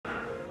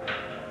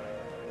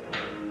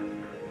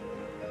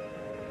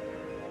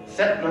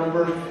set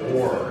number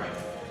 4.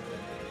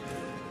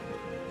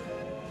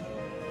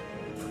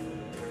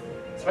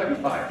 This might be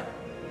 5.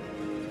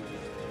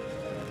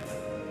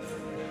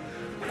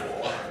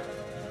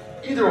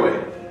 Either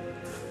way.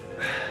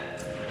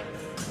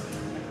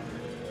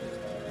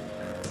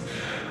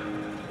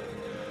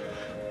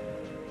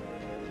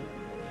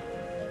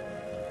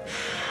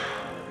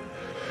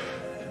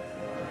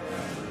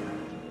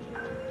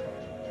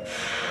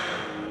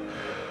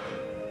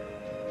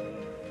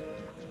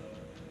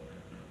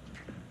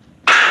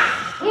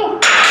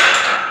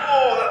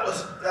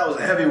 That was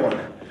a heavy one.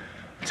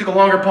 Took a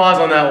longer pause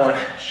on that one.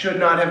 Should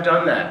not have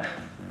done that.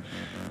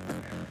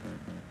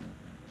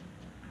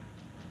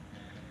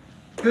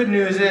 Good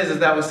news is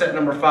that was set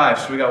number 5,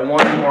 so we got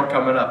one more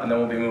coming up and then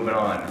we'll be moving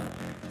on.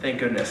 Thank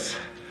goodness.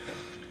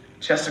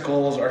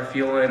 Chesticles are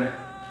feeling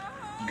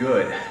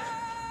good.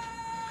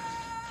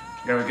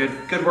 We're gonna have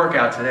a good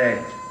workout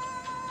today.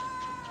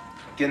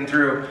 Getting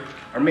through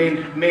our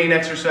main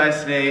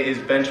exercise today is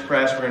bench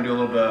press. We're gonna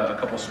do a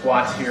couple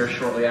squats here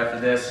shortly after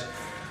this.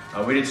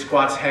 We did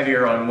squats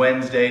heavier on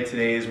Wednesday.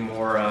 Today is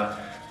more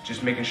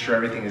just making sure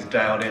everything is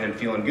dialed in and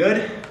feeling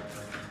good.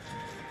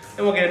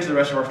 Then we'll get into the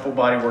rest of our full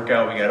body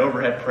workout. We got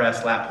overhead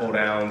press, lat pull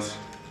downs,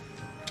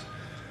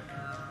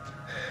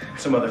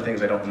 some other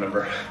things I don't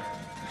remember.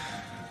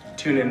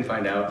 Tune in and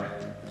find out.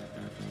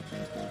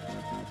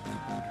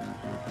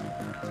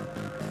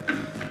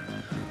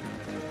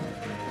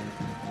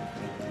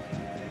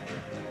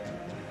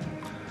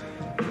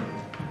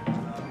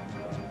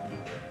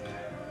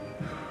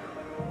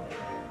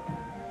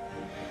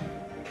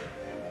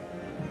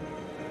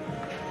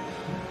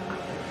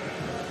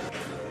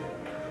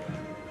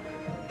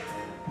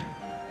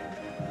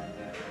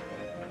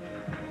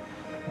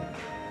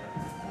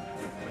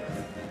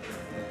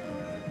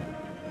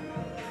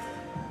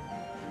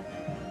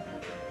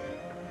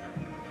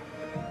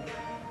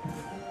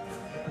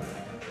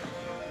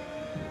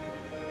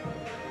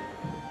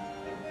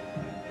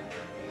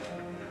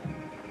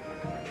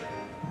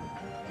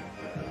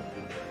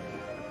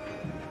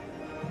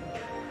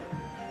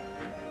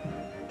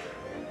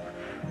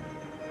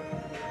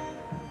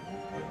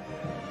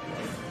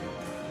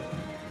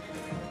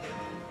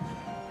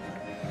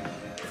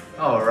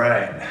 All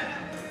right.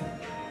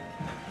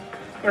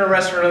 I'm gonna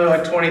rest for another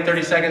like 20,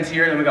 30 seconds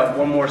here, then we got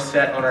one more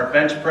set on our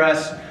bench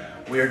press.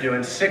 We are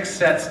doing 6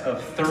 sets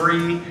of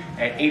 3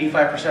 at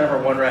 85% of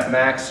our 1 rep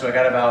max. So I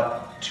got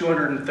about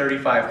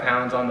 235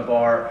 pounds on the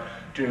bar,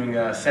 doing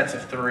sets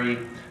of 3.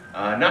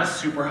 Not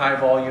super high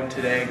volume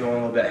today, going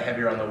a little bit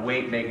heavier on the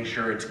weight, making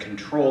sure it's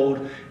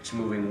controlled, it's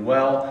moving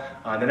well.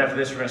 Then after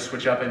this, we're gonna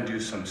switch up and do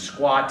some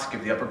squats,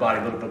 give the upper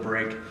body a little bit of a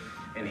break,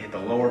 and hit the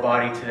lower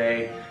body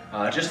today.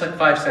 Just like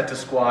 5 sets of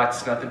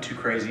squats, nothing too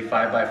crazy,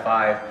 5 by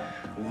 5,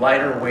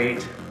 lighter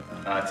weight.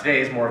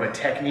 Today is more of a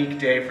technique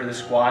day for the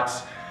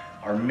squats.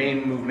 Our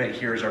main movement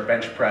here is our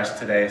bench press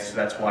today, so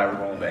that's why we're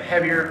going a little bit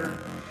heavier.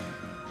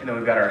 And then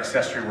we've got our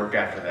accessory work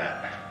after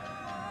that.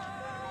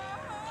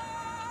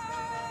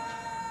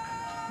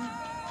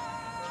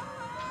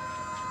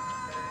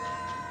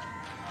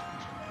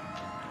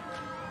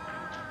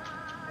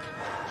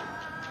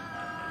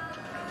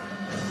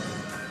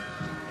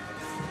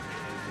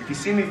 If you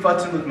see me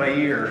futzing with my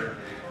ear,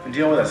 I've been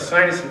dealing with a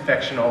sinus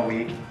infection all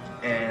week,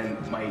 and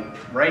my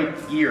right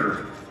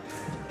ear,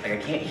 like I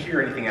can't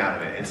hear anything out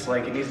of it. It's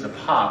like it needs to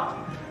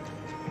pop,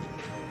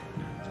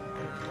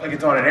 like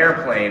it's on an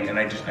airplane, and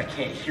I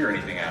can't hear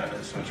anything out of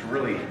it. So it's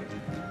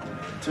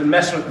been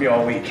messing with me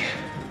all week.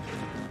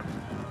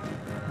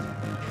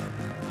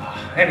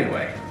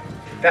 Anyway,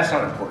 that's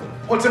not important.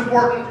 What's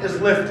important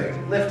is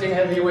lifting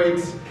heavy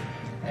weights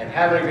and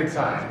having a good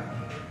time.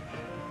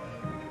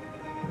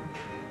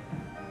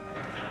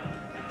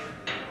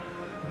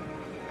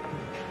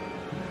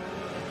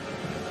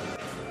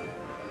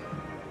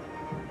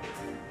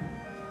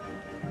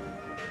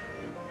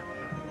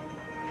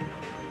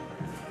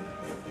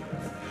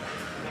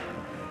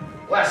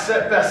 Last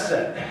set, best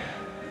set.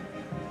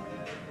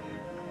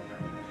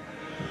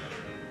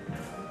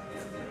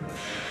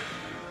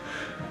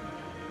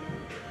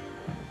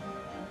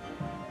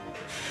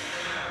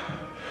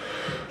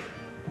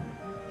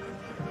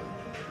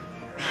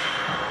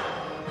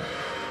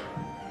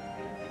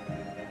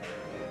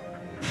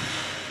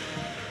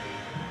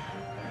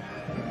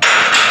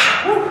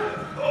 Whew.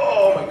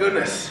 Oh my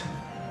goodness.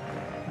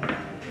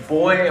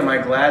 Boy, am I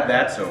glad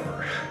that's over.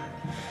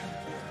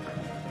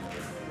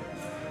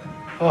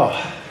 Oh,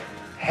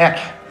 heck.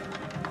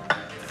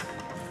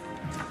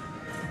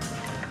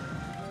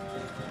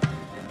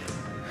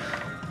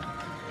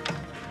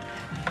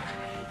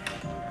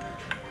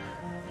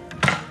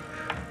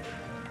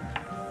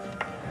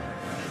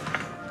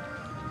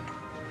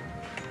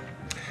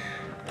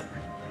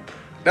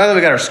 Now that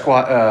we got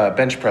our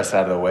bench press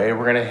out of the way,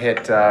 we're gonna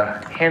hit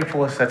a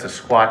handful of sets of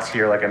squats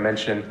here, like I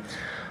mentioned.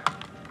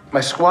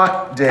 My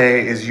squat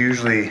day is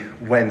usually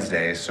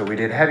Wednesday, so we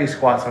did heavy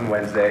squats on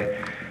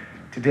Wednesday.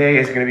 Today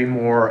is gonna be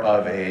more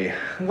of a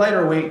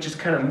lighter weight, just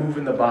kind of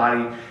moving the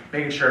body,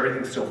 making sure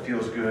everything still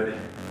feels good.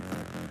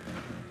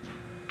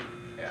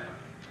 Yeah.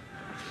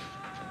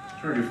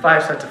 So we're gonna do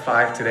 5 sets of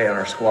 5 today on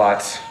our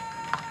squats.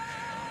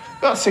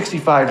 About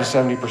 65 to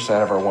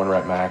 70% of our 1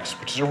 rep max,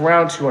 which is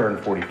around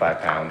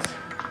 245 pounds.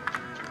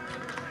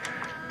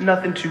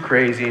 Nothing too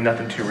crazy,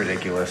 nothing too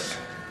ridiculous.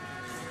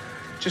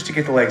 Just to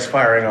get the legs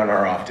firing on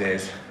our off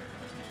days.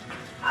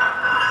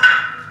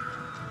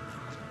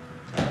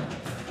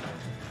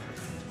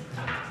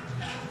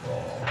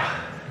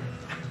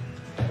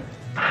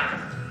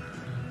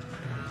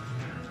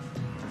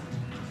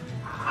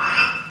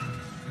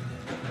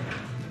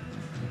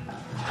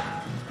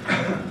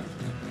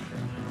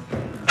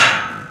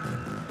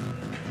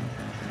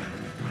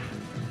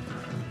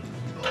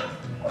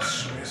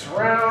 Swing this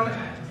around.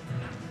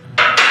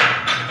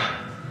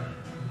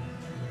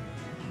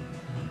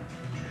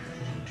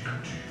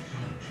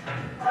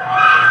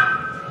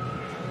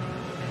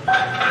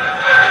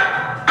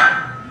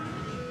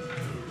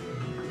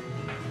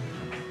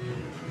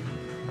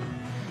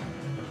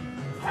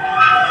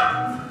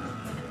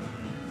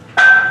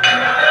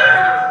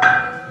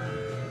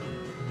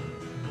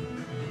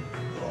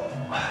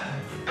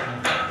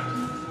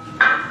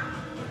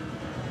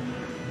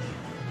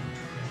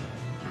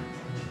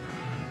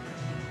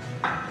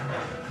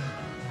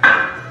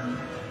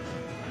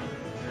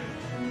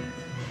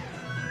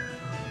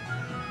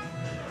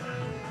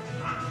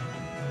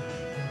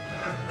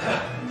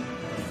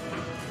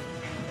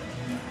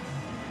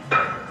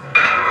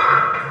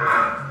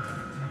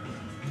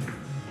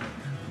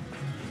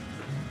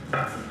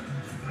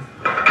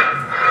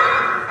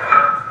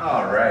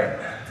 All right.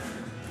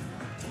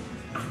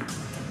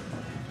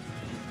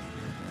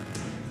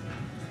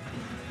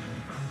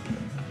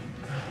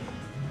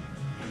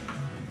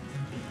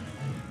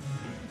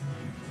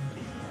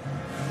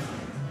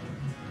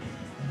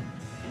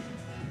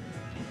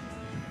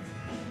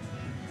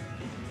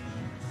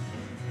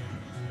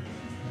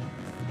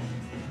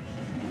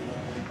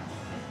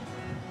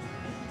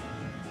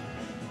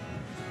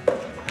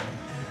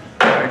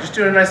 Just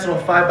doing a nice little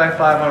 5 by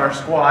 5 on our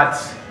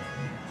squats.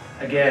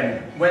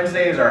 Again,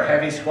 Wednesday is our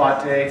heavy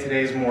squat day.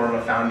 Today's more of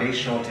a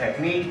foundational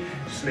technique,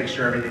 just to make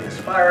sure everything is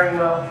firing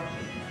well.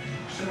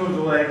 Just move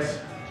the legs.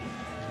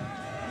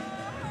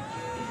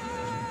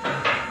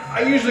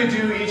 I usually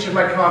do each of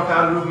my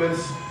compound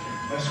movements,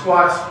 my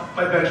squats,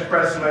 my bench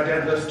press, and my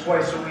deadlifts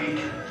twice a week.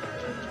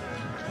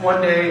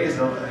 One day is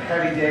a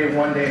heavy day,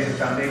 one day is a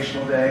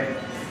foundational day.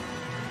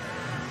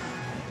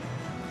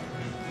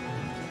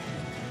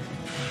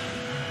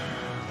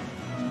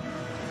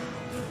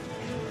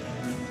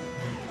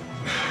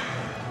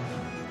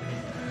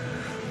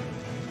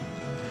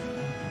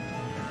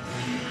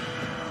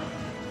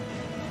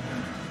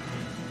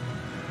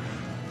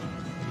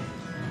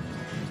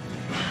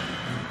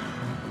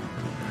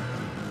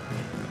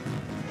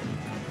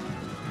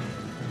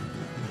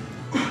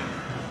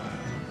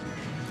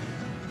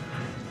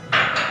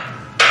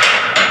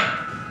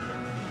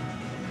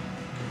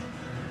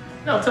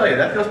 I'll tell you,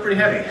 that feels pretty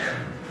heavy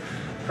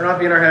for not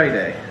being our heavy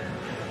day.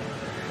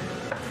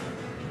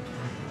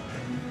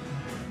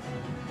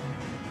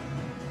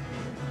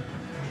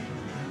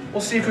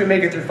 We'll see if we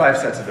make it through 5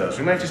 sets of those.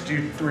 We might just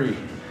do 3.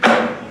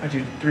 I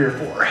do 3 or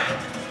 4.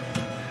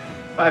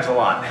 5's a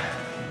lot.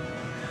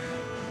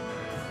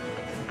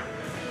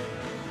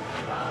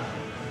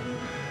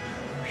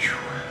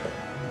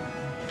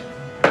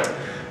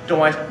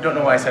 Don't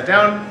know why I sat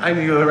down. I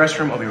need to go to the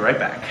restroom. I'll be right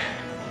back.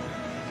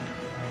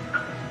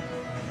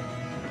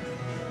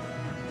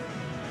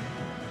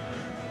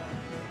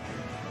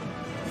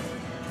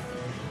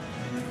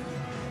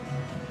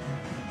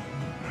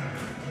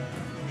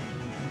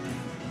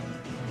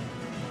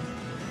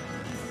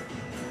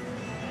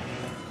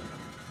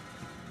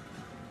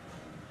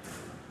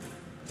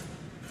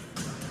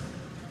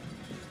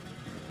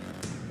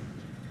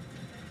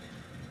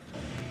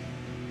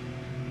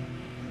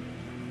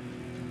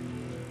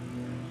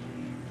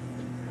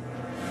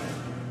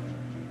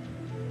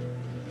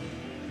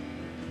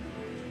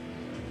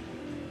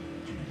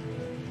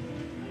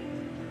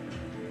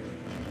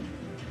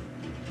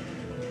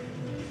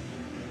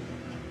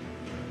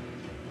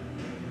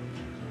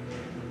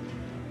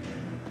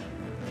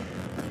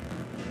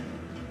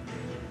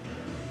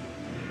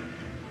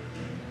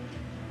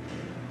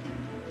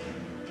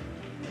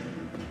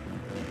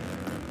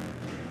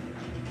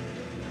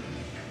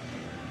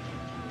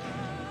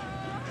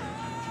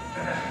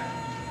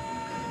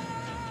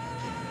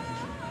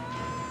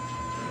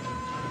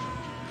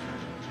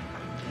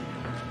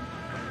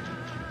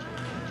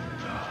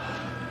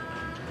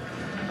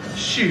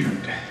 Shoot.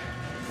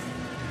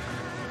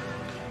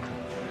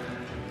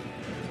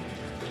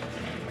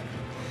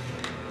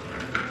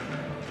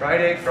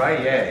 Friday,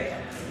 Friday.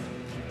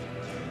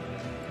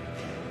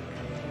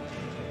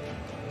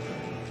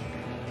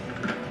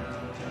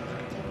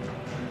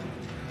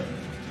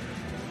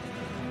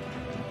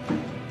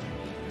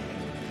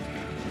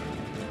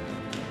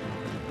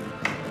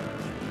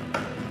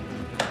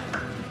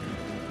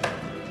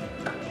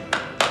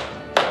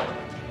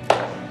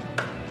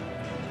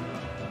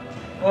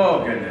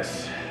 Oh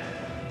goodness.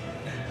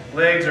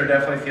 Legs are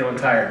definitely feeling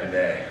tired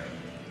today.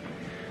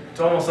 It's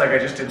almost like I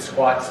just did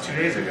squats 2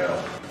 days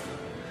ago.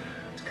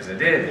 because I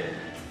did.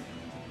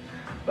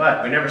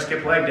 But we never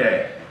skip leg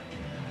day.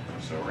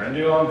 So we're gonna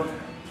do them.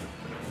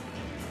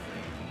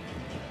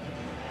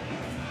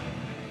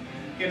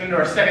 Get into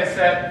our second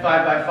set,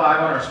 5 by 5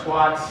 on our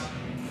squats.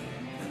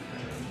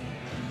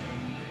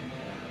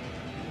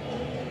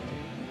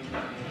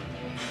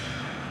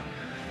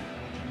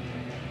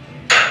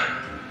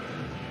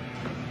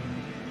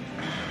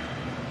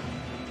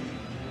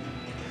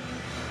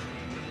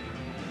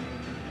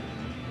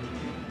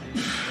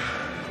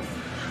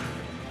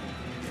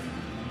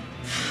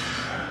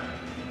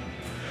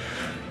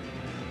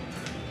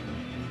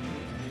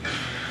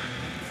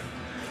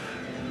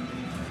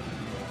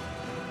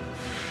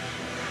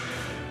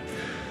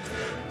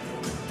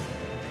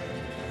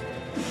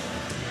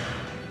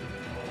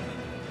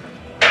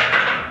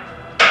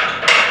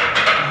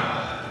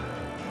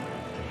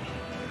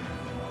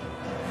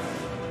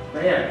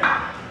 Man,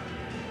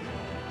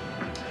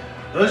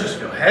 those just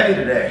feel heavy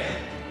today.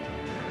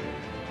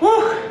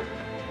 Woo!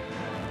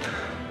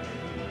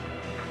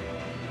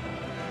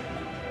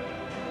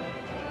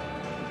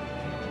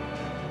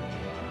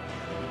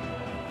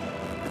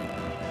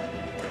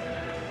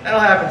 That'll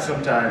happen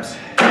sometimes.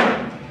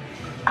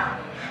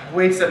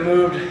 Weights that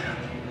moved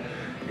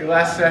your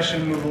last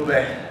session move a little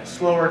bit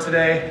slower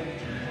today.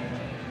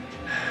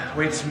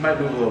 Weights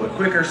might move a little bit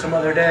quicker some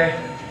other day.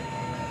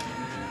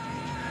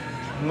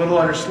 A little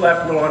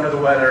underslept, a little under the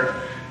weather.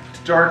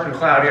 It's dark and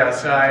cloudy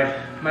outside.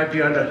 Might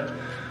be a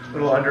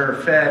little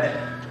underfed,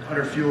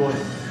 underfueled.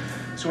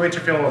 So weights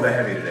are feeling a little bit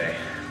heavy today,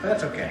 but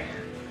that's okay.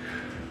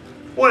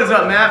 What is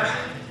up, Matt?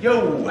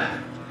 Yo,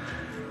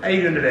 how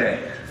you doing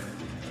today?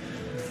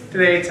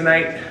 Today,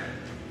 tonight,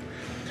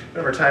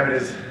 whatever time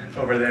it is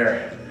over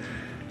there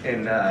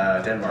in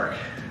Denmark.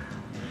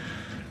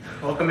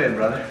 Welcome in,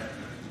 brother.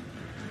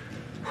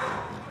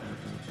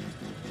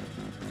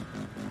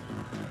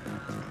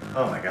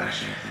 Oh my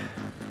gosh,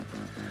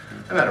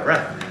 I'm out of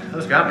breath.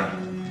 Those got me.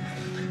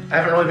 I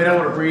haven't really been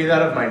able to breathe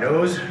out of my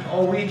nose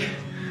all week,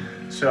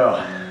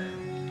 so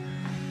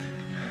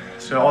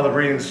all the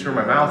breathing's through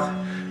my mouth,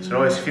 so it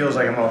always feels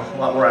like I'm a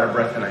lot more out of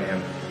breath than I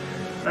am.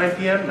 9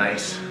 p.m.,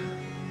 nice.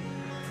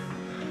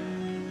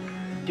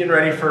 Getting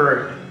ready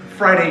for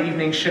Friday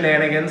evening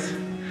shenanigans,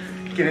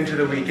 get into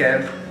the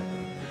weekend.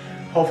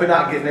 Hopefully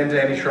not getting into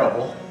any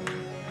trouble.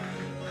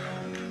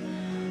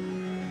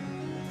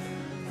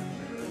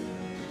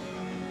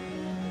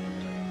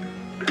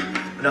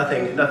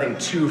 Nothing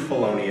too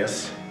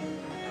felonious.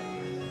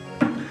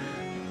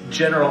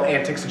 General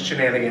antics and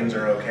shenanigans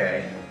are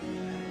okay.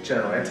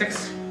 General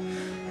antics.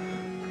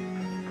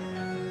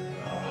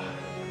 Oh.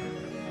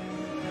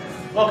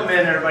 Welcome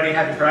in, everybody.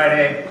 Happy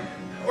Friday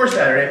or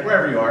Saturday,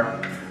 wherever you are.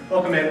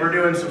 Welcome in. We're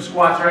doing some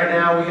squats right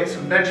now. We hit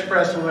some bench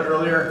press a little bit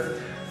earlier.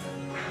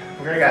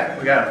 We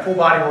got a full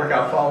body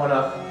workout following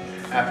up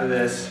after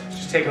this.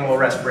 Just taking a little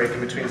rest break in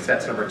between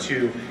sets number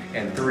 2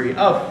 and 3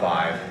 of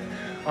 5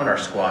 on our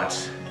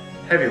squats.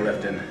 Heavy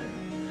lifting.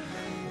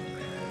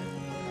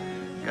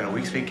 Got a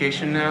week's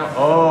vacation now.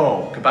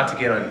 Oh, about to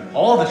get on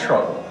all the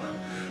trouble.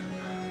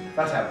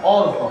 About to have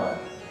all the fun.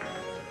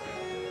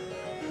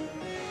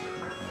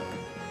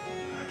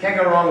 Can't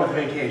go wrong with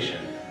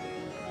vacation.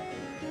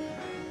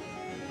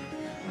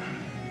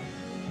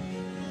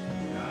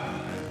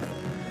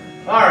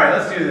 All right,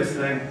 let's do this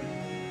thing.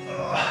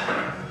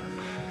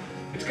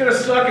 It's gonna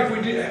suck if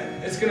we do.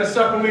 It's gonna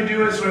suck when we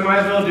do it, so we might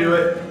as well do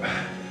it.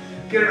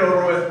 Get it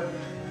over with.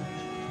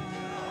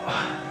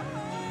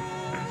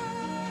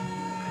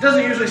 It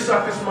doesn't usually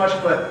suck this much,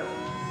 but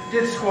I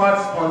did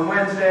squats on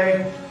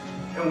Wednesday,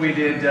 and we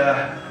did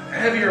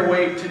heavier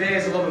weight. Today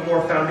is a little bit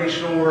more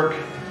foundational work,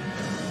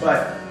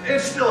 but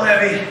it's still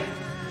heavy.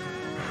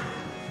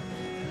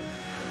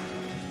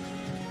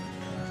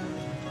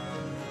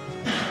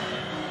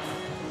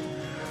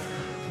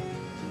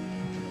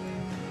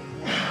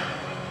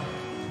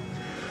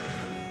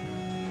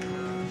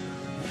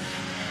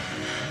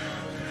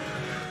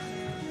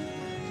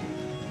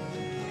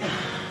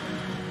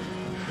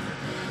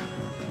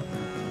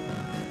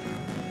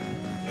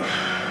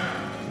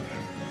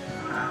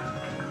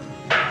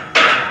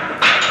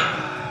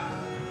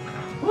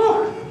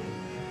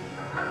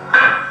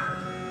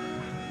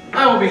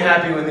 I will be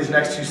happy when these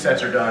next 2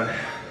 sets are done.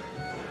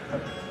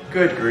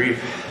 Good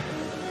grief.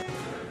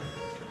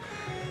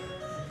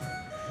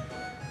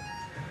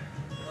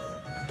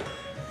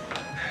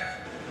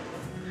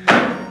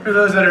 For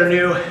those that are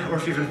new, or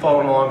if you've been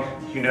following along,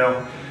 you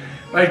know,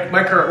 my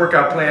current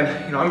workout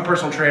plan, you know, I'm a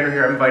personal trainer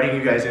here. I'm inviting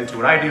you guys into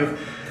what I do.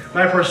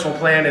 My personal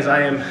plan is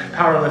I am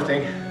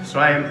powerlifting. So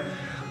I am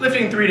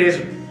lifting 3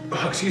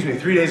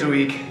 days a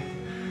week,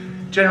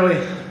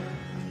 generally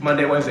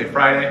Monday, Wednesday,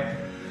 Friday.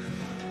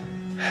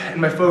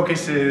 And my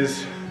focus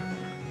is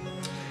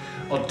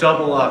I'll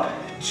double up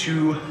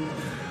 2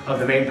 of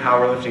the main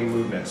powerlifting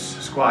movements,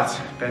 squats,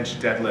 bench,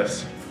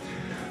 deadlifts.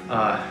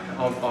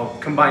 I'll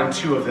combine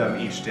 2 of them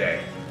each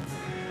day.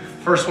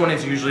 First one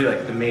is usually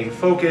like the main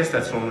focus.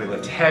 That's when we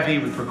lift heavy,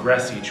 we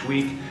progress each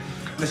week.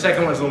 And the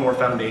second one is a little more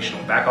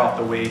foundational, back off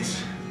the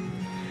weights,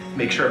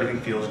 make sure everything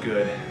feels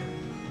good.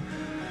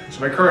 So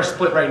my current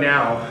split right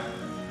now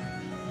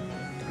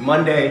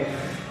Monday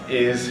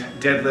is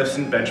deadlifts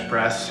and bench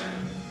press.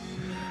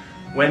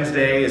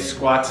 Wednesday is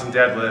squats and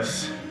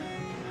deadlifts.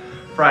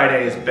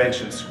 Friday is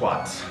bench and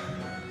squats.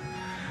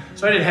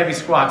 So I did heavy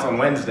squats on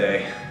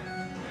Wednesday,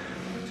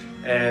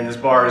 and this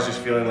bar is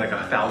just feeling like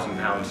 1,000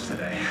 pounds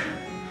today.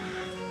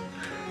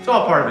 It's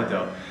all part of it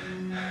though.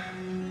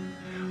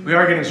 We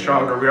are getting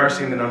stronger, we are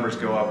seeing the numbers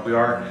go up, we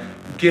are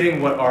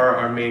getting what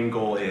our main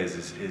goal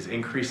is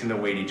increasing the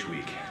weight each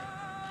week.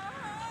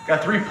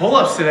 Got 3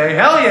 pull-ups today,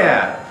 hell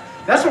yeah!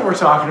 That's what we're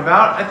talking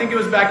about. I think it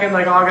was back in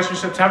like August or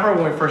September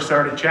when we first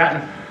started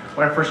chatting.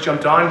 When I first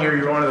jumped on here,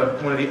 you were one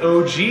of the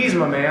OGs,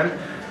 my man.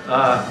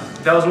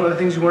 That was one of the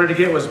things you wanted to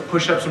get was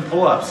push-ups and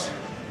pull-ups.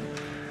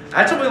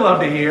 That's what we love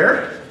to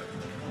hear.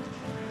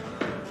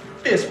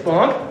 Fist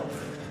bump.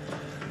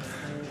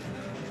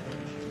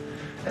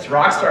 That's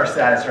rock star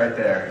status right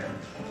there.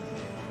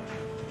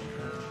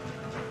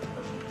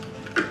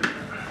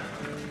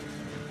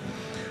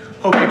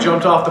 Hope you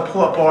jumped off the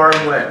pull-up bar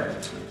and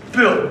went,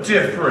 built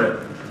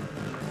different.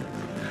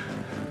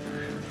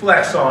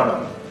 Flex on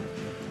them.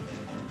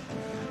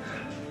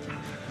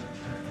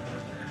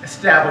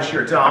 Establish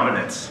your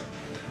dominance.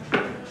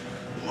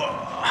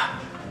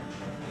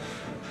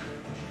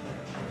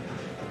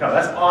 No,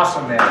 that's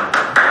awesome, man.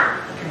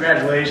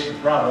 Congratulations,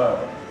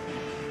 bravo.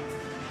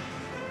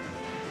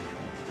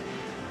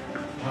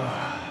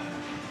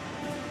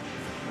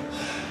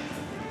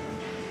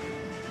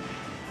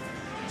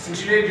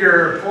 Since you did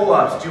your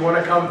pull-ups, do you want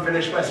to come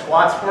finish my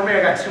squats for me?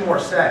 I got 2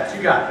 more sets.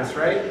 You got this,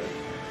 right?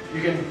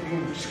 You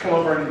can just come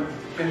over and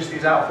finish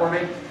these out for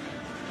me.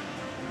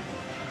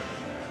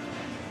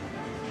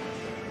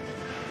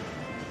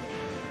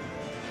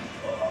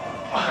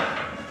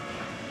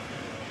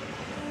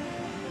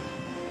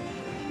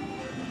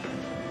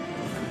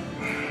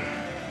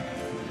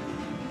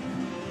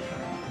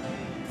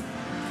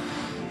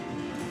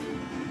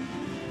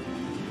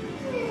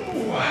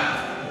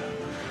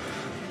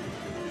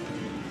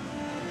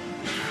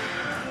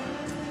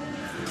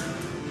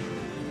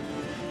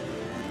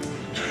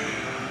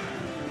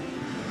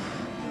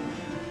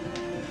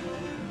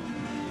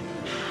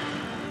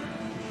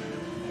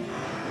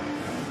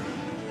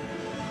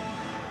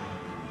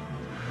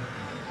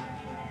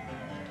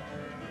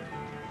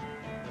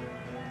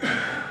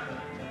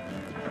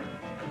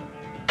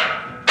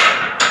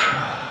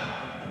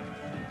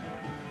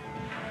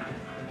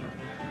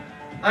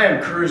 I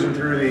am cruising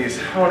through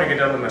these. I want to get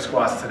done with my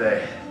squats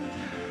today.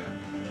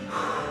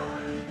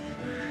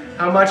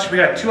 How much? We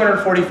got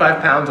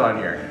 245 pounds on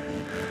here.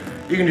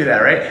 You can do that,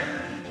 right?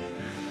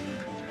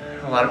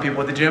 A lot of people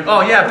at the gym.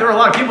 Oh yeah, if there were a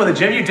lot of people at the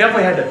gym, you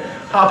definitely had to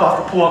hop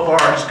off the pull-up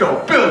bar and just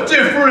go, build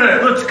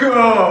different, let's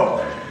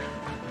go.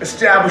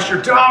 Establish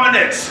your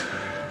dominance.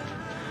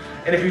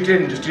 And if you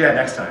didn't, just do that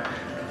next time.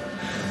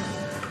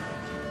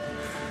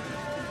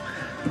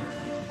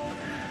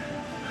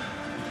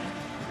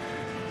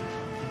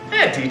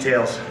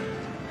 Details.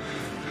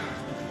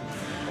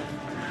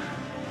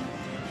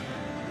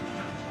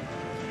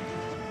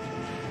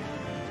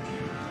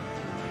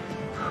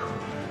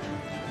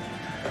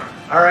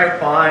 All right,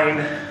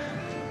 fine.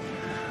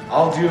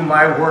 I'll do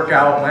my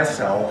workout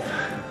myself.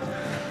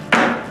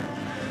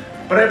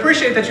 But I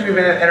appreciate that you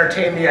even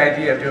entertained the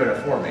idea of doing it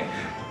for me.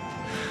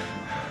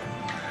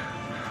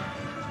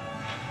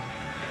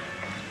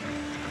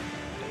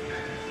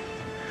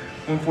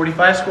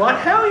 $145 squat?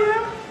 Hell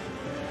yeah.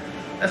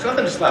 That's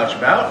nothing to slouch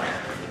about.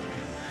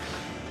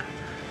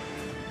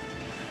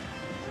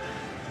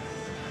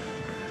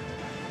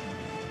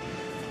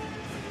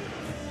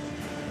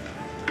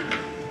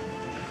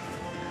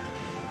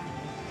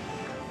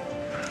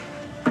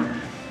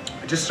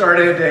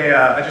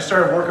 I just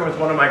started working with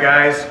one of my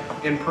guys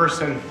in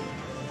person.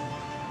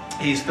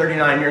 He's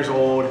 39 years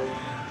old.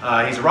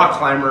 He's a rock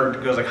climber,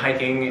 goes like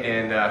hiking,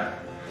 and yeah,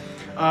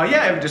 I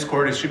have a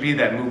Discord. It should be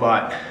that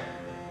Moobot.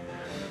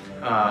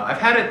 I've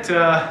had it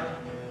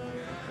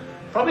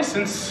probably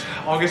since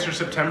August or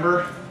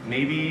September,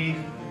 maybe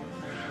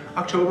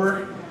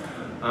October.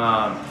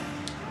 I'm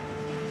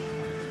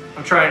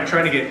trying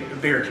to get a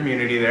bigger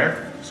community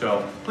there.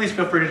 So please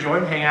feel free to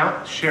join, hang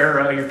out,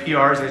 share your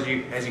PRs as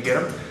you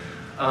get them.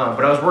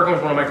 But I was working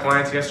with one of my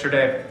clients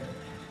yesterday,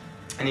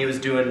 and he was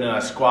doing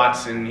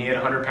squats, and he had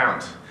 100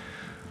 pounds.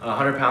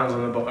 100 pounds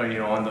on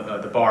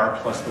the bar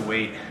plus the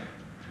weight,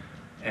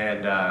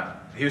 and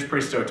he was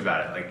pretty stoked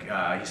about it.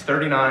 Like he's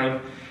 39.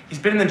 He's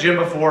been in the gym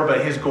before,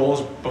 but his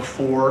goals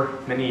before,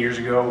 many years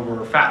ago,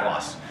 were fat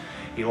loss.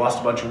 He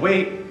lost a bunch of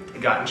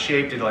weight, got in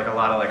shape, did like a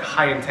lot of like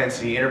high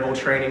intensity interval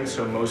training,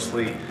 so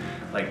mostly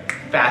like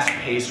fast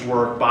paced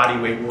work, body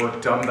weight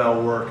work,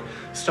 dumbbell work,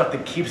 stuff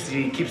that keeps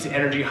the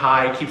energy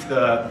high, keeps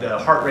the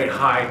heart rate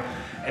high,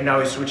 and now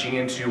he's switching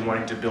into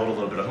wanting to build a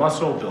little bit of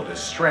muscle, build his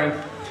strength.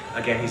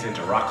 Again, he's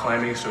into rock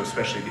climbing, so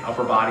especially the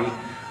upper body,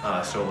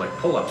 so like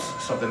pull-ups,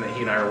 something that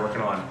he and I are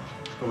working on.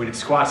 But we did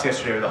squats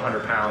yesterday with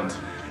 100 pounds,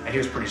 and he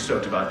was pretty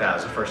stoked about that. It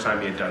was the first time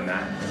he had done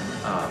that.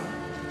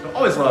 So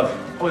always love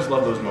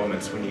those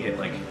moments when you hit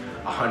like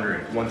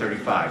 100,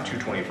 135,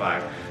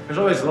 225. There's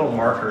always little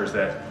markers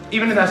that,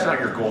 even if that's not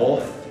your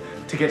goal,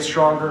 to get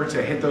stronger,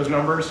 to hit those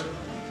numbers,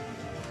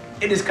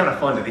 it is kind of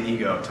fun to the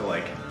ego to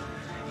like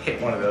hit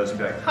one of those and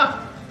be like,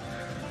 huh,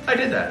 I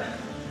did that.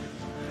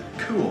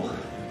 Cool.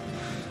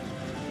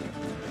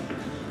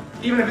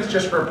 Even if it's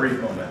just for a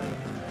brief moment.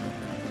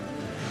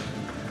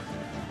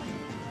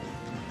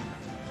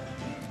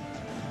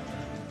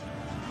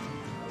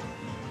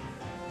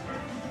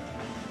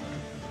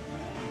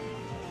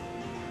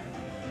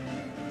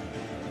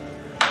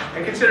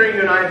 And considering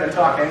you and I have been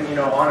talking, you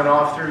know, on and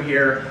off through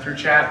here, through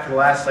chat for the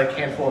last like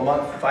handful of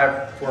months,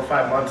 4 or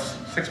 5 months,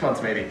 6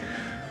 months maybe.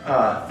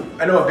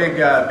 I know a big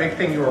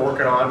thing you were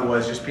working on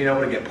was just being able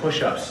to get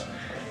push-ups.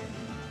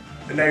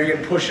 And now you're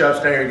getting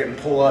push-ups, now you're getting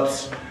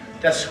pull-ups.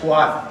 That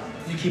squat,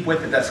 you keep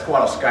with it, that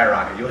squat will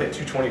skyrocket. You'll hit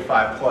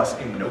 225 plus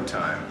in no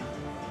time.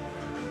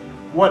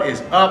 What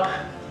is up?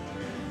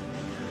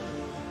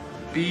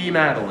 B.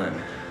 Madeline.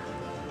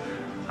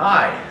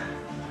 Hi,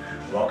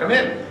 welcome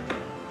in.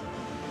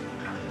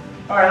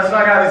 All right, let's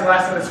knock out these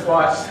last minute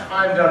squats.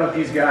 I'm done with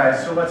these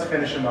guys, so let's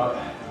finish them up.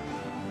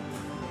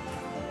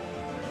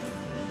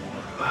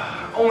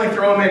 Only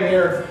throw them in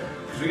here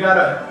because we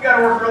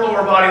gotta work our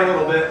lower body a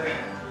little bit.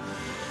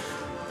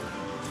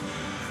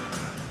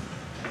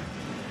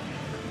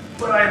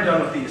 But I am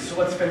done with these, so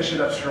let's finish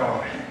it up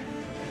strong.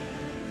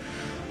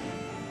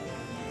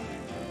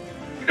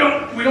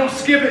 We don't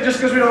skip it just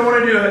because we don't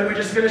want to do it. We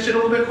just finish it a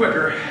little bit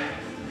quicker.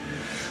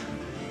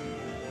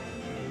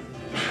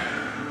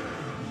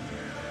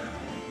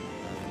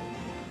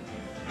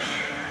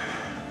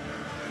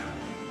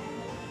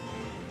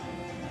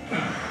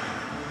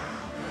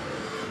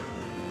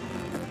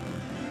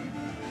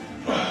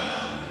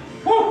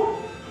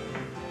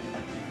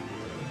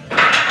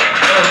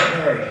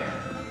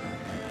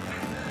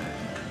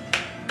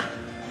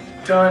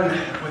 Done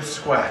with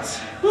squats.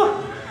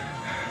 Whew.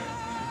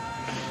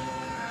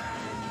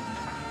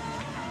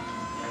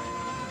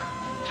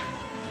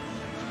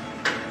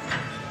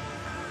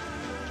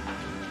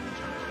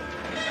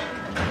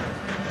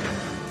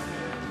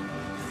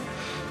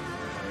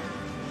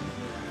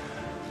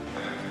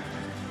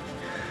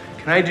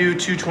 Can I do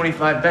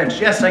 225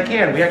 bench? Yes, I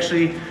can.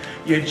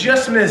 You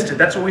just missed it.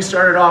 That's what we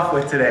started off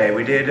with today.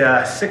 We did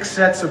 6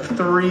 sets of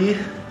 3.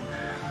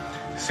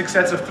 6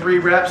 sets of 3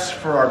 reps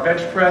for our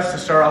bench press to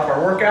start off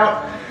our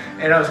workout.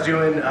 And I was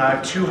doing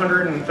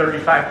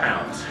 235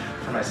 pounds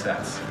for my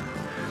sets.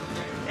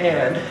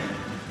 And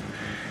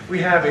we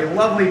have a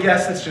lovely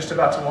guest that's just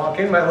about to walk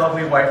in. My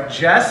lovely wife,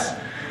 Jess,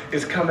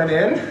 is coming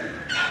in.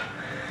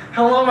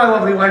 Hello, my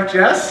lovely wife,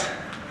 Jess.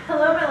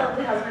 Hello, my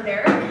lovely husband,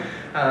 Eric.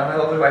 My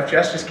lovely wife,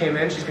 Jess, just came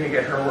in. She's gonna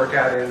get her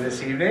workout in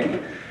this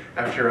evening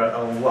after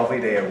a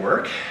lovely day at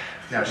work.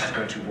 Now she's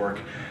going to work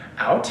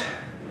out.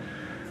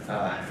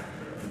 I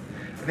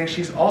think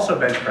she's also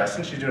bench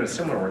pressing. She's doing a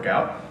similar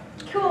workout.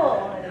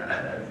 Cool.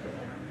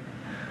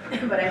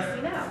 But I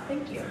see now.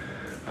 Thank you.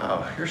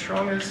 Oh, you're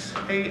strong as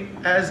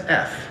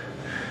F.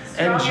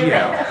 Strong NGL. as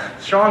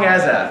F. Strong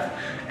as F.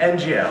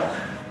 NGL.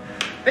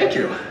 Thank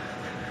you.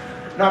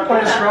 Not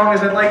quite as strong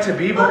as I'd like to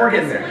be, but we're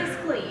getting there. This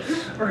place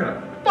clean. We're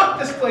gonna fuck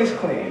this place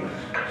clean.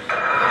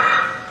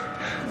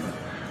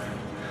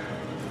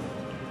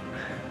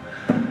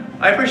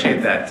 I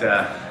appreciate that,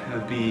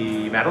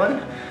 B.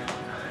 Madeline.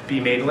 B.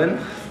 Madeline.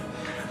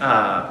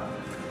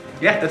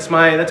 Yeah, that's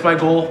my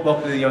goal.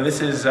 Well, you know, this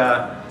is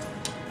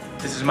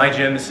my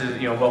gym. This is,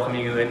 you know,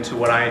 welcoming you into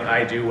what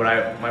I do, what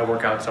my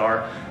workouts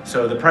are.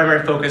 So the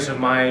primary focus of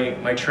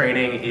my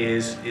training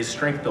is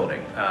strength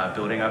building,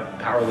 building up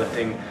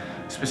powerlifting,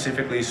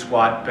 specifically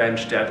squat,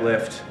 bench,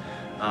 deadlift.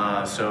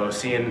 So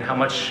seeing how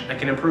much I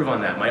can improve on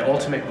that. My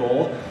ultimate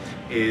goal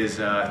is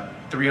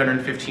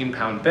 315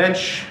 pound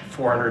bench,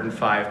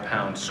 405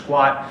 pound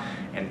squat,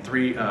 and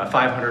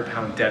 500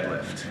 pound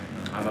deadlift.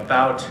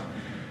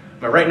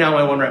 Right now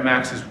my 1 rep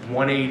max is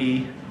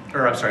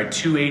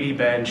 280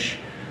 bench,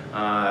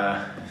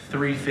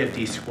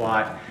 350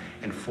 squat,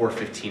 and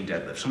 415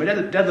 deadlift. So my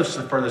deadlift's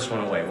the furthest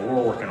one away, but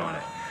we're working on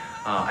it.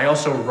 I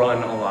also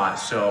run a lot,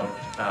 so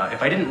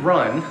if I didn't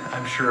run,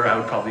 I'm sure I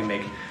would probably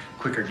make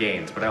quicker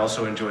gains, but I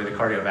also enjoy the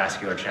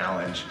cardiovascular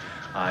challenge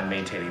and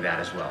maintaining that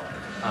as well.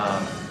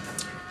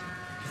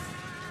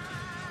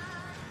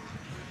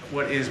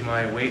 What is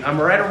my weight? I'm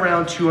right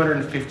around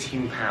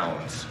 215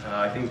 pounds.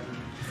 I think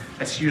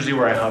that's usually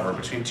where I hover.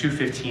 Between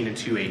 215 and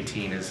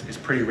 218 is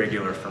pretty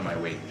regular for my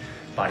weight,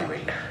 body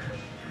weight.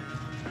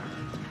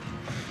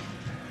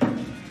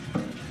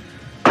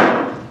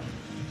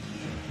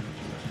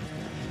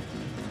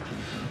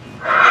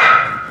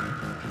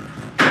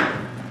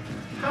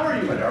 How are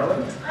you, my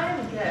darling? I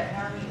am good.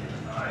 How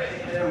are you?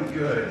 I am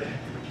good.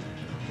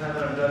 Now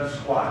that I'm done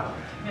squatting.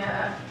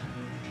 Yeah.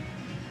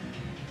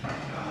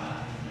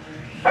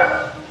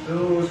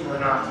 Those were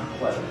not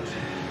pleasant.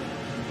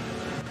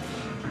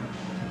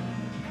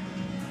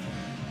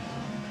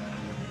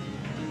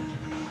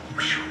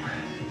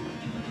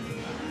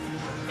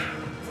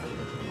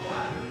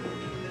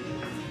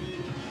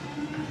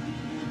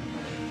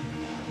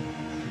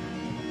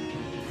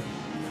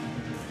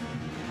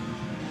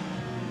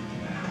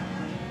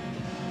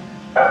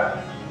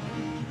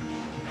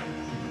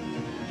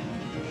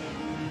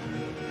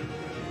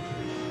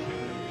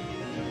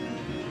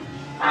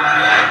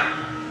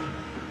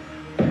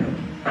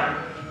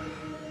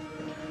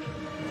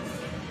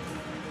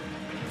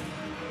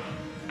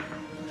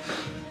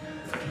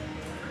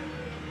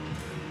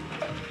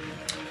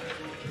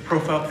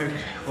 profile pic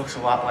looks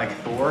a lot like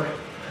Thor.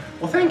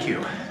 Well, thank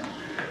you.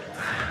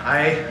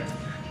 I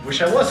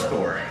wish I was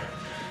Thor.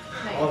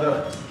 Nice.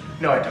 Although,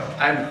 no, I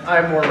don't.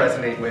 I more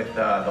resonate with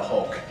the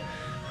Hulk.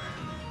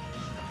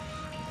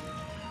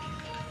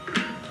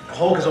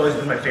 Hulk has always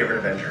been my favorite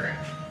Avenger.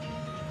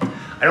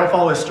 I don't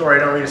follow his story, I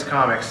don't read his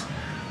comics,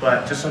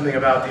 but just something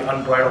about the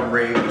unbridled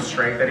rage and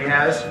strength that he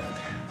has,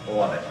 I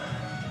love it.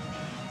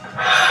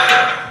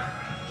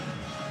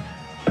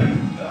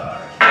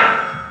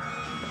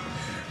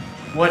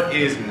 What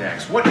is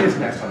next? What is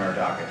next on our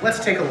docket?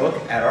 Let's take a look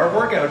at our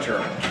workout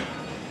journal.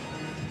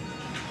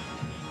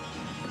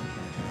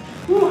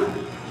 Whew.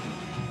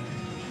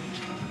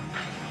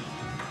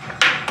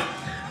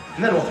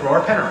 And then we'll throw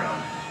our pen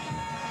around.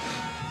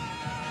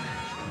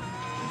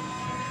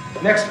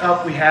 Next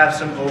up, we have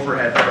some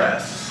overhead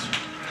press.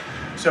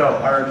 So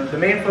the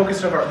main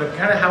focus of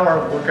kind of how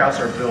our workouts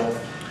are built,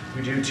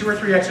 we do 2 or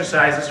 3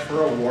 exercises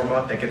for a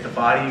warm-up that get the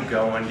body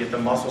going, get the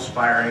muscles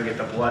firing, get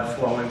the blood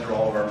flowing through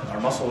all of our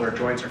muscles or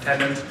joints or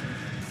tendons.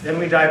 Then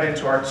we dive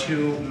into our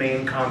 2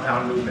 main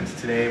compound movements.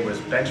 Today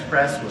was bench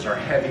press, was our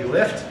heavy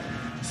lift.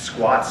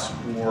 Squats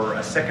were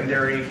a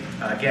secondary.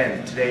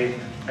 Again, today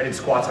I did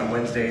squats on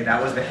Wednesday.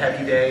 That was the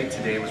heavy day.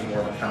 Today was more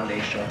of a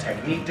foundational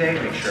technique day,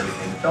 make sure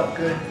everything felt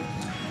good.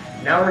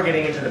 Now we're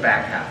getting into the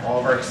back half, all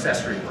of our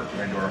accessory work.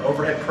 We're gonna do our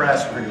overhead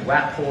press, we're gonna do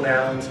lat pull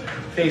downs,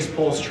 face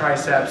pulls,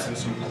 triceps, and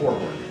some core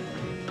work.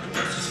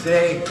 So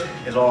today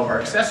is all of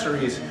our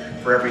accessories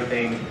for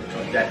everything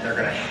that they're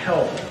gonna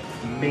help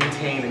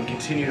maintain and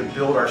continue to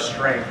build our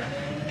strength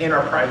in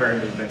our primary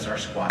movements, our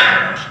squat,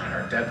 bench, and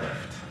our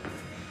deadlift.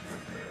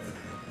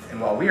 And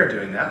while we are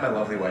doing that, my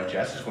lovely wife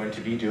Jess is going to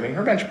be doing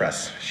her bench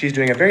press. She's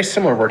doing a very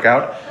similar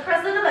workout The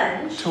press on the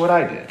bench. to what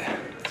I did.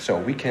 So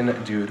we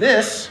can do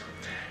this.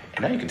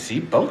 And now you can see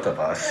both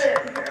of us.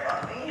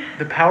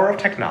 The power of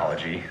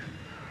technology.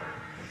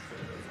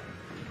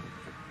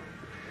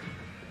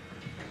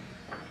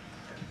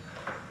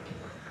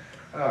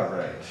 All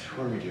right,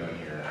 what are we doing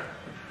here?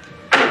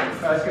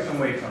 Let's get some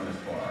weights on this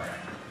bar.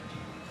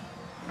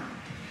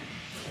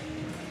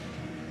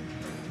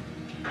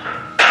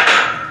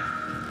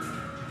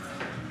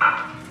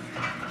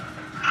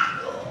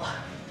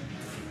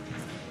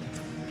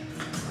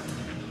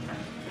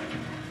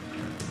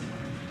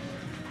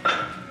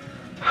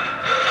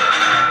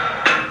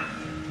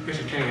 Guess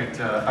you're training at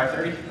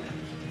 5:30?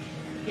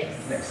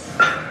 Yes. Next.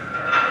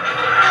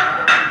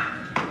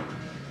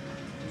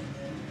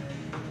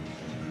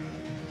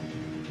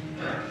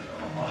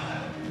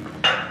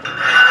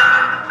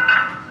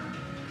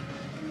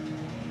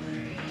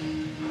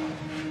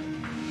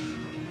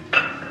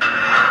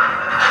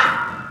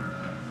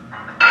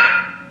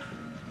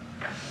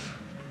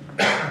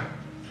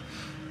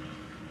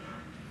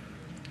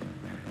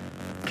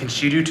 Can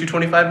she do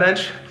 225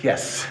 bench?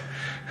 Yes.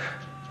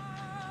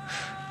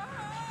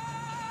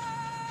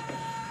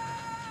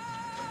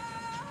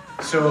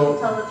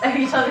 So, Are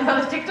you telling them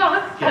about the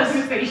TikTok? Yes. I was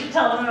going to say you should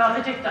tell them about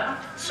the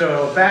TikTok.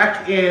 so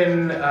back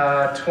in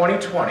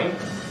 2020,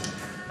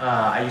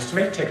 I used to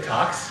make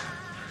TikToks,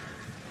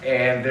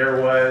 and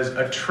there was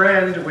a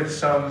trend with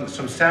some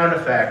sound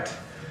effect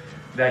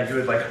that you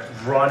would like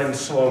run in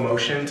slow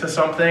motion to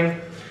something,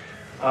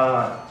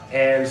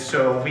 and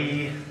so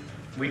we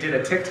did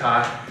a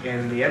TikTok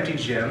in the empty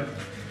gym,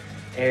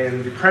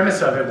 and the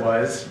premise of it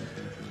was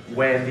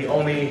when the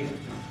only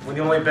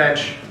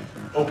bench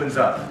opens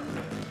up.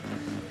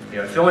 You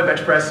know, it's the only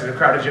bench press in a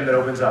crowded gym that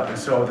opens up. And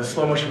so the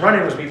slow motion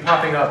running was me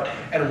popping up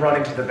and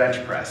running to the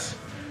bench press.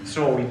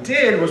 So what we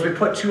did was we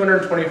put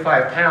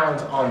 225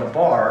 pounds on the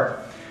bar,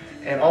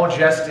 and all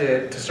Jess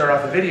did to start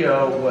off the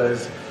video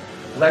was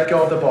let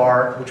go of the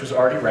bar, which was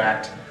already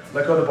racked,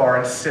 let go of the bar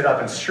and sit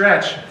up and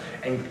stretch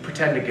and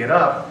pretend to get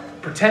up,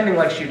 pretending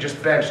like she had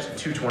just benched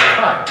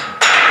 225.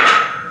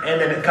 And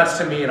then it cuts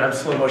to me and I'm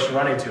slow motion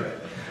running to it.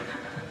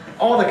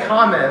 All the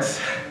comments,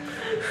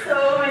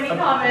 So many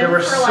comments. there were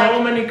for so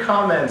like, many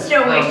comments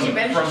No way from, she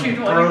benched from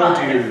 225.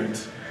 bro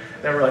dudes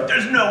that were like,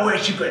 there's no way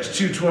she benched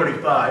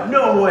 225,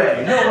 no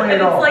way and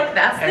at all. it's like,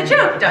 that's the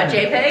joke,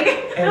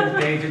 .jpg.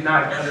 And they did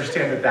not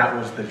understand that that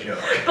was the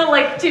joke. But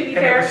like, to be And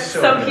it fair, was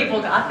so some good.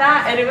 people got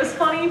that and it was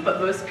funny,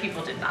 but most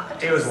people did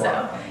not. It was so,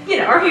 wild. you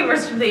know, our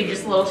humor's maybe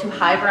just a little too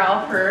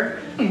highbrow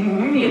for,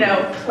 you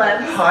know,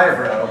 plebs.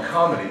 Highbrow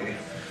comedy.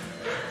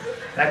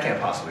 That can't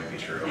possibly be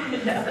true. No,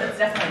 that's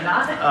definitely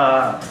not.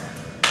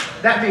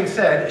 That being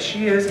said,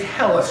 she is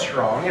hella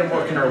strong and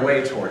working her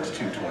way towards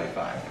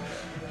 225.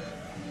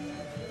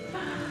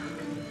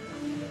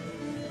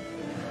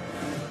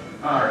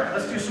 All right,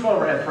 let's do some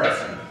overhead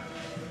pressing.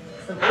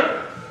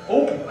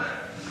 Oh.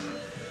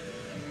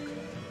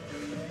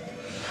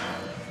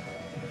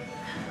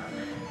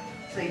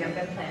 So you have a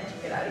good plan to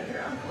get out of here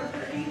around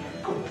 4:30?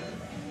 Cool.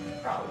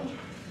 Probably.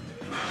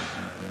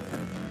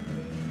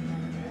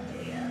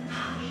 Yeah,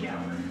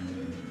 shower.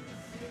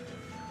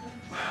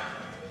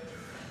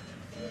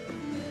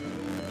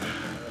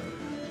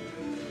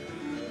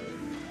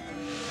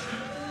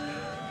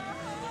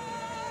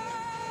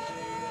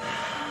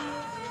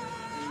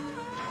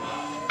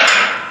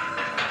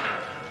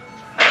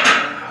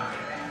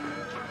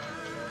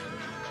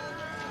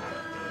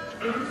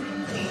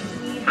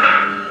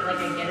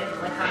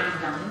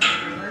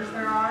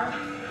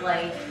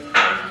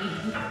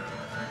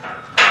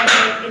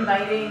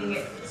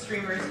 inviting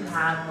streamers who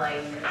have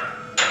like,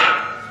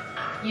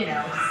 you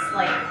know,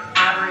 like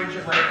average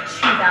of like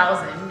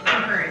 2,000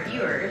 concurrent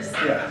viewers.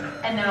 Yeah.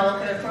 And then I'll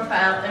look at a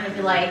profile and it'd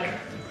be like,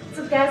 what's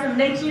up guys, I'm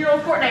a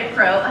 19-year-old Fortnite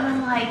pro. And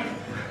I'm like,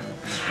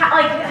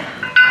 how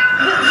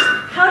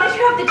did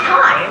you have the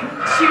time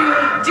to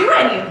do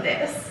any of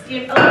this?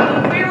 You know,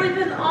 you've barely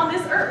been on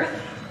this earth.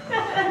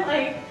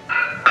 Like,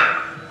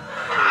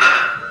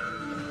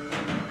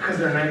 Because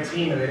they're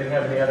 19 and they didn't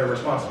have any other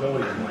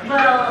responsibilities in life.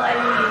 well, I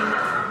mean,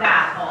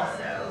 that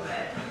also,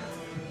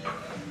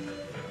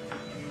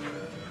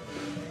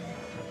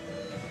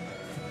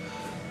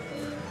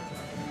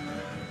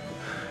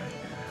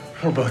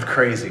 but. We're both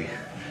crazy.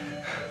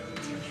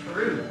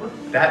 True.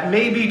 That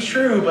may be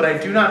true, but I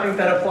do not think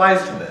that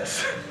applies to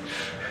this.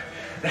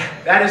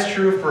 That is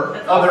true for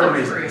That's other also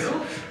reasons. true.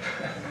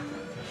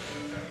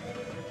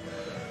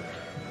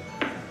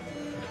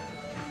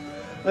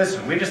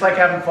 Listen, we just like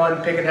having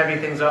fun, picking heavy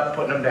things up,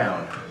 putting them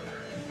down.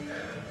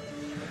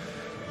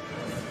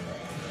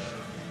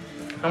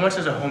 How much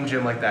does a home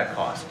gym like that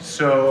cost?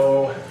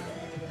 So,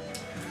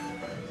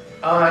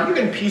 you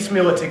can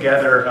piecemeal it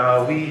together.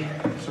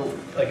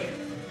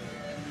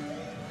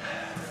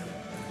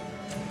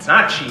 It's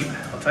not cheap,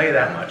 I'll tell you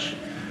that much.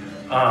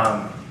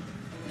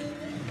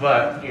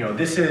 But you know,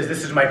 this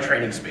is my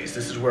training space.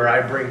 This is where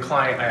I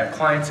have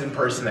clients in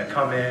person that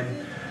come in,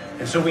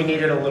 and so we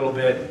needed a little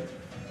bit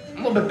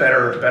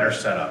better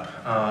setup.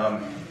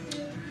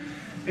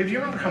 Do you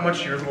remember how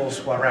much your little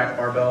squat rack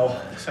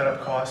barbell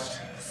setup cost?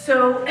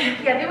 So,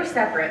 yeah, they were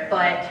separate,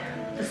 but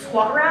the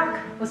squat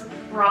rack was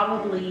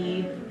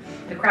probably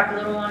the crappy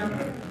little one.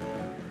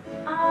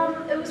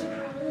 It was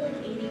probably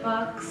like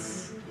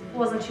 $80. It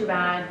wasn't too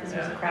bad because it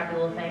was a crappy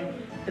little thing.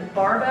 The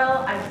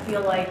barbell, I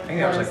feel like I think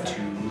that was like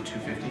 $250,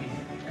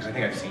 because I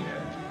think I've seen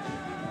it.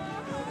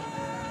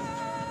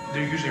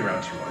 They're usually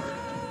around 200.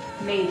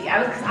 Maybe. I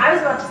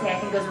was about to say I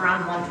think it was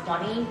around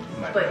 120,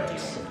 but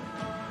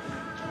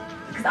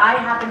because I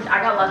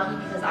got lucky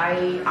because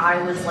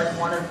I was like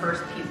one of the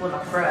first people,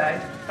 not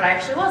correct, but I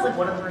actually was like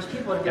one of the first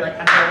people to be like,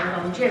 I'm starting a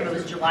home gym. It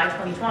was July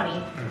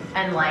 2020,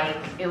 and like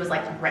it was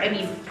like, I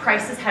mean,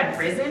 prices had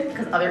risen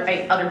because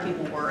other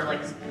people were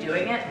like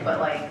doing it,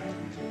 but like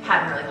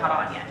hadn't really caught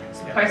on yet.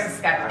 So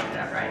prices skyrocketed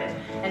after I did,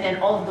 and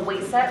then all of the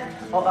weight set,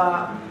 all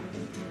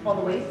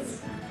the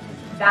weights,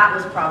 that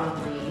was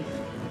probably.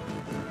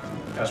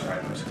 That was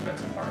probably the most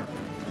expensive part.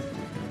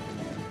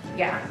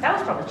 Yeah, that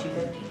was probably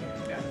 $250.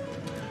 Yeah.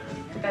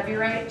 Would that be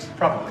right?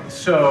 Probably.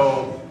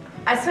 So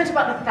I spent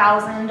about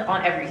 $1,000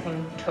 on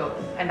everything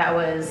total, and that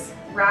was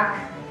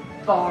rack,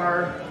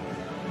 bar,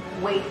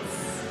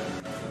 weights,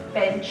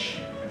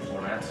 bench. and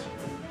floor mats.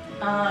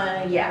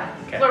 Yeah.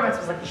 Okay. Floor mats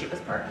was like the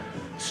cheapest part.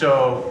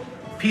 So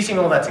piecing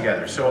all that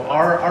together. So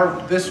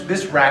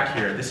this rack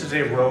here, this is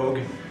a Rogue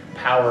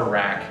Power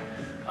rack.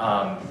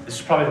 This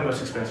is probably the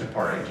most expensive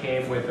part. It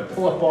came with a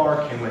pull-up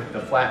bar, came with the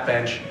flat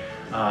bench,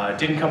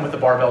 didn't come with the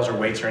barbells or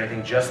weights or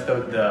anything, just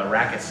the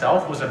rack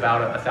itself was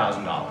about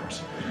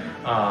 $1,000.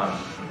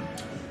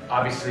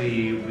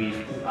 Obviously,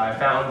 I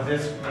found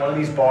one of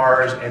these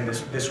bars and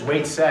this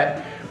weight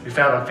set we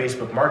found on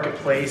Facebook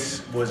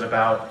Marketplace was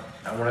about,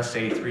 I want to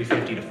say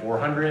 $350 to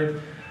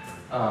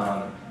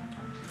 $400.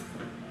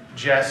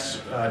 Jess,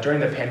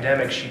 during the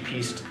pandemic, she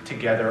pieced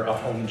together a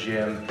home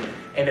gym,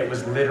 and it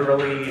was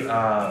literally,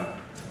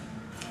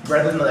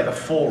 rather than like a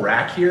full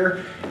rack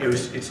here,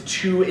 it's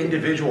two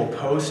individual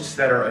posts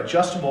that are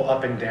adjustable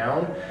up and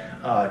down,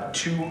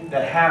 two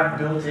that have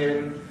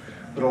built-in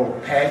little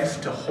pegs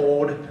to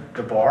hold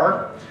the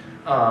bar.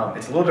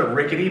 It's a little bit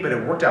rickety, but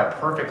it worked out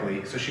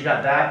perfectly. So she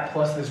got that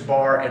plus this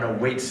bar and a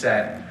weight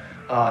set,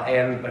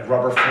 and like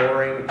rubber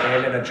flooring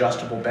and an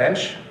adjustable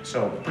bench.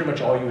 So pretty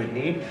much all you would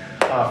need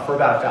for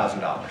about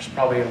 $1,000,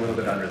 probably a little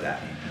bit under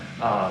that.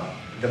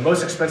 The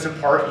most expensive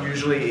part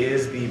usually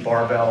is the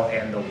barbell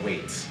and the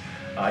weights.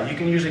 You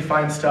can usually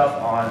find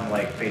stuff on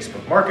like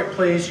Facebook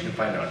Marketplace, you can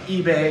find it on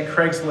eBay,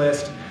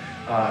 Craigslist.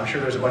 I'm sure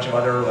there's a bunch of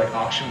other like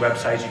auction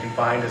websites you can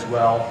find as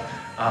well,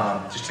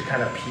 just to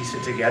kind of piece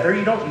it together.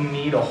 You don't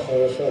need a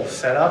whole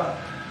setup,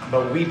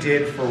 but we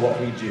did for what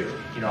we do.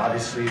 You know,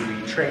 obviously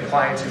we train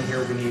clients in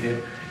here, we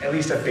needed at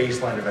least a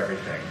baseline of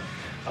everything.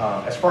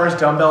 As far as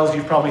dumbbells,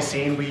 you've probably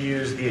seen we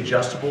use the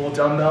adjustable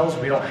dumbbells.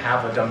 We don't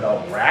have a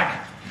dumbbell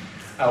rack.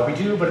 We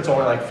do, but it's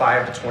only like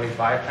 5 to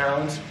 25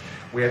 pounds.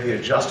 We have the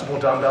adjustable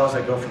dumbbells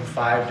that go from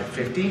 5 to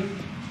 50.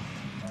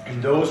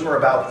 And those were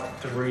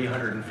about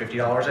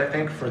 $350, I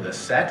think, for the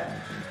set.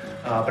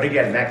 But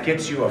again, that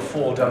gets you a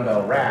full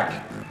dumbbell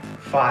rack,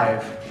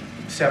 5,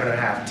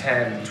 7.5,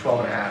 10,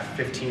 12.5,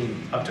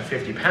 15, up to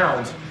 50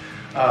 pounds.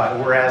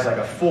 Whereas like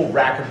a full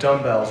rack of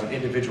dumbbells with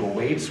individual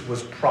weights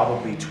was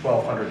probably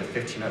 $1,200 to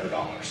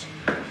 $1,500.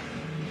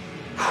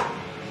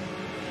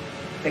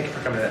 Thank you for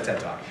coming to that TED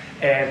Talk.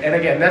 And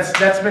again,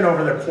 that's been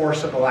over the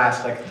course of the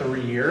last like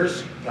 3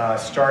 years.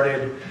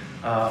 Started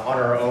in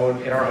our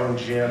own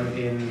gym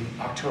in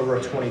October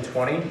of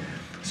 2020.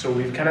 So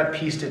we've kind of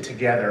pieced it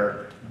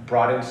together,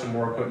 brought in some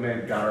more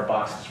equipment, got our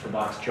boxes for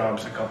box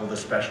jumps, a couple of the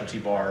specialty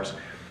bars,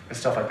 and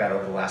stuff like that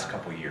over the last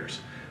couple of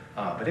years.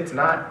 But it's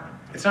not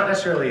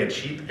necessarily a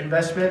cheap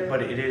investment,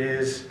 but it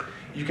is,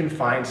 you can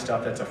find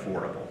stuff that's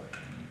affordable.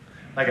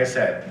 Like I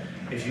said,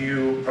 if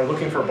you are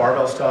looking for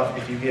barbell stuff,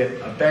 if you get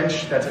a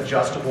bench that's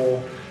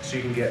adjustable so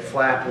you can get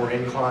flat or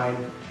incline,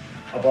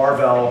 a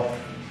barbell,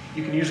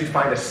 you can usually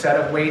find a set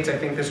of weights. I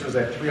think this was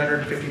a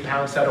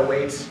 350-pound set of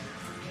weights.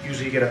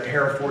 Usually you get a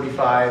pair of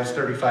 45s,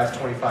 35s,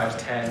 25s,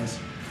 10s,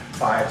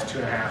 5s,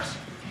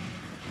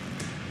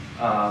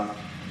 2.5s,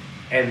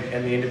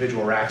 and the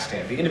individual rack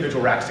stand. The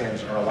individual rack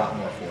stands are a lot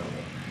more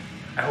affordable.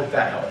 I hope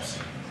that helps.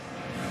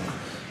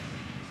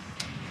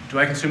 Do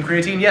I consume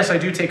creatine? Yes, I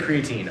do take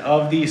creatine.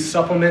 Of the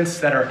supplements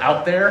that are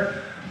out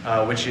there,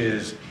 which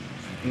is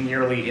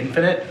nearly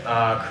infinite,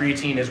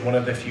 creatine is one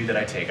of the few that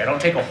I take. I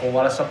don't take a whole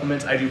lot of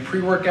supplements. I do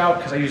pre-workout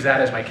because I use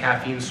that as my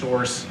caffeine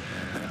source,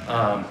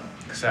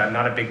 because I'm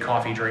not a big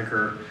coffee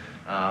drinker,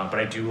 but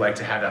I do like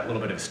to have that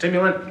little bit of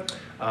stimulant.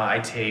 I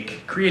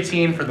take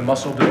creatine for the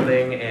muscle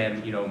building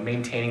and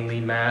maintaining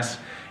lean mass.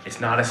 It's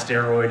not a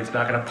steroid. It's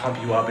not going to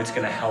pump you up. It's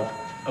going to help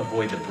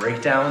avoid the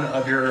breakdown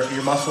of your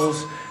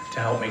muscles to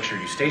help make sure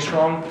you stay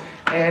strong.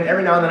 And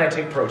every now and then I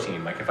take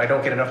protein. Like if I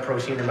don't get enough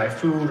protein in my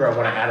food, or I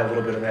want to add a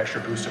little bit of an extra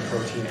boost of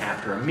protein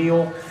after a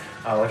meal,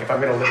 like if I'm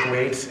going to lift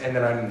weights and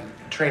then I'm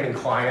training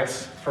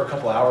clients for a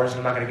couple hours and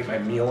I'm not going to get my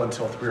meal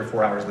until 3 or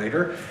 4 hours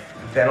later,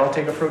 then I'll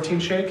take a protein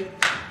shake.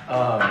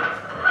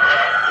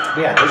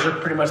 Yeah, those are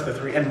pretty much the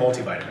three, and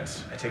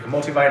multivitamins. I take a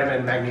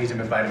multivitamin,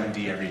 magnesium, and vitamin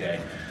D every day.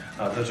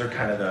 Those are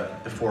kind of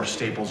the 4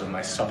 staples of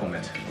my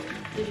supplement.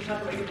 Did you talk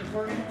about your beef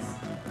organs?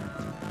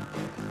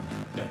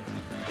 No.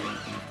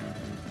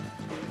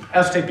 I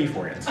also take beef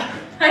organs.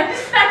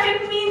 I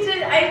didn't mean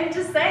to, I'm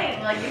just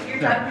saying, like if you're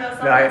talking about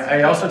something. No,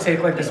 I also take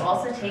like this. You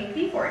also take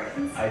beef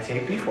organs. I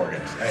take beef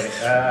organs.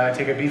 I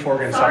take a beef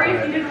organ Sorry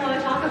supplement. if you didn't want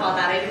to talk about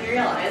that, I didn't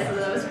realize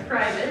that was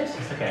private.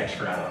 It's okay, I just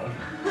forgot about them.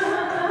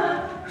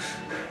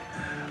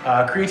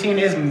 Creatine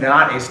is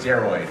not a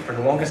steroid. For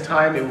the longest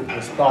time, it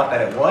was thought that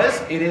it was.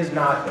 It is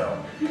not,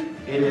 though.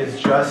 It is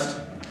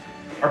just,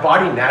 our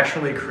body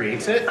naturally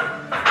creates it,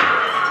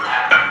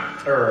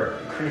 or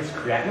creates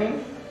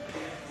creatinine.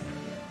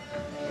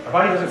 Our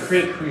body doesn't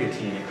create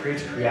creatine, it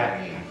creates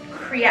creatinine.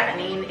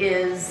 Creatinine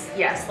is,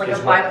 yes, like a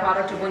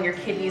byproduct of when your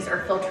kidneys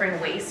are filtering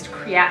waste.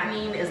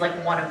 Creatinine is like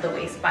one of the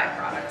waste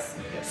byproducts.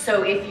 Yes.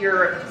 So if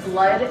your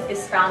blood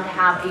is found to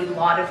have a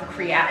lot of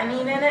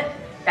creatinine in it,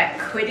 that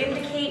could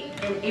indicate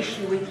an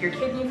issue with your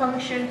kidney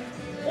function,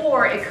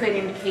 or it could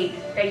indicate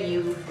that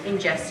you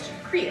ingest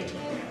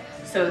creatine.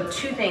 So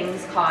 2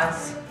 things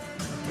cause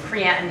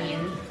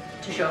creatinine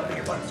to show up in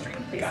your bloodstream,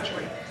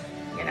 basically.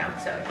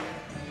 Gotcha. So.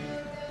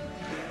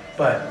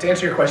 But to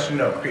answer your question,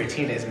 no,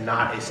 creatine is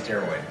not a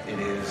steroid.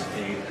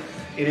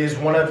 It is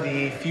one of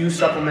the few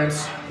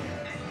supplements.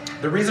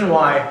 The reason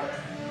why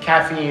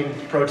caffeine,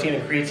 protein,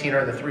 and creatine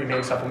are the 3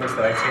 main supplements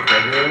that I take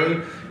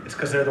regularly, it's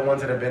because they're the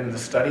ones that have been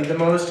studied the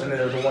most, and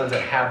they're the ones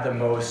that have the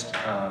most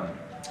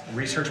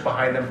research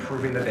behind them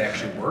proving that they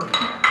actually work.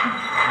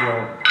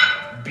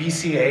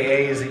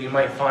 BCAAs that you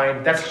might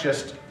find, that's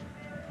just,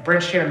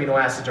 branched chain amino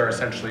acids are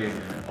essentially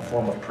a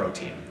form of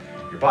protein.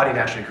 Your body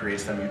naturally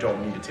creates them, you don't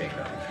need to take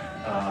them.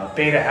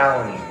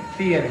 Beta-alanine,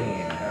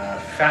 theanine,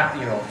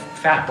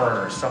 fat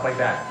burners, stuff like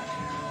that.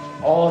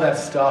 All of that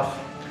stuff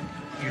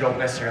you don't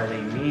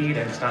necessarily need,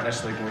 and it's not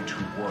necessarily going to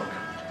work.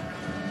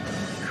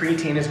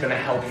 Creatine is going to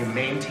help you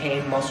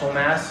maintain muscle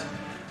mass.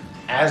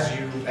 As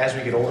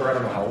we get older, I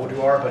don't know how old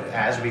you are, but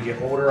as we get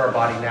older, our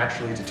body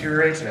naturally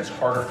deteriorates, and it's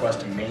harder for us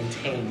to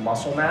maintain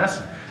muscle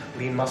mass,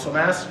 lean muscle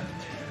mass.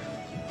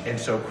 And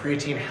so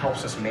creatine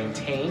helps us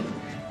maintain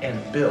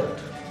and build.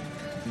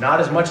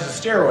 Not as much as a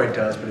steroid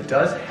does, but it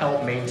does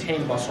help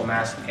maintain muscle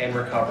mass and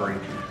recovery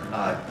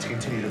to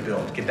continue to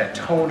build. Get that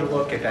toned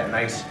look, get that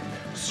nice,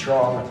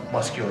 strong,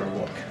 muscular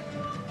look.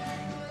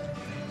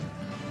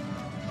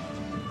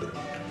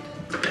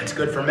 It's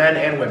good for men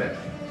and women.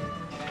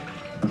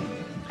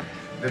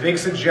 The big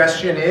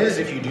suggestion is,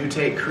 if you do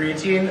take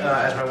creatine,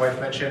 as my wife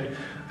mentioned,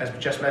 as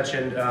just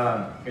mentioned,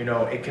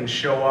 it can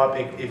show up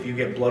if you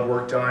get blood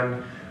work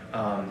done.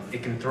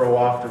 It can throw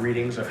off the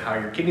readings of how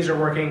your kidneys are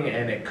working,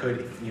 and it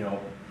could,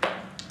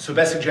 so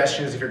best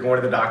suggestion is if you're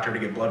going to the doctor to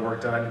get blood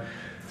work done,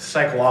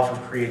 cycle off of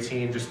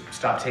creatine, just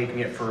stop taking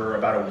it for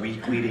about a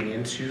week leading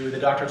into the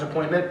doctor's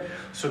appointment,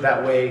 so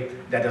that way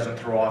that doesn't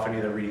throw off any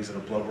of the readings of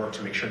the blood work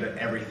to make sure that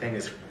everything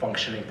is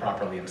functioning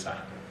properly inside.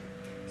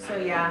 So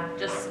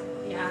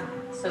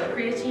so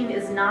creatine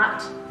is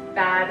not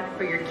bad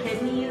for your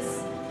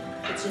kidneys,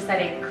 it's just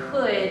that it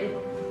could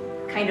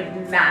kind of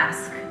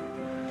mask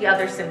the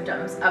other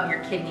symptoms of your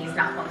kidneys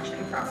not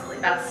functioning properly.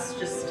 That's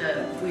just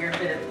a weird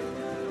bit of,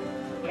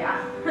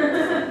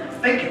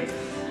 Thank you.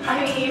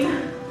 I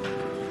mean,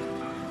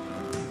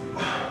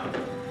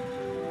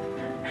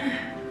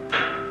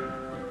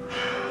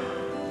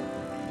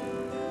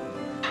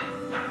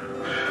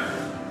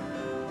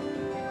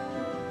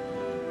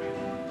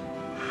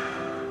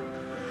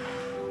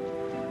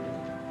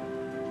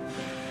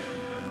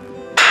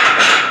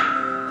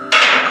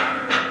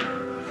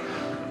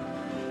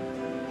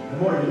 The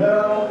more you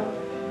know.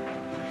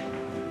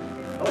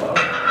 Hello.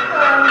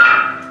 hello.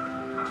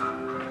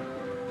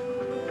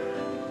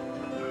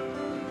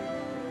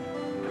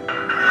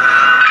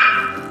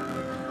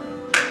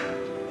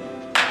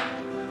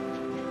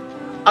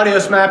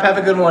 Adios, Map. Have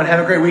a good one. Have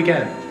a great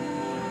weekend.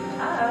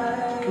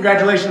 Bye.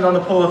 Congratulations on the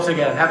pull-ups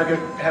again. Have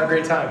a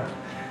great time.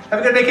 Have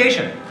a good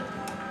vacation.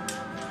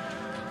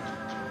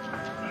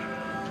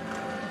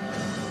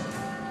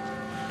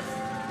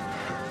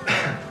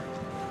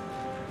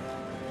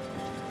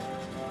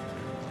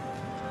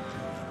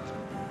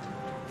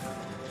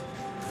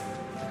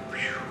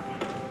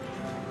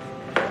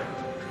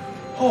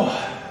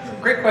 Oh,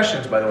 great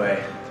questions, by the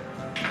way.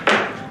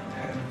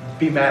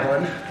 B.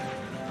 Madeline.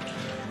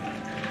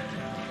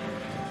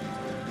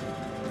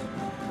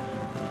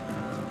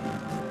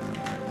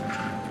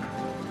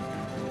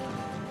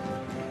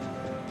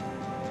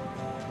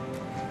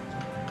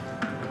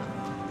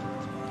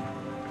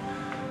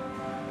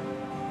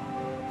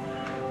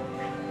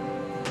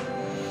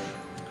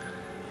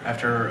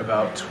 After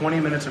about 20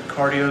 minutes of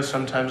cardio,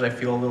 sometimes I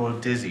feel a little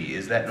dizzy.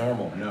 Is that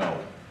normal? No,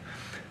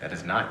 that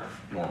is not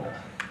normal.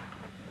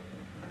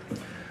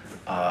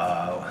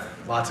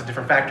 Lots of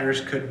different factors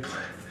could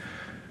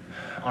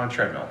on a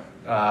treadmill,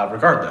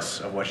 regardless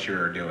of what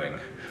you're doing.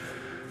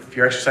 If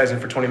you're exercising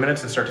for 20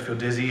 minutes and start to feel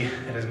dizzy,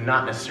 it is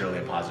not necessarily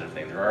a positive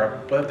thing.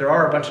 But there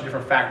are a bunch of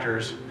different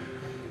factors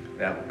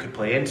that could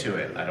play into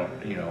it.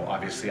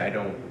 Obviously I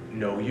don't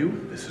know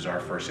you. This is our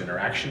first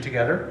interaction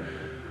together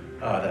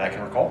that I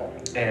can recall.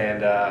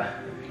 And,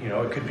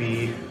 it could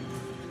be,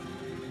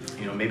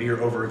 maybe you're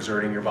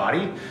overexerting your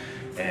body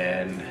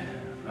and,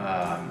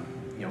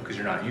 because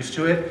you're not used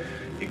to it.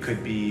 It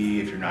could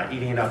be if you're not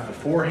eating enough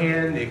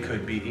beforehand. It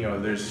could be,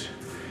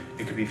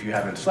 it could be if you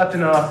haven't slept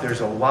enough.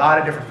 There's a lot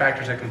of different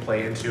factors that can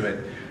play into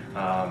it.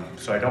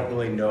 So I don't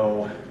really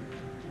know.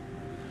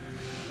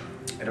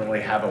 I don't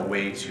really have a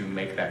way to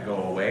make that go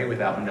away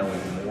without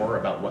knowing more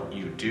about what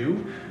you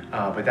do.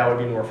 But that would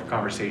be more for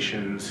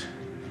conversations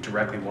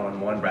directly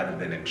one-on-one rather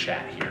than in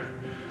chat here.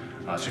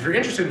 So if you're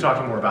interested in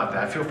talking more about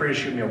that, feel free to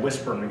shoot me a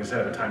whisper and we can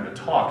set up a time to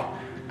talk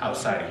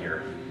outside of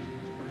here.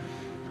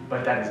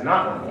 But that is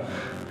not normal.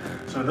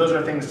 So those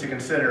are things to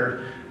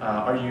consider.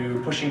 Are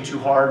you pushing too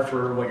hard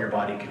for what your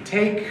body can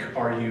take?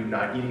 Are you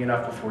not eating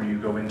enough before you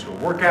go into a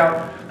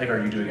workout? Like,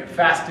 are you doing it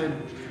fasted?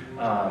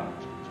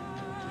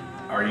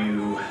 Are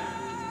you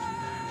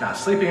not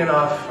sleeping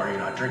enough? Are you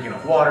not drinking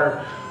enough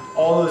water?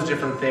 All those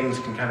different things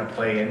can kind of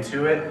play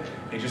into it.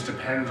 It just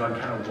depends on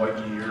kind of what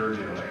you're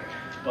doing.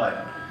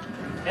 But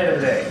end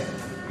of the day,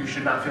 you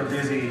should not feel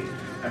dizzy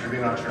after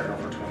being on a treadmill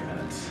for 20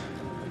 minutes.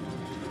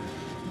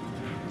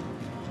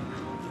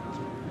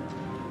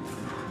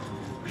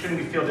 You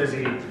shouldn't feel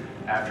dizzy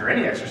after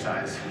any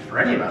exercise for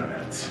any amount of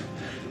minutes.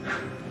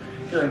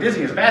 Feeling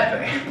dizzy is a bad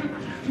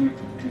thing.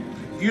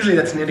 Usually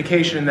that's an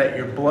indication that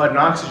your blood and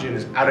oxygen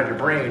is out of your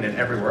brain and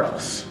everywhere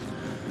else.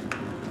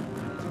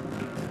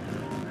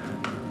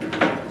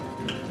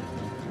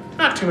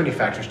 Not too many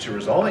factors to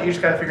resolve it. You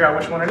just got to figure out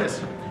which one it is.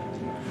 It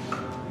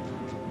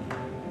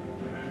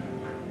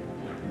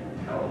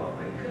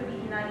could be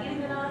not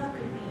eating enough.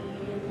 Could be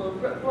low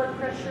blood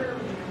pressure.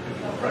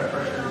 Low blood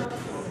pressure,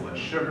 low blood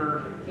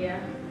sugar. Yeah.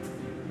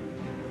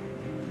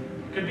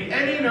 Could be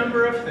any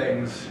number of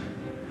things.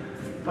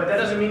 But that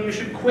doesn't mean you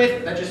should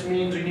quit. That just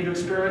means you need to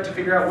experiment to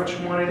figure out which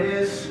one it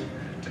is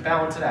to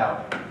balance it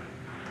out.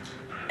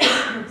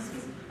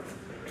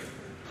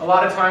 A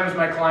lot of times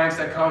my clients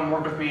that come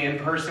work with me in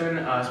person,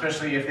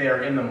 especially if they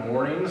are in the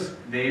mornings,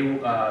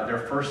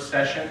 their first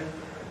session,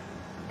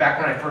 back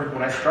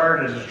when I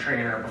started as a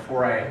trainer,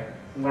 before I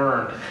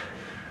learned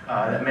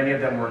that many of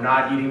them were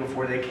not eating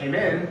before they came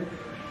in,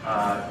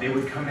 they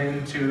would come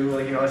into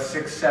a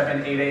 6,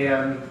 7, 8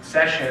 a.m.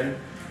 session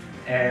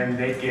and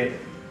they'd get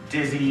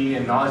dizzy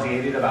and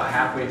nauseated about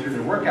halfway through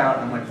their workout,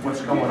 and I'm like, what's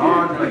going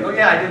on? They're like, oh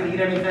yeah, I didn't eat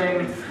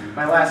anything.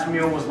 My last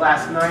meal was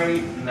last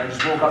night and I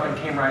just woke up and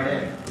came right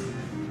in.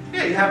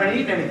 Yeah, you haven't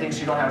eaten anything,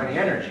 so you don't have any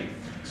energy.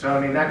 So, I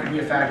mean, that could be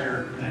a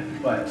factor,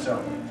 but so,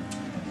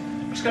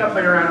 just gotta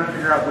play around and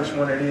figure out which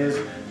one it is.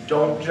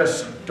 Don't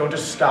just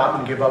stop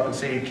and give up and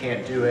say you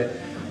can't do it.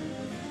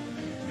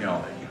 You're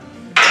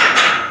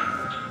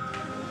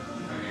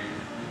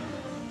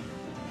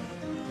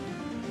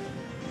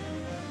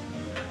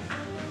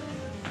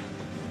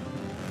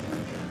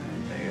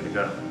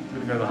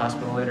gonna go to the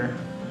hospital later?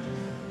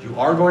 You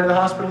are going to the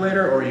hospital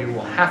later, or you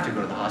will have to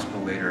go to the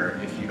hospital later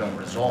if you don't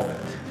resolve it.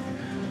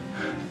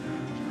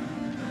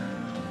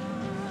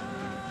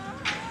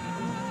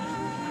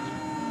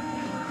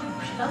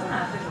 Doesn't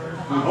have to go to the We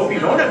hospital. hope you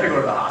don't have to go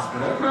to the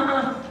hospital.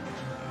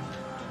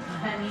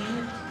 I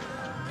mean,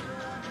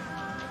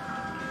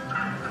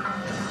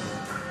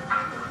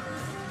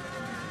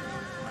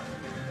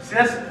 See,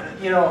 that's,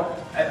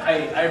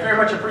 I very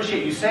much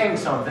appreciate you saying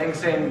something,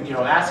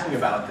 asking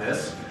about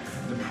this.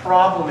 The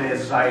problem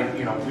is,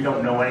 we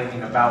don't know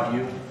anything about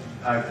you.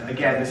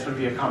 Again, this would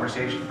be a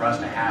conversation for us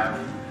to have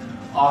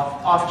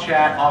off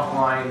chat,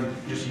 offline,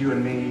 just you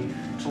and me,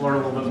 to learn a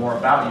little bit more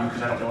about you,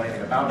 because I don't know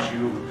anything about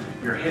you.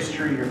 Your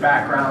history, your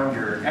background,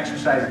 your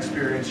exercise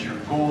experience, your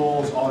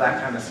goals, all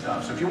that kind of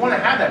stuff. So if you want to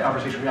have that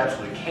conversation, we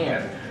absolutely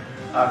can.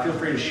 Feel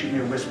free to shoot me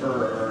a whisper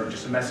or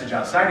just a message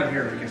outside of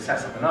here and we can set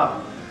something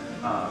up.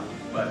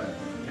 But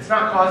it's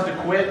not cause to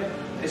quit.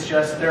 It's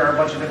just there are a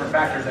bunch of different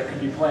factors that could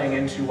be playing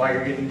into why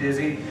you're getting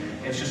dizzy.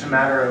 It's just a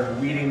matter of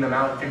weeding them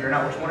out and figuring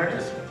out which one it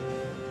is.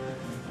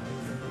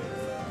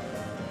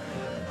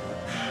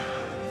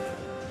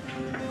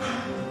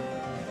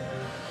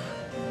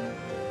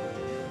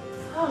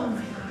 Oh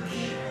my gosh.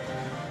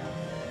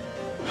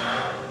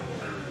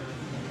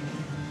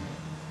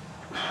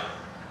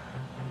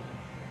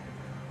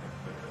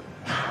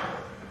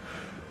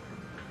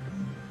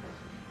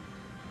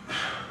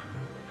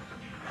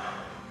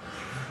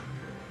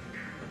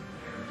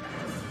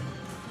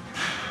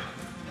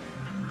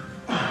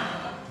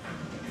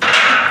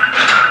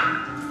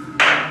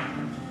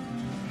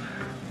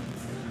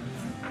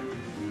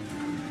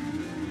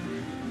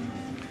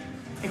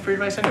 Thank you for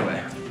your advice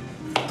anyway.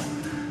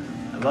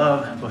 I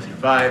love both your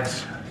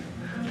vibes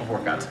of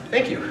workouts.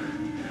 Thank you.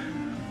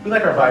 We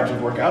like our vibes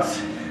of workouts.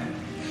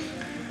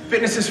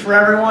 Fitness is for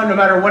everyone, no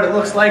matter what it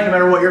looks like, no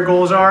matter what your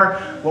goals are.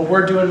 What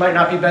we're doing might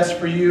not be best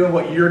for you,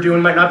 what you're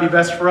doing might not be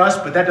best for us,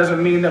 but that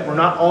doesn't mean that we're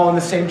not all on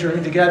the same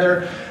journey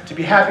together to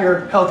be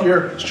happier,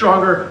 healthier,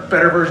 stronger,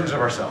 better versions of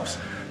ourselves.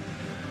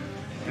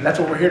 And that's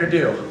what we're here to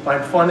do.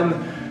 Find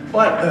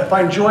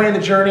find joy in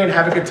the journey and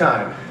have a good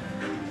time.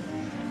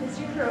 Is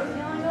your throat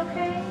feeling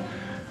okay?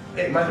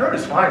 Hey, my throat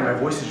is fine. My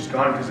voice is just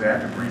gone because I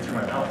have to breathe through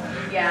my mouth.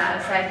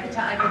 Yeah, so I can hear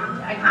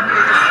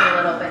just a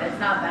little bit. It's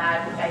not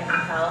bad, I can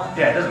tell.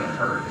 Yeah, it doesn't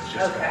hurt. It's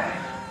just okay.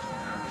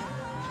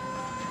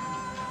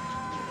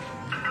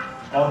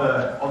 All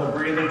the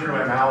breathing through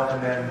my mouth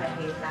and then I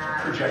hate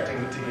that. projecting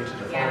to get to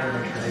the phone to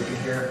make sure they can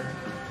hear.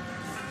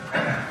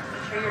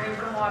 Make sure you're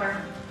drinking water.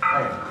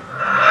 I've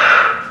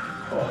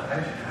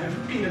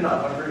peed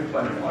enough. I'm drinking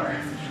plenty of water.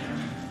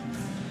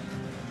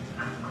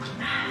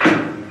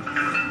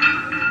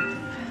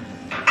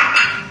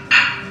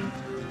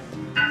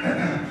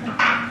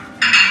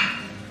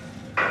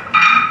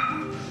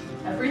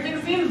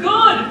 Everything seems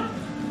good.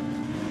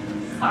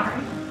 Sorry.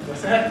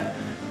 What's that?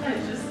 I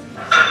was just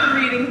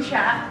reading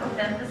chat with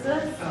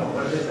emphasis. Oh,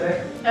 what did they say?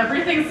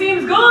 Everything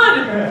seems good.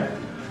 Yeah.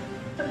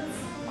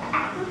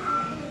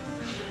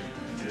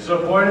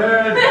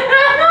 Disappointed.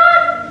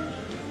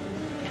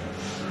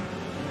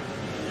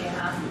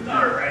 Yeah.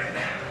 All right.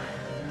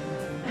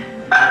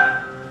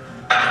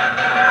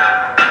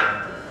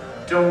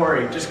 Don't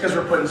worry, just because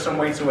we're putting some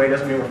weights away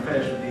doesn't mean we're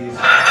finished with these.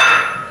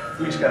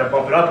 We just gotta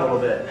bump it up a little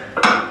bit.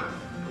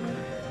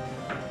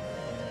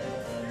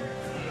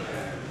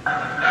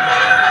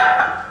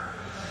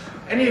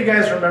 Any of you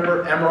guys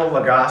remember Emeril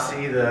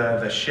Lagasse,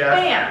 the chef?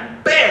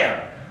 Bam!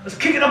 Bam! Let's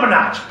kick it up a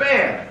notch.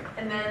 Bam!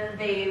 And then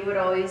they would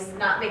always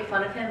not make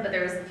fun of him, but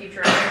there was the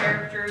Futurama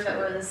character that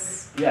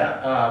was...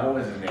 Yeah, what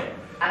was his name?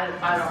 I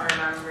don't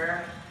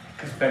remember.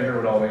 Because Bender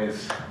would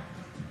always...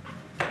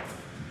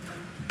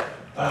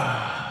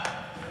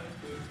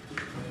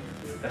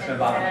 That's my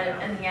bottom.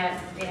 And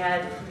they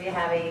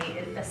have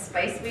a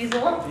spice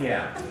weasel.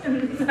 Yeah.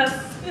 And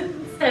that's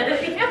instead of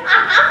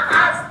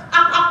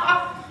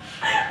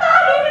I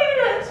hate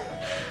it.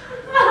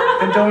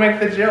 Then don't make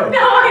the joke. No,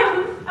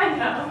 I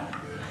know.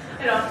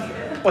 I don't need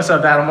it. What's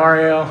up, Battle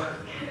Mario?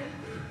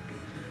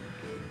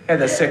 Had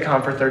that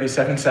sitcom for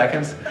 37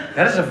 seconds.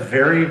 That is a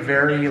very,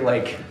 very,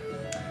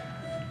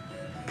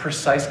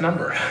 precise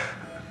number.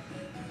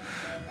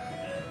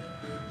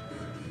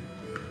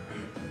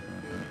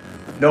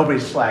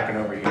 Nobody's slacking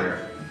over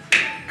here.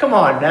 Come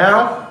on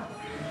now.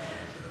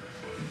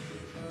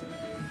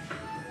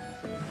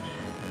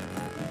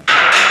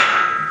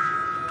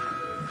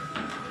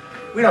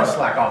 We don't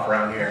slack off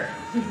around here.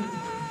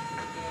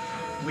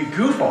 We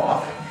goof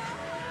off,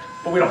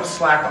 but we don't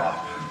slack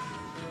off.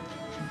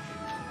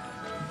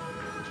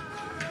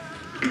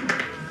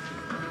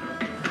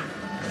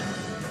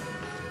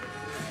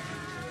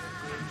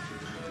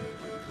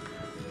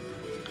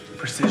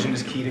 Precision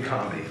is key to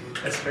comedy.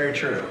 That's very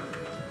true.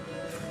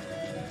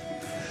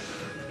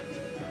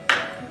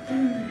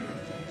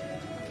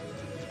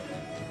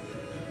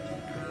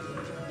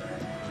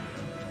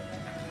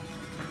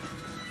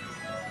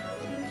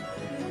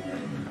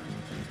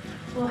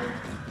 Well,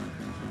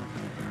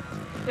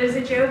 there's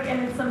a joke,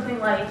 and it's something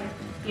like,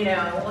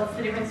 what's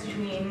the difference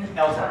between...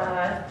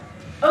 Elsa.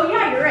 Oh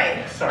yeah, you're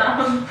right. Sorry.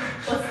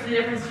 What's the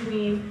difference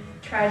between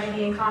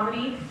tragedy and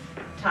comedy?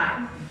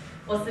 Time.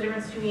 What's the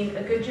difference between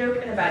a good joke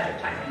and a bad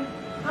joke? Timing.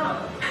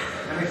 Oh,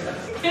 that makes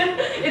sense.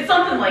 It's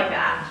something like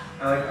that.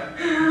 I like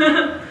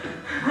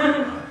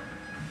that.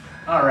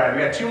 All right,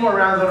 we got 2 more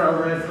rounds on our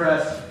overhead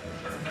press.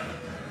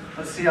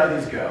 Let's see how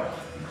these go.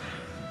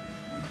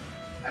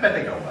 I bet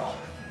they go well.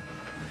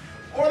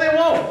 Or they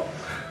won't.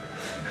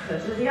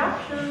 Those are the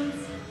options.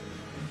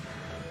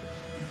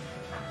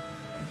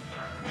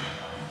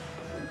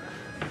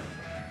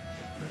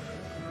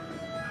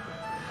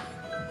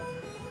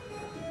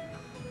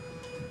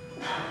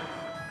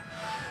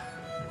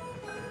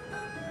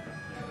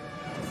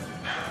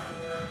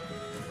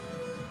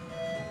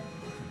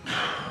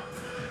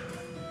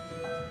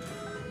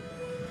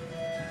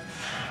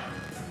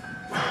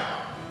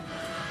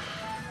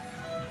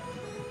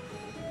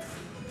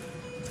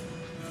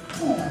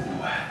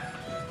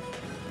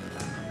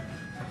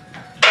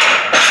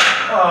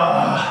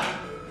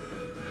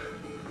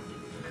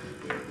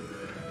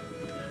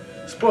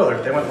 Spoiler,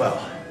 they went well.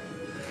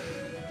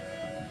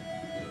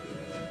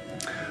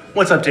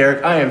 What's up,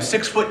 Derek? I am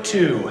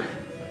 6'2".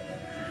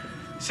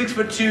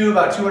 6'2",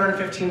 about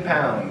 215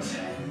 pounds.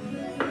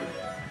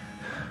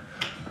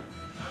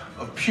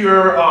 Of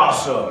pure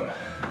awesome.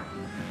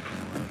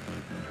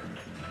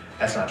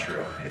 That's not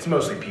true. It's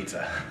mostly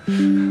pizza. There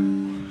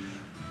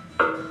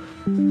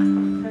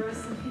was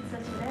some pizza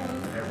today.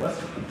 There was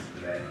some pizza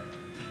today.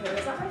 Wait,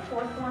 was that my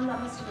fourth one? That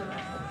must have been my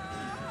fourth.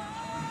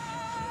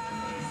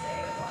 Let me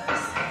say it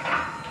was.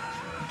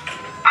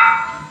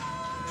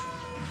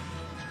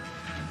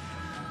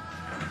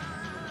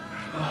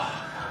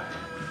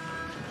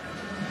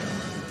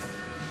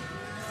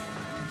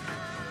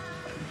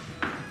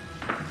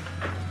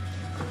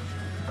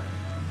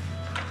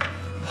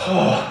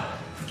 Oh.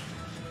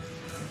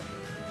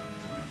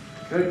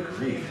 Good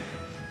grief.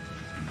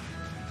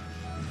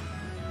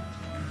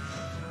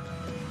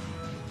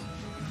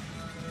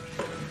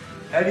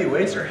 Heavy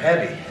weights are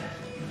heavy.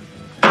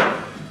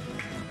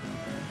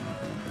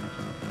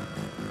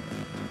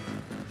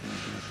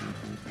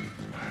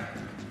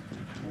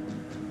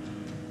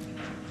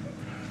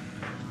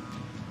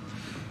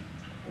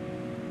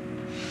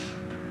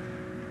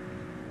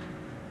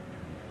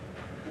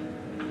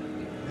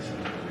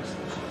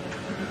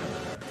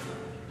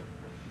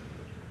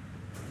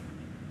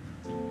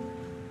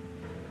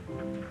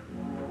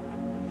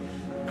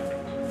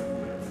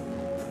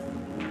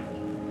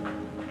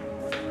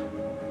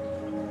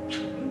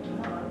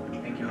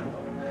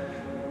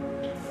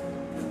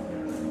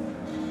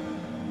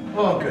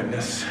 Oh,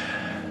 goodness.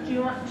 Do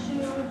you want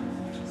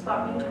to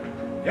stop me?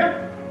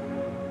 Yeah.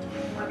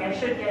 Like I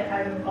should get,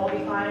 I'll be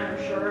fine, I'm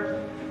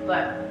sure,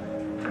 but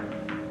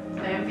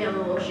I am feeling a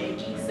little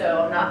shaky,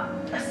 so I'm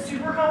not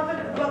super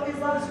confident about these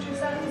last 2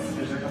 sets.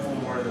 There's a couple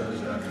more of those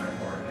kind of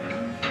hard.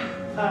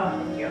 Oh,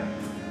 thank you.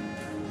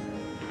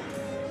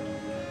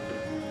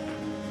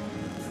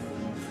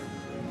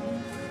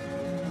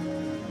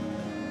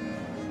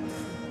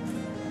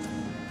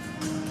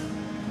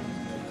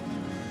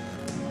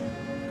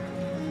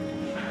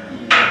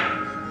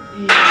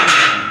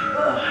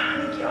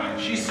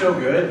 She's so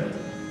good.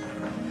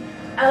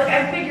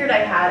 I figured I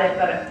had it,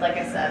 but like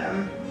I said,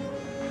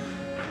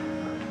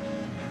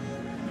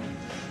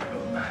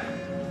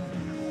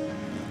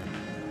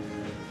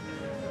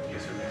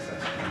 Guess it makes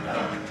sense.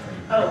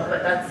 oh,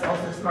 but that's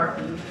also smart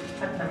that you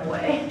tuck them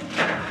away.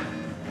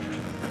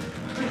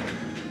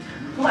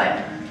 What?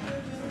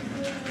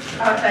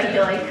 Oh, I thought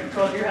you like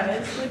rolled your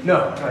eyes.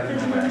 No, I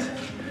didn't know that.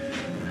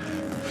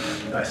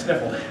 I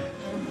sniffled.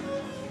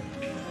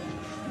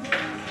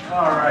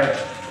 All right.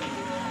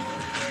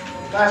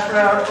 Last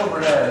round,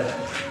 overhead.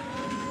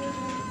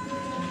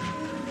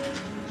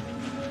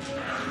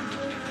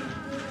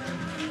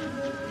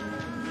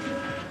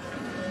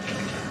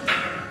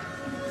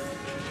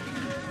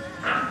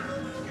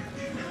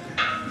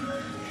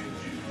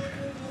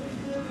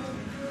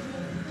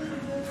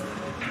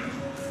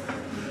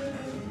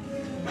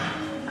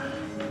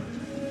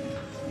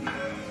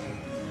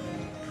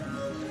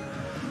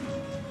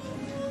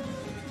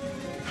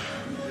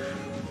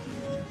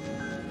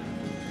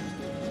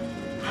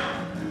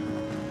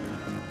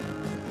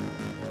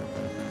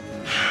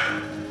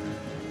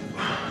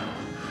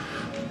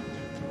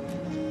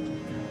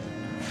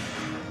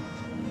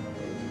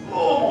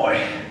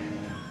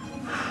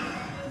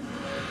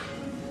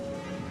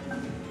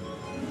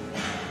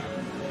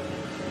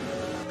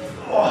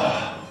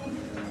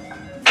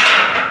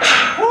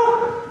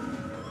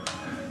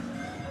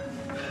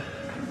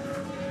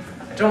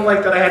 I don't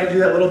like that I had to do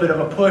that little bit of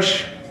a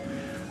push,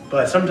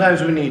 but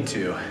sometimes we need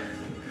to.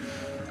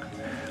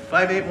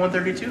 5'8",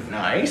 132,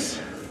 nice.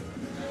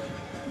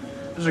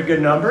 Those are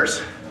good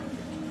numbers.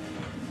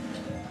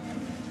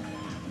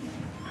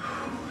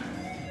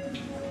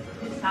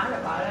 It's sad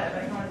about it,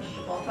 but I want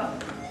to bulk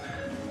up.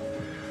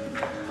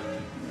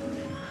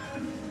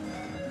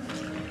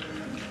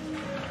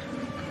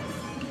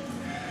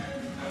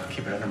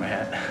 Keep it under my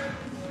hat.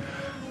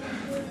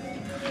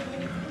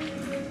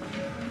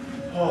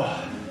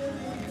 Oh.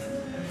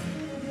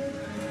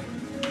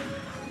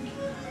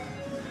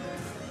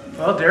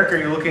 Well, Derek, are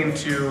you looking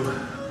to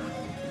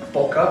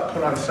bulk up,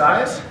 put on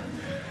size?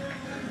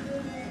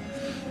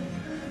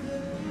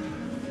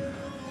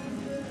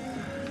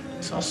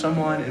 I saw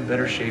someone in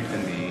better shape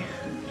than me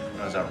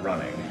when I was out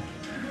running,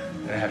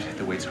 and I have to hit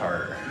the weights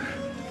harder.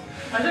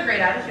 That's a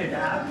great attitude to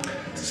have.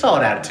 It's a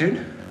solid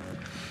attitude.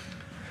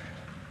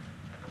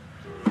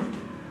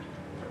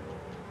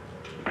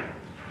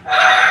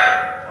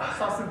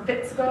 Saw some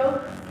fits go.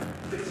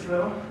 Fits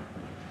go.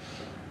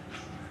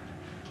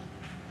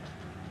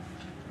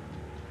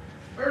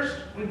 First,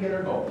 we get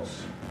our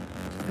goals.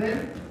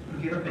 Then,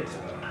 we get our bits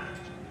go.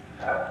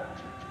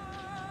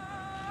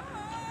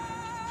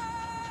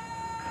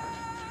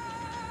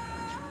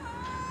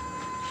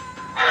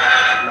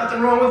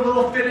 Nothing wrong with a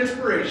little fit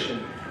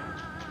inspiration.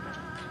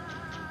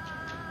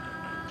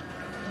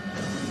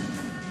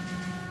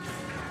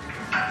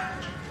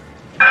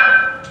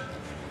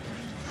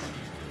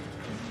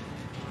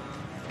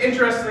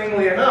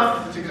 Interestingly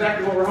enough, it's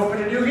exactly what we're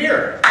hoping to do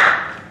here.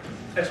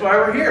 That's why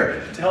we're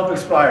here, to help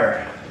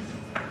inspire.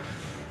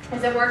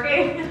 Is it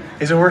working?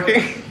 Is it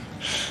working?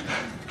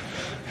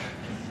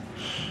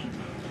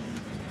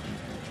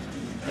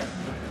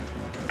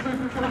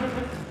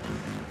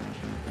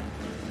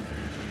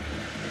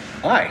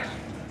 Hi.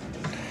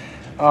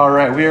 All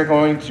right,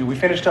 we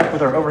finished up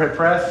with our overhead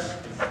press.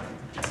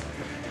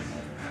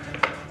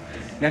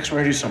 Next, we're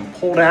gonna do some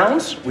pull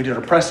downs. We did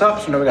a press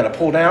up, so now we gotta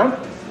pull down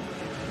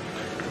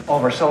all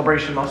of our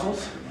celebration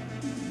muscles.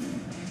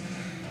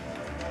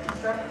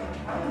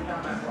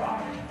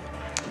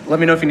 Let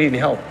me know if you need any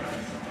help.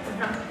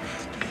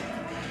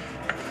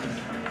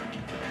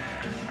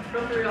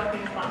 Feel free to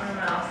open spot my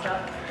mouth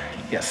stuff.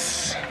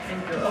 Yes.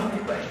 And go over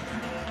quick.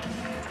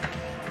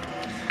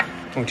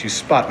 I'm going to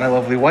spot my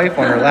lovely wife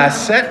on her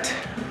last set.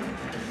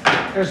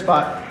 There's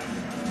Spot.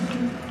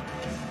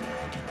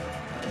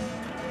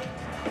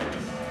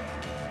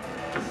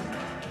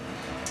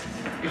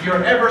 If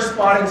you're ever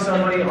spotting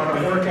somebody on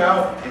a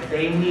workout, if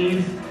they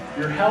need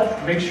your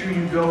help, make sure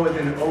you go with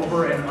an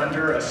over and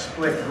under a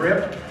split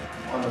grip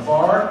on the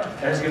bar.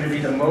 That is going to be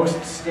the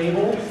most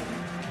stable.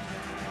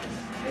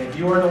 And if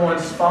you are the one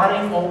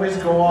spotting, always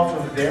go off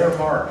of their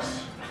marks.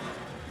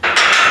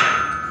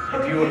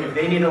 If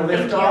they need a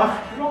lift off,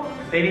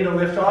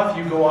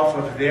 you go off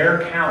of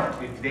their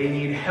count. If they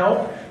need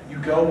help, you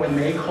go when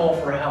they call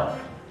for help.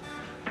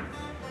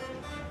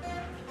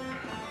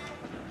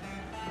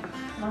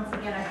 Once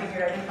again, I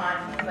figured I'd be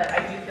fine, but I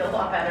do feel a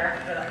lot better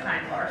after that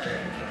kind bar. So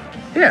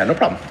thank you. Yeah, no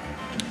problem.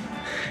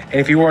 And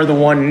if you are the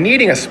one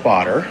needing a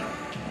spotter,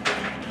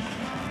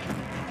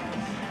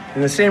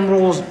 then the same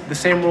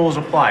rules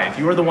apply. If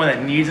you are the one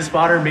that needs a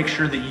spotter, make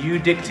sure that you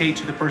dictate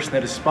to the person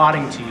that is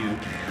spotting to you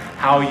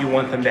how you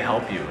want them to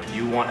help you. If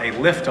you want a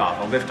lift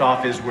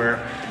off is where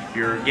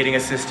you're getting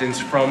assistance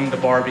from the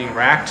bar being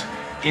racked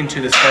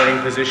into the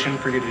starting position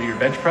for you to do your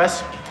bench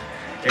press.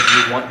 If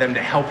you want them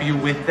to help you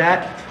with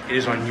that, it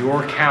is on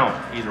your count.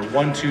 Either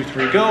 1, 2,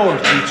 3, go, or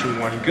 3, 2,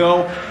 1,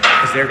 go,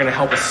 because they're gonna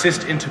help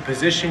assist into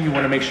position. You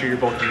wanna make sure you're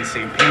both on the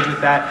same page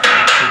with that.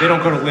 So they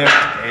don't go to lift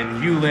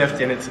and you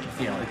lift and it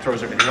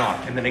throws everything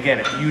off. And then again,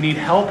 if you need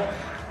help,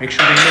 make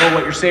sure they know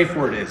what your safe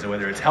word is,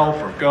 whether it's help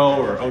or go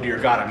or oh dear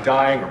God, I'm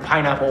dying, or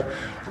pineapple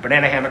or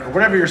banana hammock or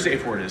whatever your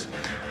safe word is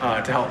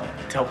to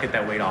help get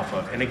that weight off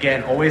of. And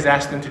again, always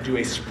ask them to do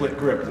a split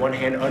grip, one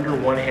hand under,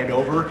 one hand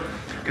over,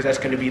 because that's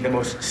going to be the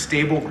most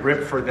stable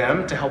grip for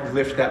them to help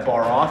lift that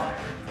bar off.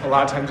 A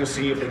lot of times you'll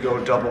see if they go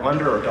double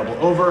under or double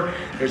over,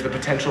 there's the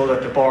potential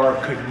that the bar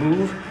could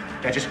move.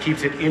 That just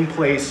keeps it in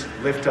place,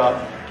 lift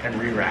up, and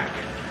re-rack.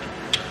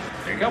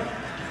 There you go.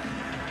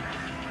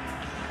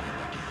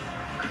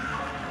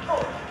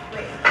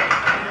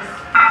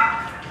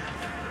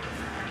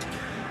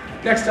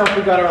 Next up,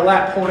 we got our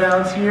lat pull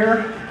downs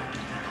here.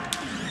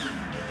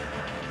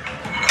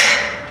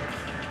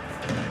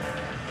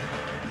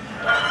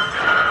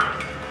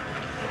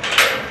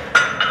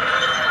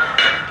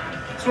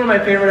 It's one of my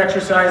favorite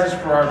exercises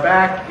for our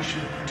back. You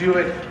should do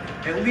it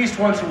at least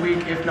once a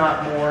week, if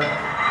not more.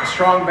 A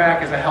strong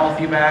back is a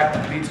healthy back,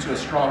 that leads to a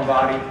strong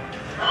body.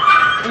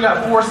 We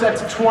got 4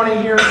 sets of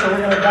 20 here, so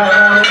we're gonna dive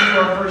on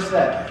into our first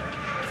set.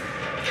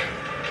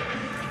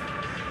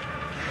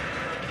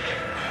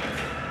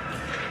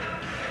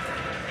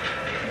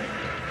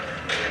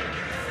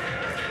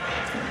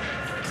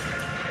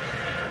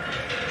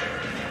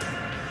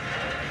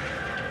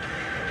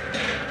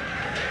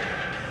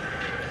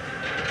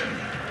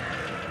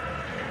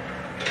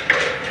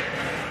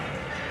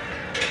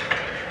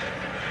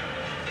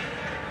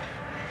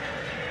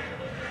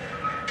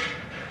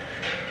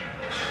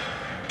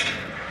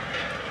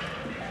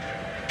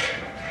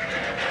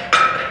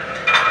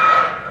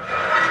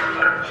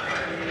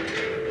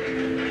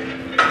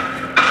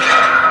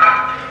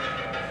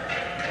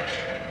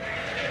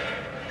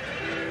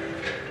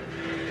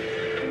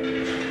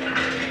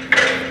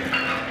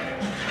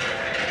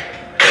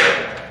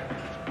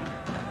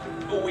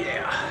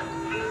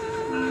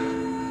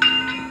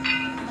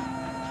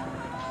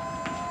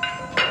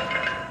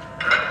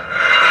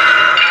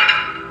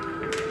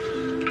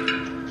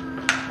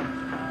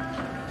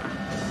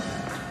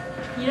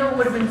 You know what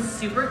would have been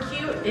super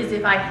cute is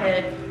if I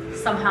had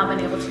somehow been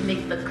able to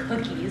make the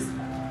cookies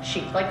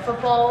shaped like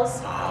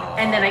footballs,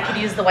 and then I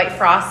could use the white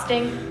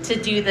frosting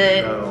to do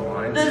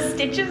the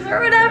stitches or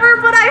whatever,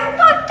 but I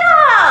fucked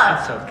up!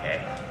 It's okay.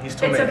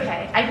 It's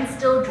okay. I can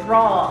still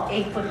draw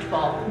a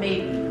football,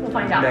 maybe. We'll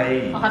find out.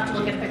 Maybe. I'll have to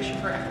look at a picture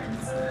for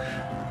reference.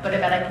 But I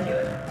bet I can do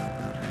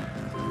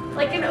it.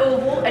 Like an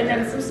oval and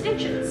then some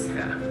stitches.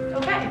 Yeah.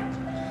 Okay.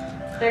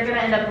 They're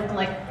gonna end up looking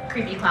like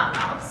creepy clown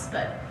mouths,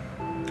 but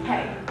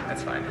hey.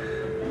 That's fine.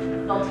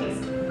 They'll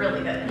taste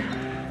really good.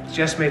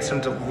 Just made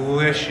some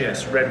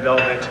delicious red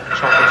velvet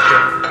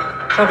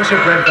chocolate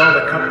chip red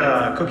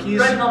velvet cookies.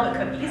 Red velvet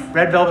cookies?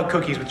 Red velvet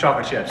cookies with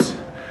chocolate chips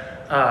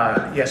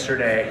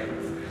yesterday.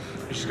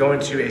 She's going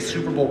to a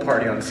Super Bowl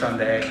party on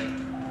Sunday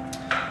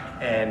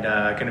and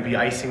gonna be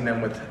icing them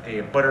with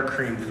a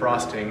buttercream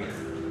frosting.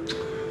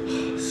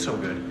 So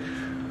good.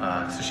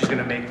 So she's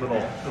gonna make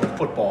little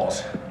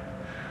footballs.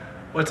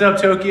 What's up,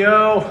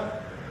 Tokyo?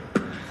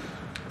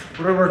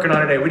 What are we working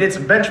on today? We did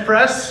some bench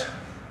press.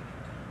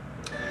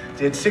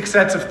 Did 6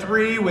 sets of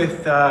 3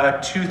 with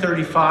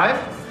 235.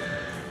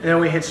 And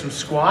then we hit some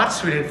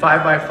squats. We did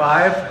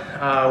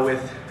 5x5 with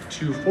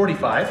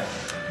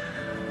 245.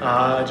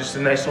 Just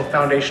a nice little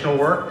foundational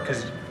work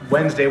because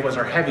Wednesday was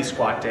our heavy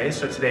squat day,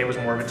 so today was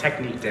more of a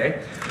technique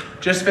day.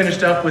 Just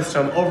finished up with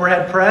some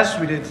overhead press.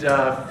 We did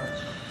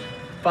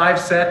 5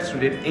 sets.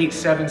 We did 8,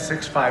 7,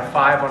 6, 5,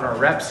 5 on our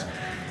reps,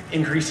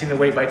 increasing the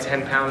weight by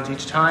 10 pounds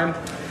each time.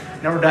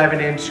 Now we're diving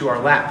into our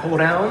lat pull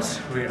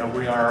downs. We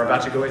are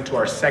about to go into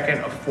our second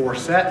of 4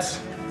 sets.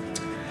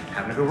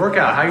 Having a good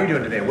workout. How are you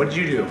doing today? What did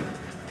you do?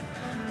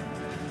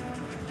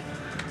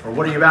 Or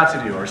what are you about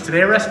to do? Or is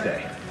today a rest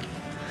day?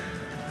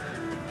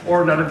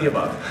 Or none of the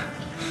above?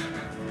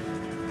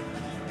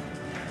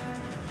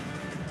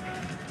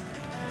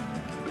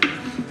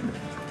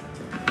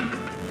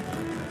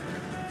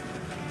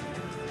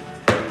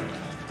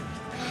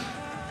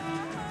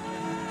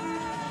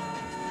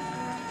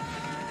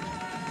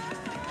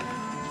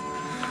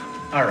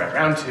 All right,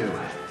 round 2.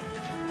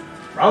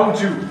 Round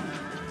 2.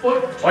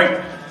 Foot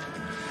fight.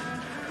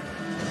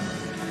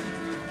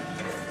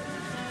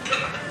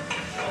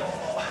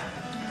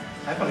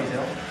 Hi,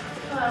 ponytail.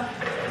 Hello.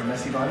 Your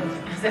messy body.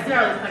 That's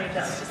not really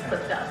ponytail, it's just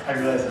flipped up. I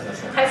realize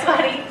that's not. Hi,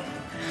 Sweaty.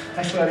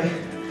 Hi, sweaty.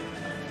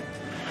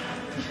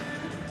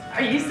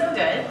 Are you so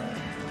good?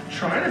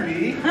 Trying to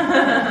be.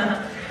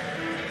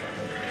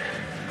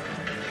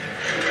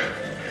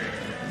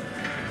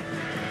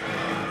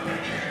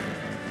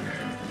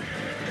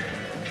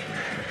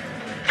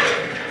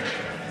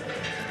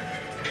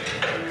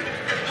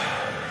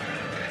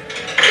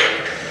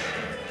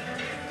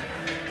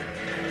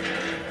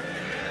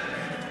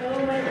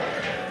 Oh my God.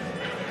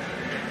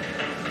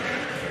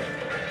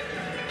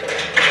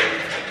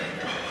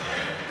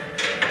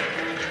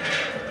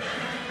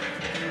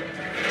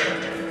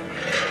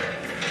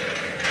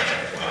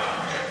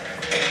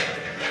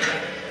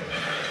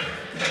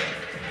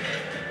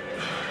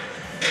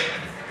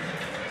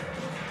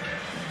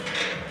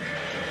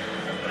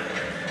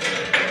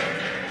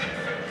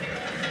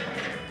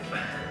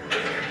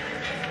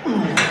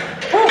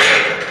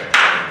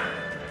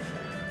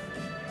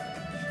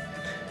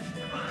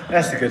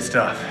 That's the good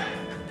stuff.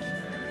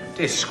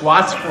 Today's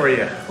squats for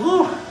you.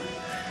 Woo.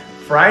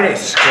 Friday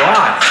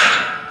squats.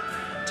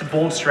 It's a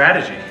bold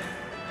strategy.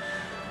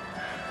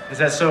 Is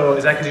that so?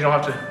 Is that because you don't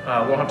have to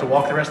won't have to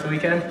walk the rest of the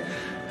weekend?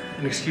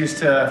 An excuse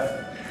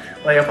to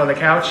lay up on the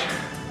couch?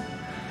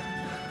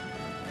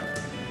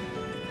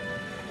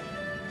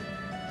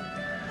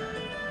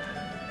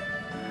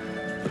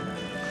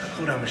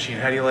 Pull down machine.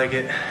 How do you like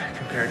it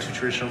compared to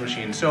traditional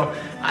machines? So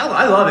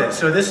I love it.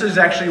 So this is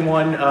actually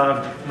one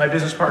my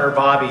business partner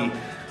Bobby,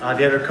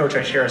 the other coach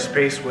I share a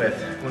space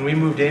with. When we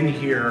moved in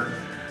here,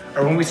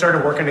 or when we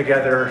started working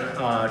together,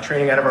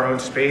 training out of our own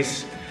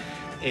space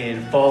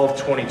in fall of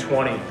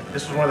 2020,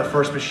 this was one of the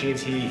first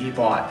machines he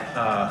bought.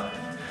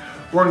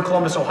 We're in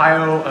Columbus,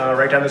 Ohio,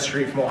 right down the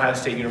street from Ohio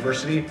State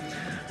University,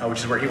 which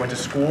is where he went to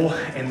school,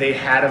 and they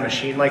had a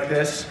machine like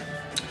this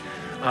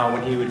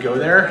when he would go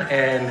there,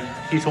 and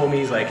he told me,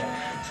 he's like,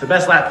 it's the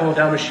best lat pull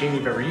down machine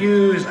you've ever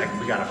used.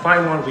 We gotta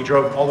find one. We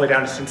drove all the way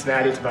down to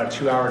Cincinnati. It's about a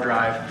 2-hour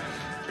drive.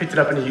 Picked it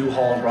up in a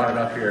U-Haul and brought it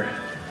up here.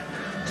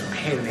 It's a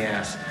pain in the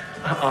ass,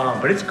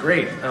 but it's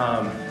great.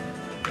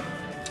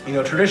 You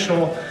know,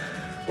 traditional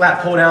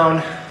lat pull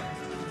down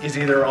is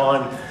either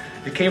on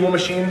the cable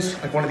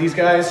machines, like one of these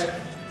guys.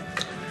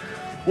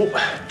 Whoa,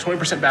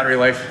 20% battery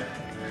life.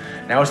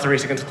 Now it's the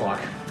race against the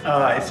clock.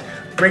 It's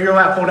regular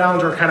lat pull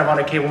downs are kind of on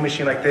a cable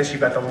machine like this.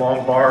 You've got the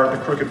long bar,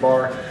 the crooked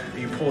bar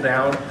that you pull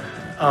down,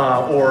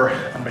 or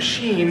a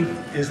machine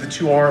is the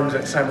 2 arms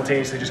that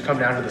simultaneously just come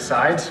down to the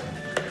sides.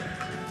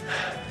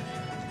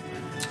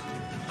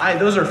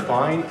 Those are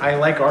fine. I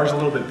like ours a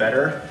little bit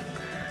better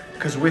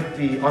because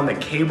on the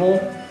cable,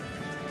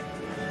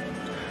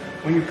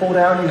 when you pull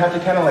down, you have to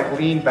kind of like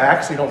lean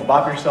back so you don't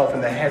bop yourself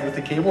in the head with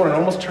the cable, and it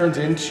almost turns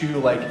into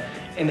like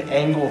an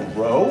angled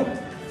row.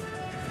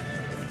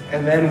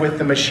 And then with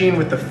the machine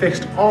with the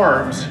fixed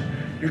arms,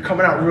 you're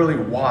coming out really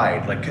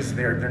wide, like because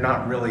they're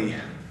not really,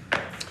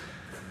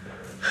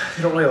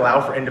 they don't really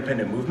allow for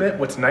independent movement.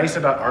 What's nice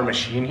about our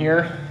machine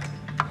here,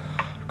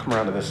 come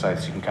around to this side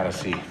so you can kind of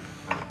see.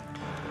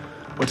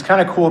 What's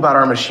kind of cool about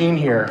our machine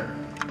here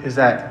is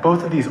that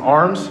both of these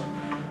arms,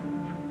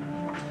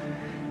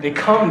 they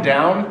come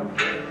down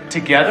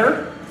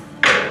together,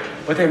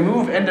 but they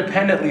move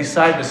independently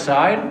side to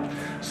side,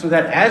 so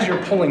that as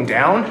you're pulling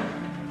down,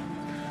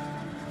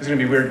 it's gonna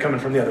be weird coming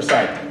from the other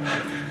side.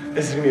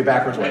 This is gonna be a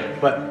backwards way.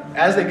 But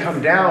as they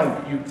come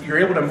down, you're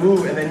able to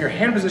move, and then your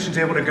hand position's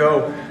able to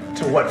go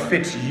to what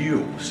fits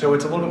you. So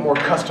it's a little bit more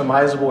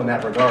customizable in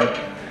that regard.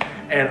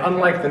 And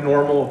unlike the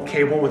normal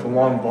cable with a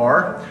long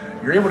bar,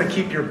 you're able to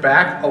keep your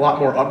back a lot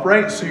more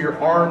upright, so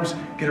your arms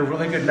get a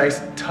really good,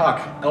 nice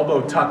tuck,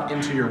 elbow tuck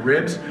into your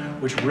ribs,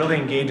 which really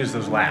engages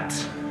those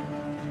lats.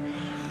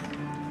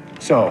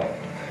 So,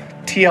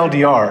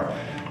 TLDR,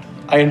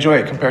 I enjoy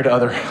it compared to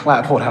other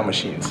lat pull down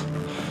machines.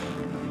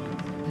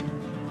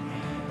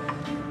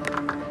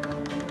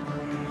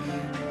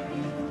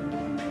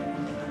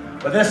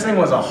 But this thing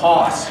was a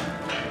hoss.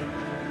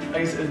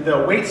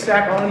 The weight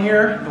stack on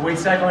here,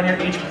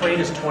 each plate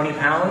is 20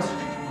 pounds.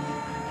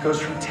 Goes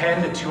from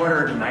 10 to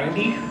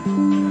 290.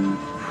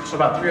 So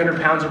about 300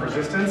 pounds of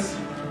resistance.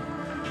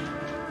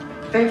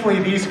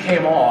 Thankfully these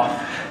came off,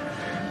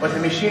 but the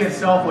machine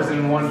itself was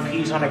in one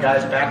piece on a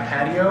guy's back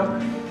patio.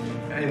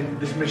 And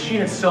this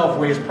machine itself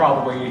weighs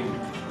probably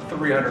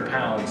 300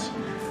 pounds.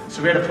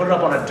 So we had to put it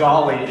up on a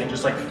dolly and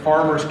just like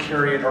farmers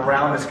carry it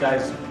around this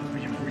guy's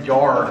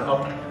yard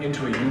up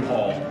into a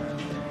U-Haul.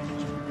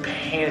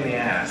 Pain in the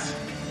ass.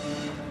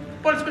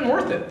 But it's been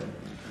worth it.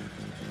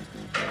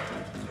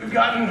 We've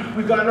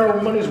gotten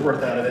our money's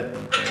worth out of it.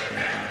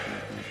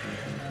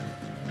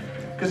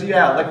 Because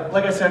yeah,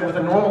 like I said, with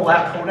a normal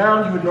lap pull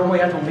down, you would normally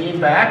have to lean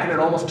back and it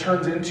almost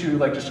turns into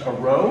like just a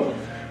row.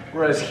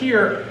 Whereas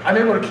here, I'm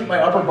able to keep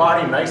my upper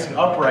body nice and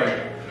upright.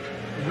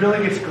 It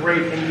really gets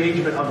great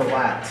engagement of the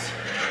lats.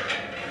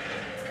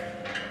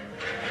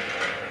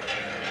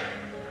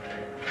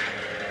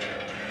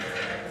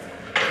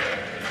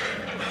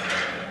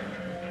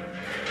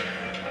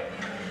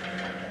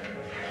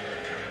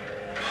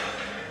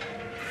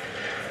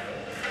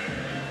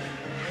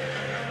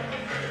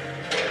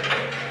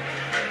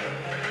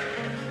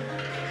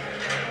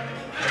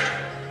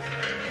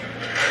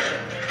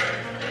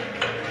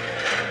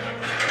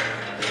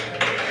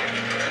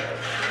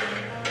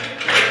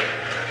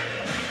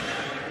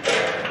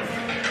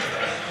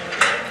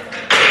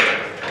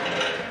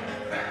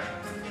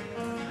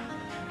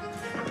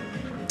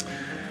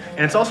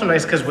 And it's also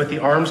nice because with the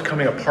arms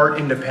coming apart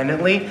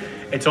independently,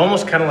 it's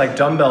almost kind of like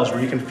dumbbells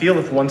where you can feel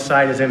if one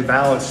side is in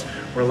balance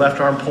where left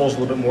arm pulls a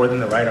little bit more than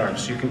the right arm.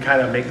 So you can kind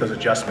of make those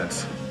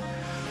adjustments.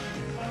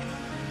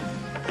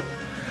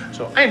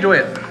 So I enjoy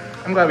it.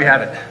 I'm glad we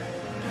have it.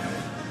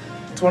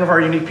 It's one of our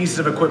unique pieces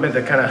of equipment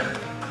that kind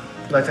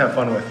of we like to have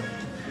fun with.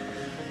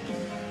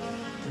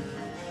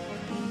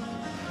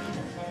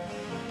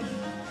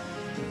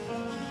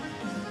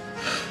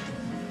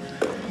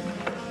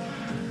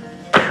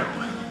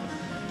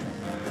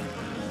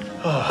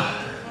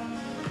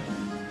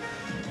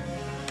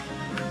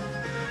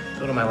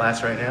 Go to my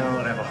lats right now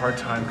and I have a hard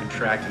time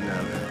contracting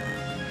them.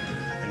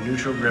 A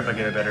neutral grip, I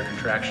get a better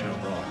contraction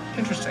overall.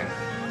 Interesting.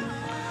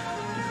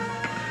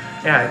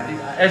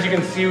 Yeah, as you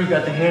can see, we've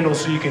got the handle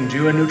so you can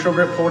do a neutral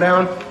grip pull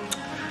down.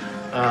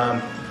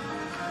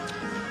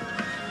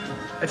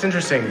 It's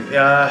interesting.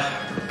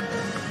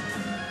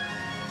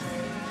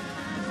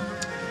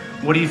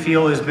 What do you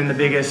feel has been the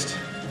biggest?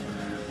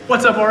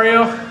 What's up,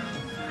 Oreo?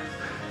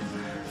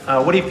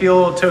 What do you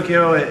feel,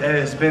 Tokyo,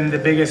 has been the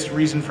biggest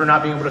reason for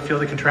not being able to feel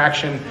the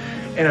contraction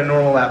in a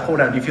normal lat pull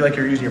down? Do you feel like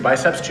you're using your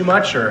biceps too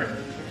much or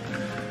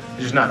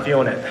you're just not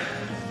feeling it?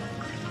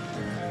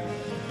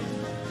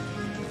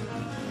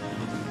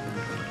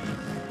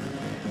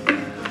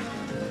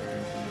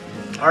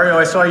 Ario,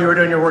 I saw you were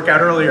doing your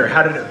workout earlier.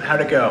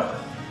 How'd it go?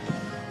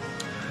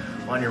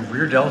 On your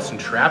rear delts and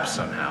traps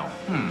somehow.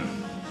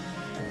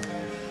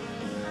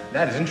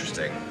 That is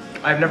interesting.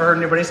 I've never heard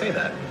anybody say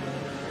that.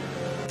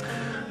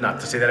 Not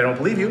to say that I don't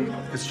believe you,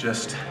 it's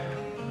just,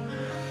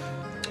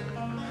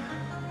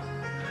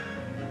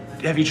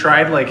 have you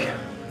tried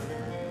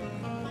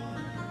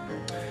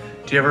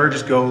do you ever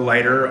just go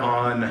lighter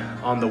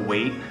on the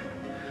weight,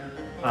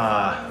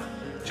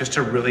 just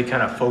to really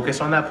kind of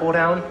focus on that pull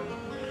down?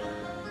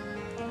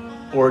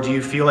 Or do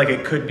you feel like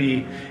it could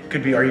be,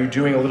 are you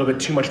doing a little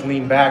bit too much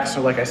lean back? So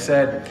like I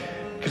said,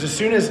 because as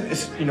soon as,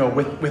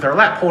 with our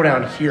lat pull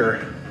down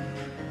here,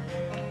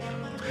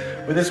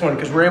 with this one,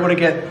 because we're able to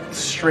get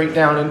straight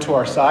down into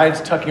our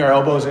sides, tucking our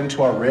elbows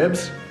into our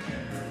ribs,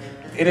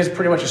 it is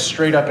pretty much a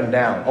straight up and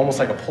down, almost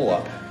like a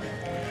pull-up.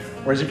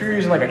 Whereas if you're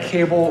using like a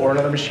cable or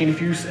another machine,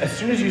 as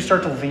soon as you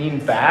start to lean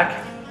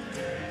back,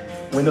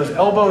 when those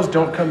elbows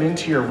don't come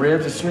into your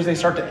ribs, as soon as they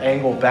start to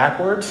angle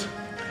backwards,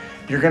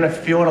 you're gonna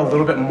feel it a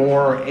little bit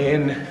more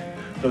in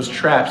those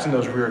traps and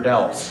those rear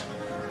delts.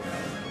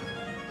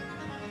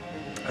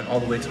 And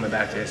all the weights on my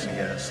back today, so I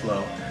get a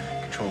slow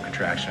controlled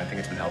contraction. I think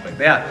it's been helping.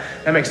 But yeah,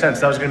 that makes sense.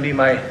 That was gonna be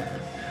my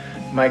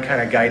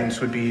kind of guidance,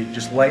 would be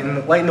just lighten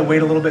the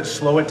weight a little bit,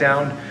 slow it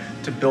down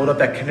to build up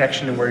that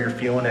connection and where you're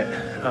feeling it.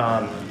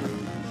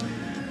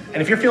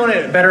 And if you're feeling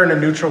it better in a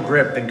neutral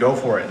grip, then go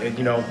for it.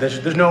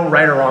 There's no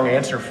right or wrong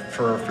answer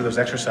for those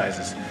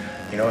exercises.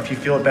 If you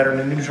feel it better in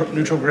a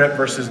neutral grip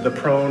versus the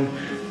prone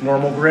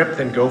normal grip,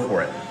 then go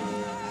for it.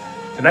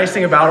 The nice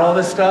thing about all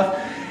this stuff,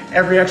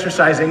 every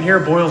exercise in here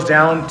boils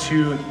down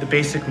to the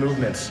basic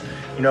movements.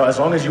 As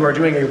long as you are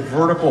doing a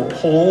vertical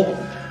pull,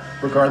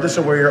 regardless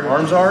of where your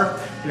arms are,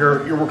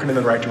 you're working in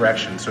the right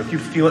direction. So if you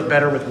feel it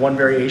better with one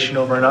variation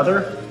over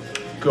another,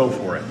 go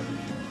for it.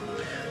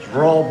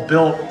 We're all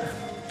built,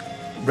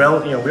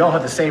 we all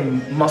have the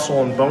same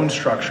muscle and bone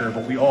structure,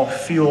 but we all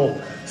feel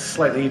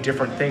slightly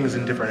different things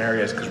in different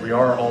areas because we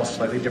are all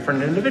slightly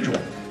different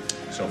individual.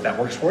 So if that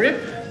works for you,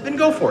 then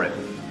go for it.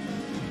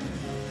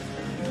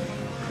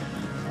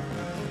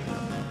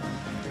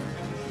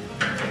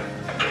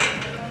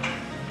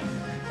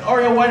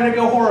 Ario, why did it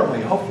go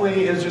horribly?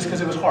 Hopefully it was just because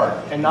it was hard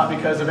and not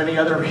because of any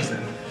other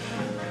reason.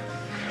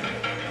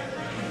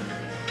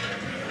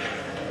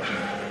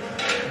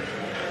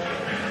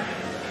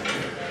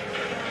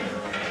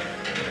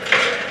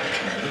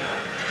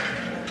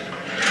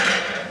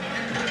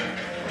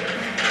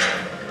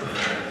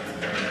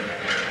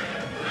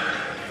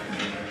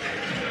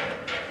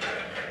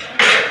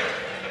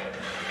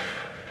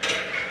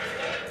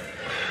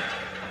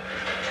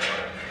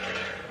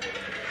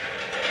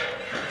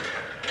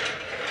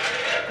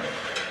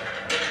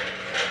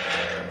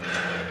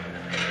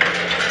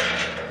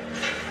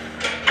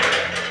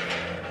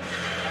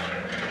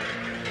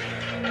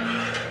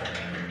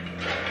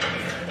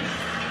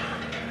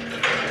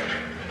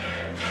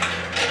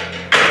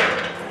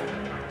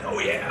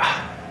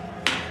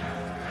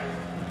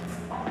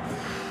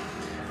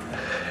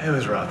 It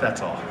was rough,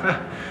 that's all.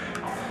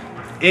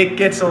 It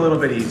gets a little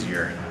bit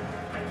easier.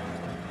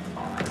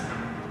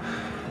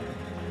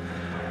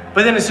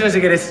 But then as soon as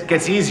it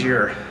gets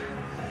easier,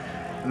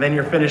 then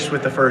you're finished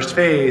with the first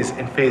phase,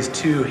 and phase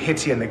 2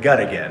 hits you in the gut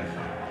again.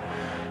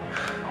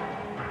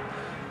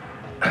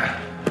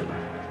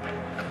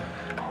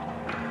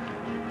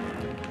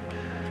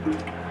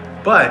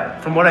 But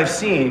from what I've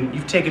seen,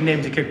 you've taken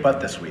names to kick butt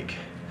this week.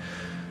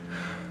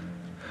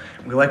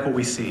 We like what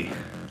we see.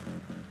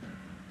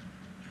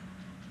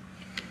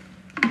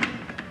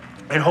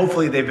 And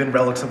hopefully they've been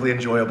relatively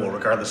enjoyable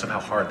regardless of how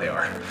hard they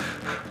are.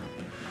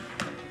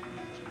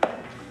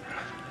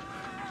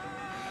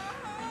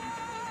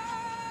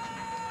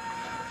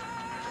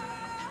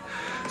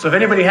 So if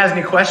anybody has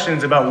any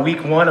questions about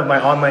week 1 of my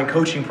online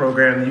coaching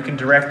program, you can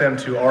direct them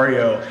to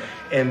Ario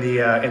in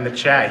the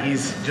chat.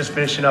 He's just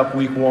finishing up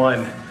week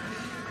 1.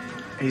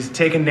 He's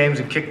taking names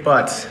and kick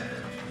butts.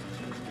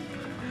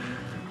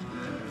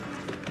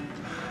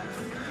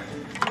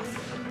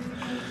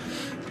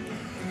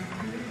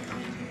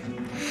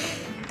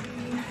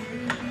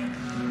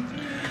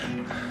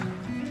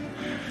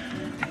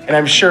 And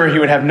I'm sure he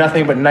would have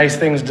nothing but nice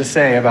things to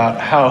say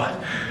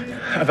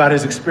about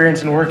his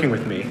experience in working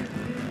with me.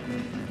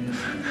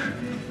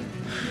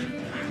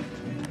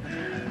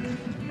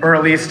 Or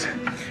at least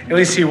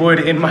he would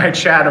in my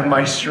chat of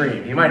my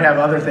stream. He might have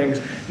other things,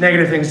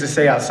 negative things to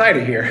say outside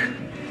of here,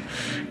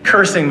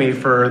 cursing me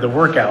for the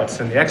workouts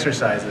and the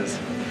exercises.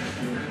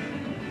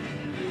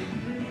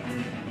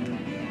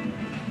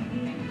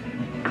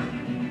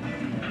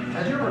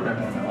 How's your workout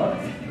going, my love?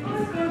 Oh,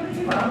 it's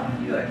good. Wow,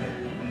 you like it.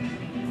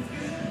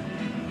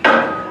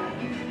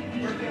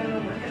 Working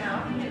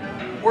out, you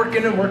know.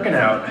 Working and working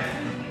out.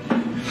 Can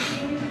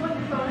you plug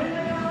your phone in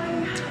right now?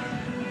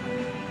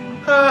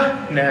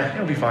 Nah,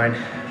 it'll be fine.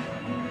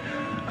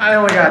 I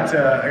only got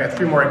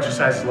 3 more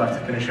exercises left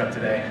to finish up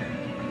today.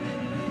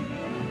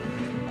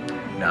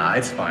 Nah,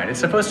 it's fine. It is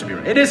supposed to be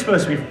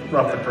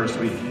rough the first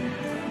week.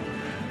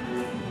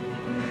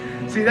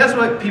 See, that's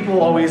what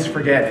people always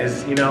forget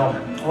is, you know,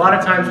 a lot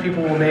of times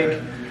people will make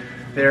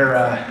their,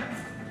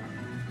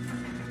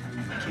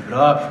 keep it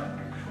up.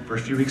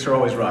 First few weeks are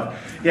always rough.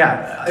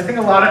 Yeah, I think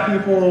a lot of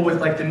people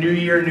with like the new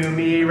year, new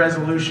me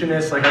resolution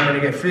is like, I'm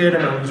gonna get fit,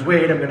 I'm gonna lose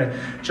weight, I'm gonna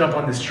jump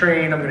on this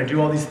train, I'm gonna do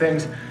all these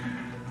things.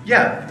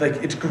 Yeah, like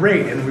it's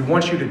great and we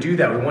want you to do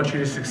that, we want you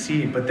to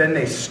succeed, but then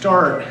they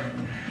start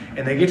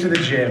and they get to the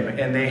gym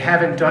and they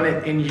haven't done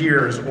it in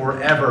years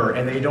or ever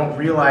and they don't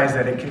realize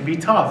that it can be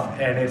tough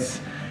and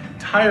it's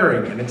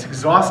tiring and it's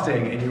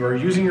exhausting and you are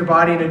using your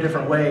body in a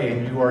different way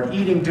and you are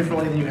eating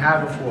differently than you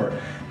have before.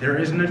 There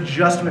is an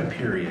adjustment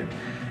period.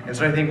 And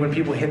so I think when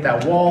people hit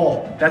that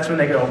wall, that's when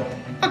they go,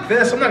 fuck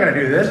this, I'm not gonna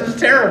do this, this is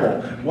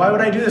terrible. Why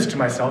would I do this to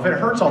myself? It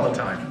hurts all the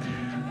time.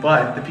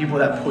 But the people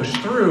that push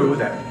through,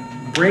 that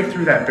break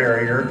through that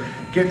barrier,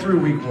 get through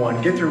week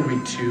 1, get through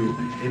week 2,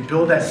 they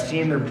build that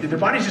steam, their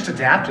body's just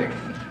adapting.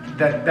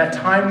 That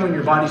time when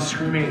your body's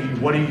screaming at you,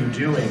 what are you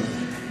doing?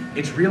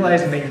 It's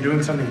realizing that you're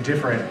doing something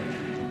different.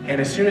 And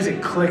as soon as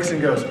it clicks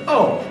and goes,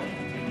 oh,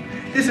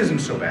 this isn't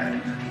so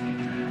bad.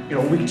 You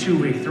know, week 2,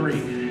 week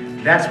 3,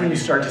 that's when you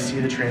start to see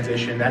the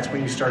transition. That's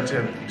when you start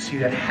to see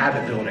that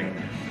habit building.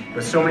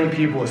 But so many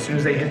people, as soon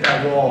as they hit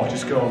that wall,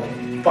 just go,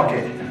 fuck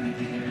it,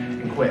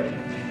 and quit.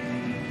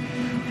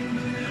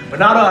 But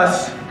not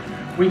us,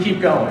 we keep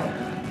going.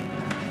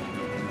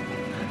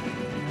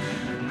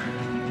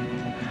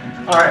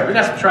 All right, we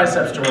got some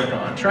triceps to work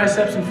on.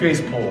 Triceps and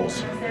face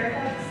pulls.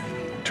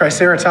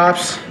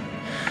 Triceratops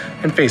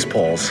and face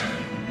pulls.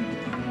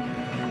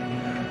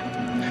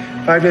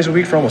 5 days a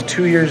week for almost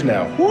 2 years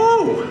now.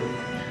 Woo!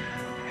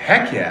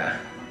 Heck yeah.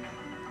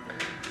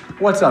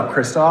 What's up,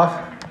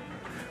 Christoph?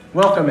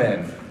 Welcome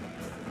in.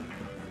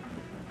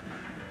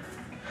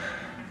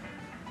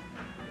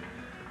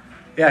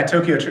 Yeah,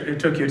 Tokyo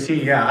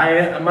T.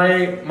 Yeah,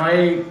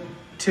 my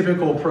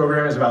typical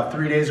program is about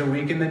 3 days a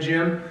week in the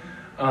gym.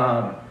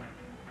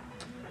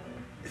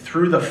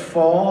 Through the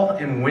fall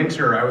and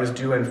winter, I was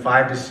doing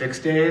 5 to 6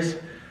 days,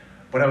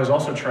 but I was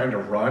also trying to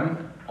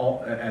run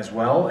as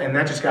well, and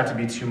that just got to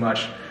be too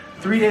much.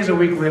 3 days a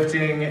week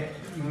lifting,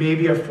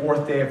 maybe a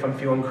 4th day if I'm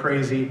feeling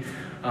crazy,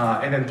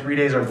 and then 3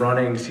 days of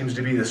running seems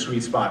to be the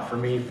sweet spot for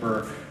me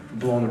for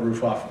blowing the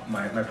roof off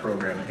my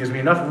program. It gives me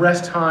enough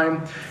rest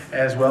time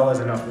as well as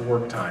enough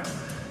work time.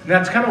 And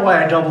that's kind of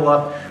why I double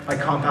up my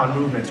compound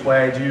movements,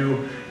 why I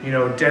do, you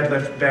know,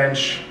 deadlift,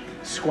 bench,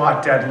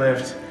 squat,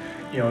 deadlift,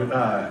 you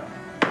know,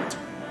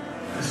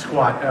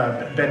 squat,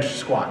 bench,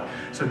 squat.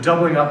 So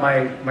doubling up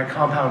my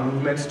compound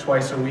movements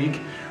twice a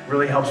week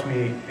really helps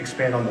me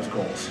expand on those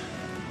goals.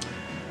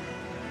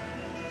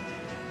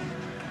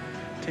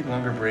 Take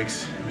longer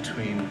breaks in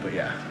between, but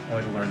yeah, I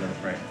want to learn the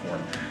right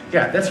form.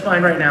 Yeah, that's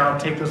fine right now.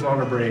 Take those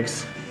longer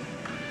breaks.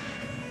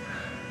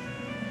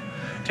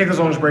 Take those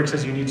longer breaks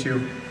as you need to.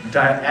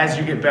 As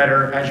you get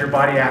better, as your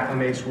body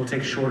acclimates, we'll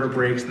take shorter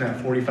breaks in that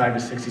 45 to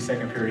 60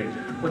 second period.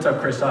 What's up,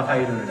 Christoph? How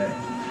you doing today?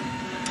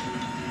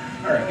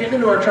 All right, getting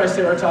into our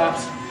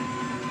triceratops.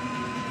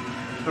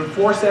 But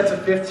 4 sets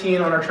of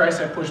 15 on our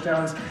tricep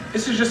pushdowns.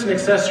 This is just an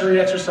accessory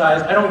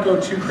exercise. I don't go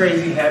too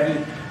crazy heavy.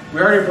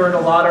 We already burned a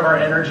lot of our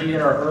energy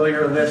in our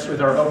earlier lifts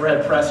with our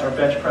overhead press, our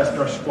bench press, and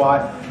our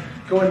squat.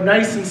 Going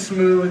nice and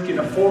smooth, getting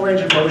a full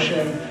range of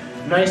motion,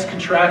 nice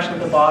contraction at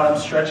the bottom,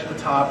 stretch at the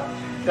top.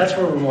 That's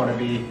where we want to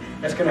be.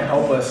 That's going to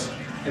help us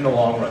in the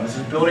long run. This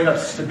is building up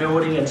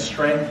stability and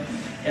strength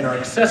in our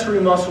accessory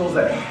muscles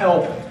that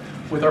help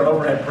with our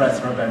overhead press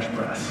and our bench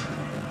press.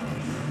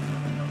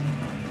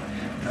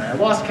 I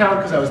lost count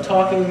because I was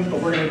talking,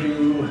 but we're going to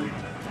do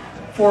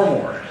 4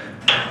 more.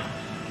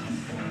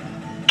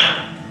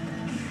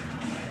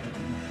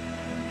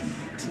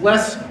 It's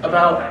less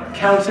about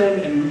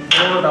counting and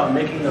more about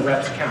making the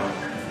reps count,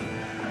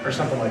 or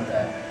something like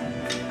that.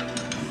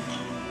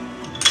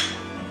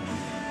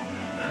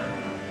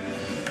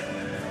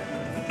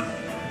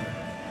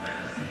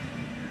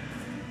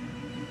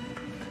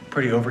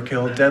 Pretty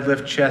overkill.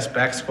 Deadlift, chest,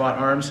 back squat,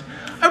 arms.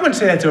 I wouldn't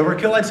say that's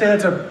overkill. I'd say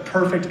that's a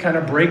perfect kind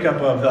of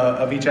breakup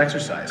of each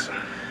exercise.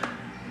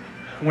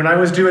 When I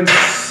was doing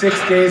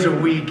 6 days a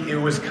week, it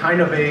was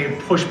kind of a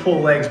push-pull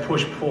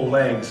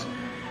legs,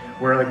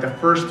 where like the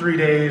first 3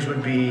 days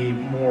would be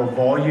more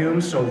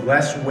volume, so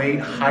less weight,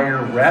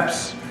 higher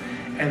reps.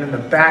 And then the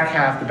back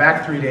half, the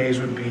back 3 days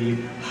would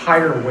be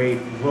higher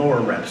weight,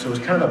 lower reps. So it was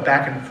kind of a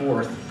back and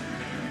forth.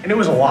 And it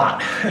was a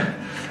lot.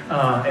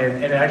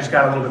 And I just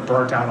got a little bit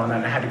burnt out on that,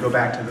 and I had to go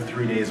back to the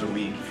 3 days a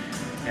week.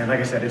 And like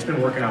I said, it's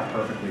been working out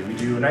perfectly. We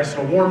do a nice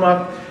little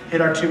warm-up, hit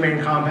our 2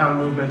 main compound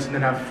movements, and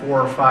then have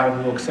 4 or 5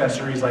 little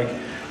accessories like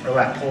our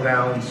lat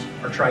pull-downs,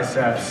 our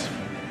triceps,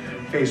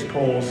 face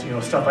pulls,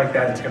 stuff like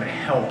that that's gonna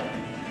help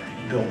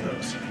build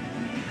those.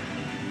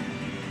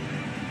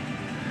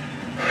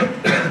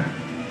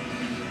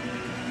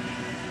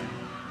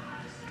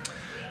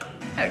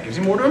 That gives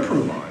you more to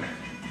improve on.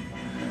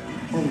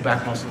 Or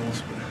back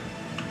muscles.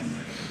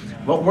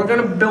 But we're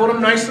gonna build them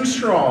nice and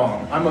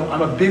strong. I'm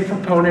a big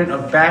proponent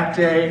of back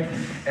day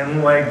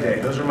and leg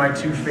day. Those are my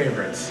 2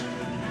 favorites.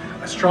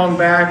 A strong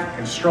back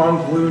and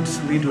strong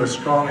glutes lead to a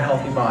strong,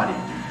 healthy body.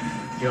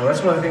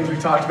 That's one of the things we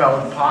talked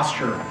about with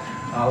posture.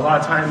 A lot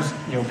of times,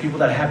 people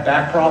that have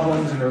back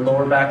problems in their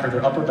lower back or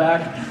their upper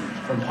back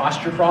from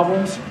posture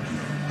problems,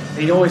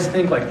 they always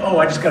think like, oh,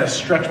 I just gotta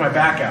stretch my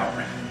back out.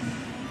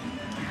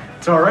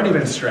 It's already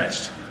been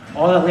stretched.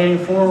 All that leaning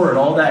forward,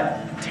 all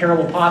that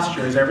terrible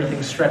posture is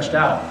everything stretched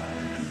out.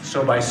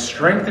 So by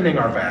strengthening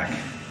our back,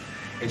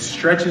 it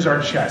stretches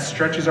our chest,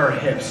 stretches our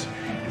hips,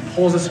 and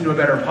pulls us into a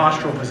better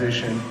postural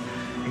position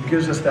and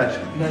gives us that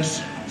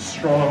nice,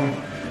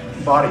 strong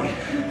body.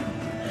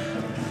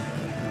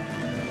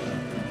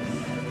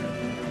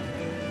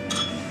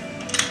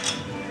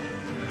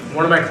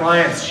 One of my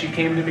clients, she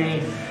came to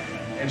me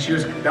and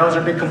that was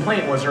her big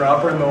complaint, was her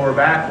upper and lower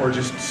back were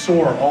just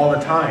sore all the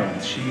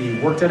time. She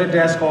worked at a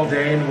desk all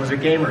day and was a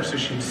gamer, so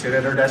she'd sit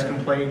at her desk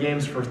and play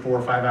games for 4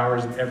 or 5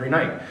 hours every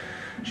night.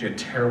 She had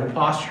terrible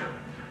posture.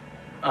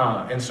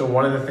 And so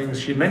one of the things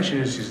she had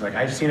mentioned is she's like,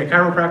 I've seen a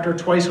chiropractor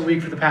twice a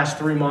week for the past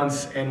 3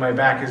 months and my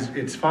back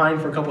it's fine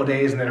for a couple of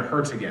days and then it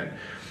hurts again.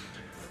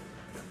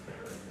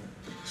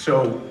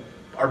 So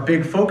our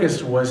big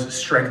focus was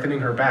strengthening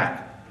her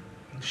back.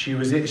 She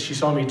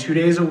saw me 2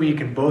 days a week,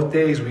 and both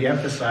days we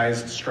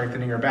emphasized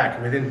strengthening her back.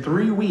 And within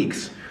 3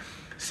 weeks,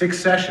 6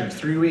 sessions,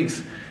 3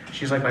 weeks,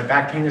 she's like, my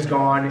back pain is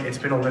gone, it's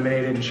been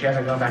eliminated, and she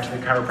hasn't gone back to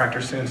the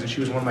chiropractor since, and she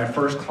was one of my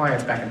first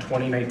clients back in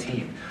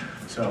 2019.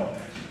 So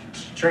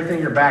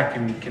strengthening your back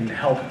can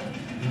help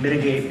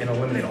mitigate and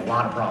eliminate a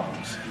lot of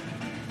problems.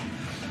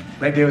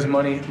 Leg day was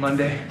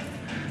Monday.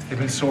 They've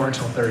been sore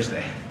until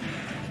Thursday.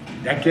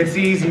 That gets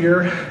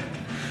easier.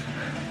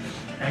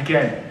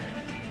 Again,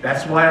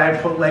 that's why I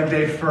put leg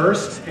day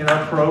first in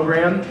our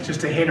program,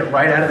 just to hit it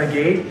right out of the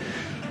gate.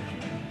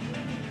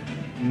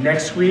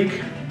 Next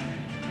week,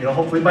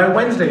 hopefully by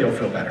Wednesday you'll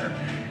feel better.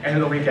 And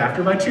then the week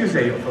after, by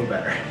Tuesday, you'll feel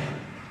better.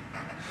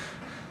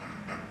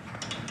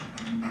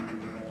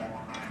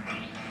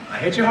 I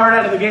hit you hard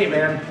out of the gate,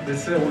 man.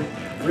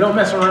 We don't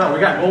mess around, we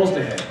got goals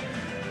to hit.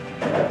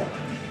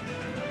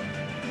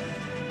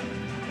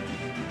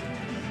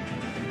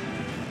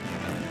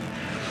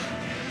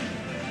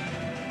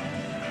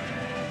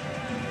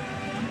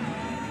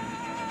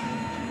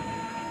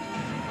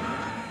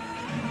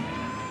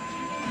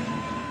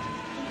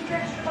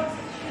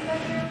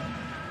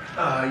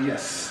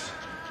 Yes.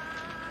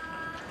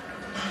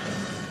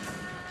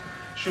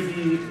 Should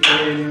be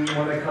in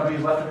one of the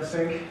cubbies left of the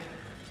sink.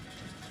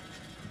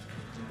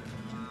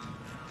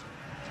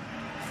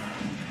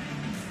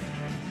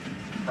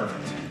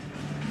 Perfect.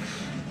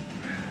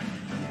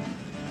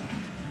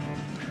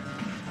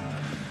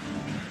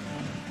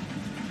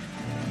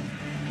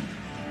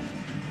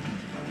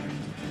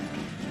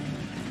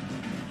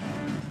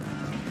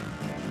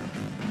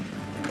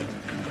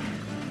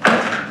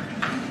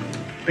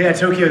 But yeah,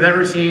 Tokyo, that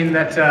routine,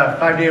 that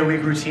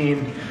 5-day-a-week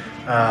routine,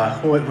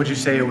 what would you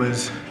say it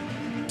was?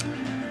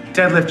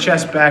 Deadlift,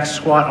 chest, back,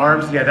 squat,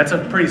 arms. Yeah, that's a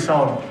pretty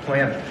solid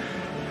plan.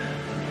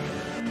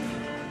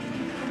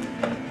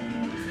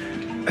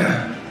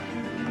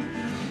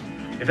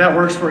 if that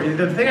works for you,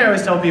 the thing I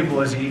always tell people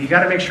is you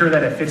got to make sure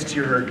that it fits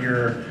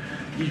to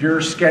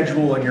your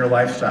schedule and your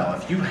lifestyle.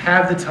 If you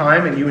have the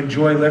time and you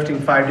enjoy lifting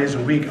 5 days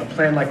a week, a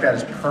plan like that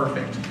is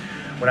perfect.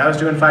 When I was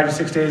doing 5 to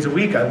 6 days a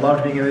week, I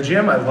loved being in the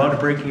gym. I loved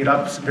breaking it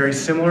up very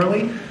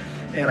similarly,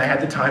 and I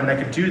had the time and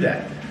I could do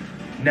that.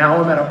 Now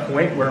I'm at a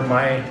point where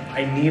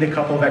I need a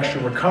couple of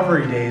extra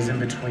recovery days in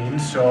between,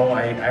 so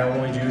I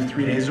only do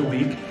 3 days a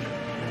week.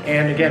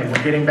 And again,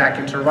 we're getting back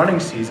into running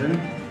season.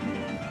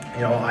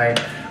 You know, I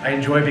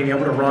enjoy being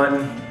able to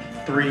run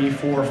 3,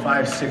 4,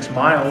 5, 6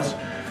 miles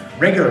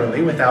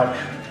regularly without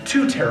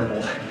too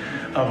terrible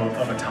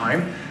of a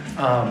time.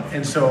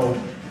 And so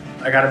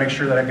I got to make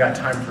sure that I've got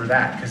time for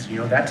that, because you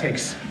know that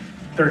takes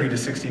 30 to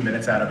 60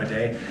 minutes out of a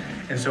day.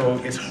 And so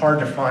it's hard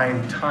to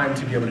find time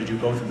to be able to do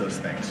both of those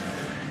things.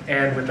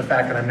 And with the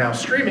fact that I'm now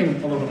streaming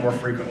a little bit more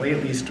frequently,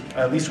 at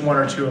least 1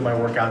 or 2 of my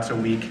workouts a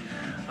week,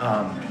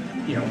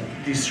 you know,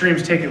 these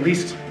streams take at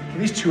least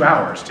 2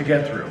 hours to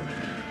get through.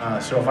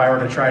 So if I were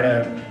to try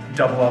to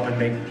double up and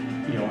make,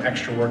 you know,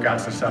 extra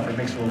workouts and stuff, it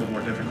makes it a little bit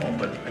more difficult.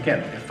 But again,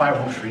 if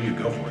 5 works for you,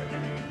 go for it.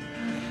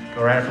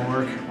 Go right after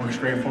work, works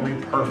great for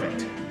me,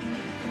 perfect.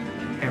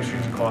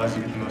 Hamstrings and quads,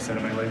 you get the most out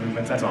of my leg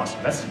movements. That's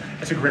awesome.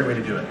 That's a great way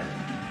to do it.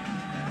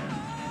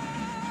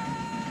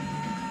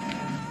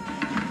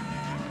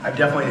 I've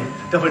definitely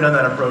done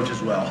that approach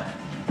as well.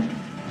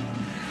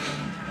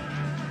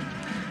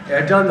 Yeah,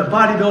 I've done the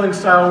bodybuilding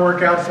style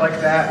workouts like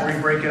that, where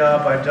you break it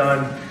up. I've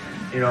done,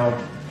 you know,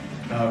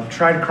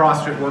 tried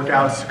CrossFit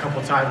workouts a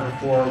couple times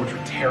before, which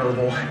were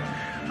terrible.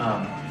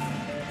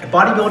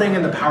 Bodybuilding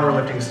and the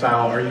powerlifting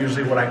style are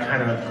usually what I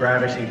kind of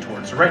gravitate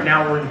towards. So right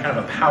now we're in kind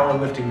of a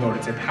powerlifting mode.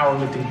 It's a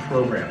powerlifting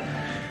program.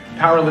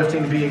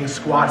 Powerlifting being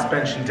squats,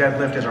 bench, and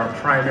deadlift as our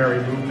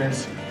primary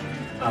movements.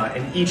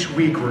 And each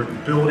week we're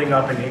building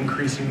up and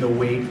increasing the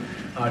weight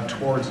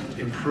towards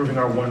improving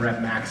our 1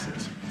 rep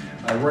maxes.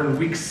 We're in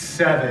week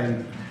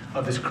 7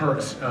 of this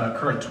current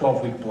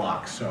 12-week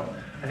block. So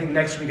I think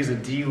next week is a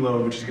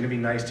deload, which is going to be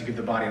nice to give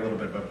the body a little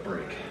bit of a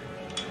break.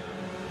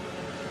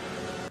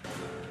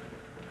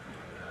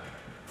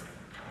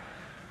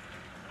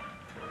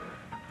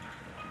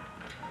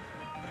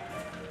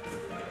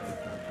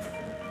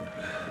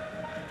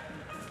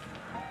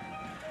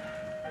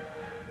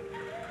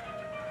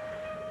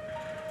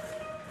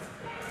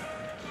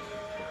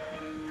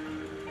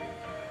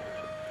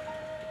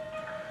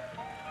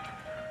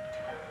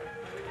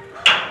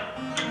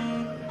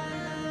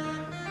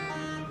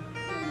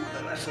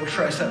 Nice little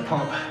tricep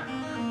pump,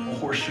 a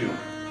horseshoe.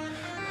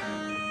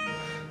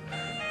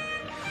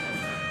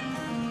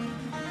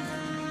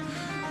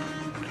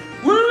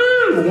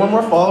 Woo! 1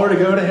 more follower to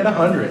go to hit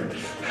 100.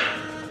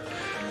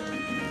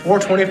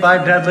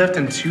 425 deadlift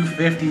and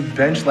 250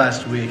 bench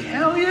last week.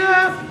 Hell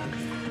yeah!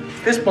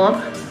 Fist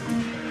bump.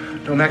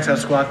 Don't max out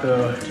squat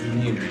though due to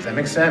knee injuries. That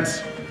makes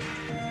sense.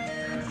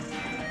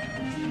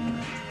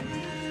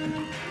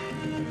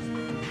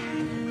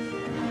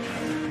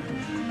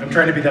 I'm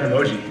trying to be that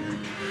emoji.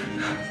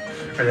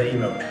 Or that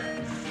emote.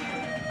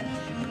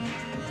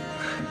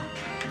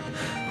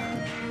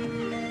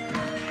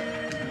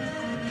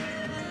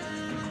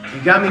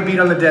 You got me beat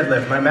on the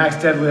deadlift. My max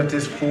deadlift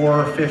is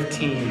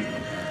 415.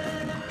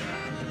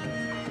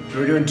 We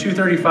were doing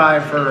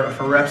 235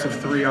 for reps of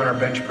 3 on our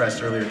bench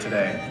press earlier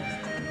today.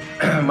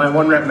 My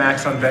 1 rep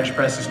max on bench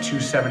press is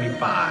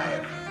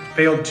 275.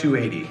 Failed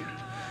 280.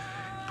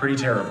 Pretty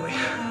terribly.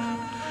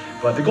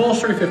 But the goal is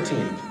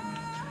 315.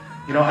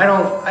 You know,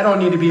 I don't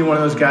need to be one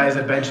of those guys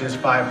that benches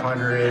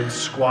 500,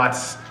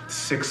 squats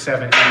 6,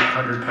 7,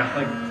 800 pounds.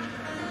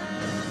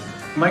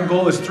 Like, my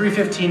goal is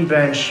 315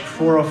 bench,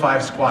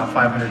 405 squat,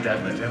 500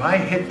 deadlift. If I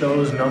hit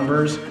those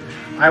numbers,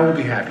 I will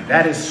be happy.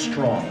 That is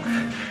strong.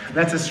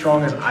 That's as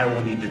strong as I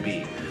will need to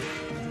be.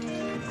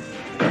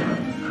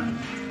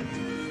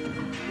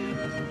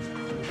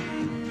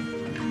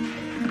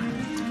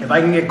 If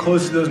I can get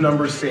close to those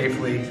numbers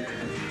safely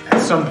at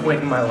some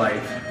point in my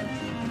life,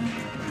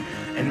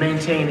 and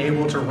maintain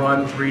able to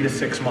run 3 to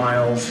 6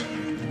 miles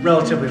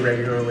relatively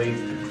regularly,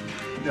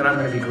 then I'm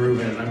going to be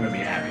grooving and I'm going to be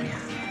happy.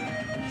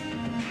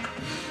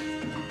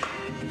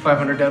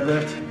 500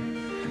 deadlift?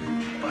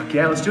 Fuck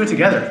yeah, let's do it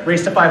together.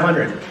 Race to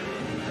 500.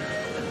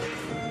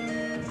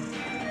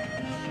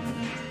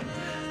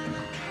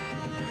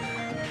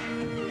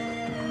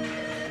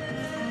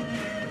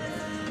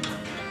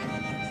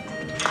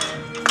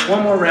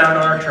 One more round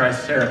on our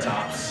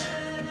triceratops.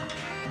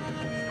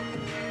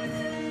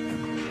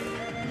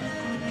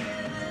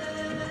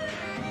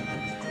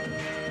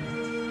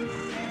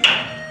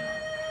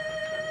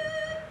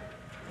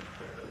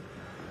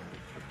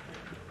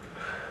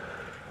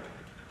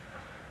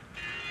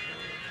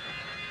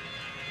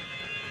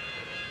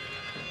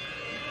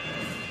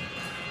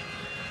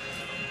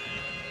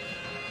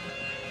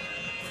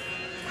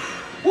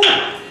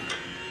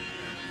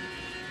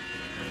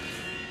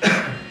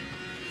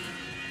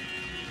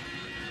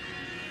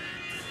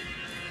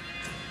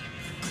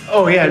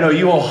 Oh yeah, no,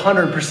 you will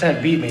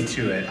 100% beat me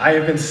to it. I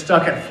have been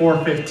stuck at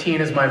 415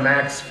 as my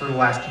max for the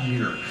last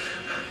year.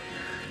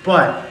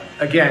 But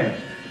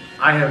again,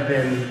 I have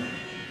been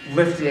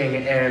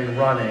lifting and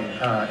running.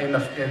 In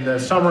the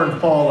summer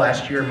and fall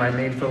last year, my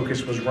main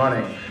focus was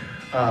running.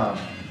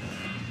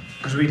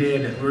 Because we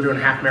were doing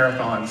half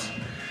marathons.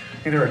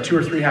 I think there were 2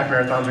 or 3 half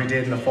marathons we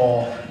did in the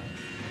fall.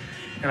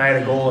 And I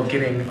had a goal of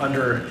getting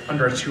under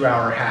a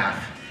 2-hour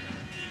half,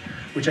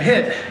 which I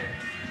hit.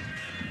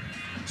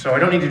 So I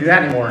don't need to do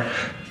that anymore.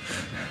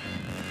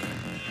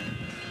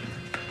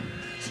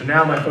 So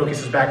now my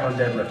focus is back on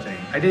deadlifting.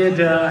 I think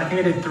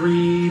I did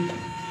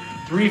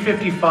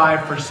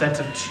 355 for sets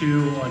of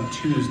 2 on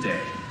Tuesday.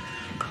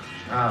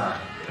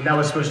 And that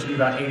was supposed to be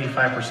about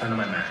 85% of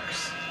my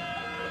max.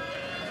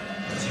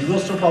 So you will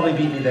still probably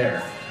beat me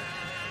there.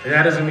 But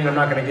that doesn't mean I'm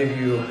not gonna give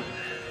you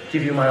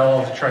my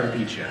all to try to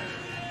beat you.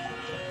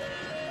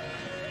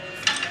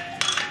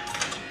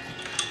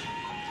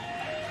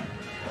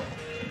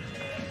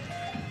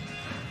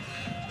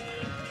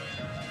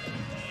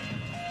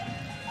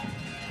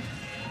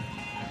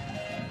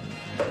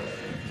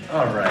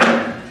 All right.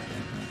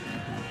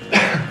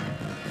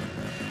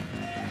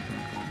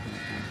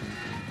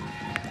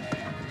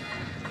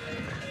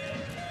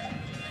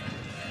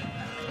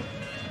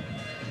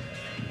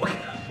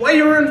 Why are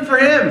you rooting for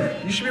him?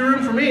 You should be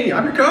rooting for me.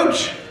 I'm your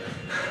coach.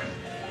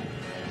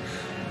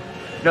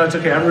 No, it's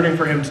okay. I'm rooting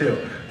for him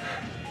too.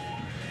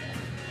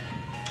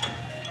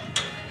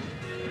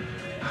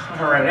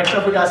 All right, next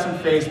up we got some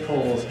face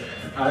pulls.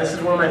 This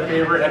is one of my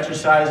favorite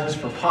exercises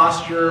for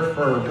posture,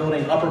 for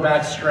building upper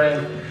back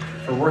strength,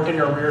 for working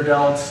your rear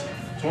delts.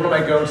 It's one of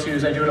my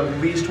go-tos. I do it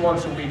at least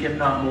once a week, if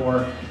not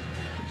more.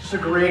 Just a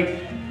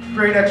great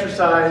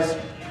exercise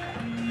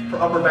for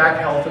upper back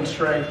health and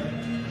strength.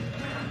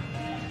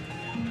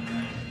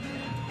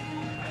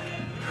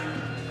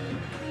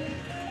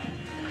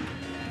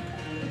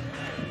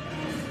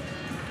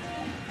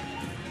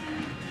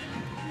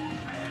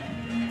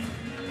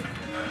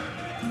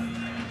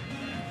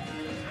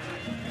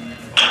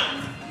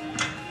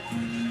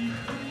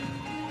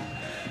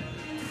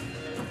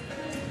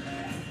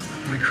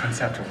 We grunts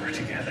have to work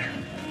together.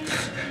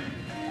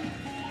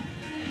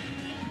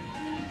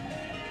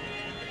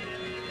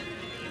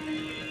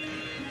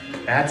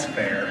 That's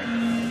fair.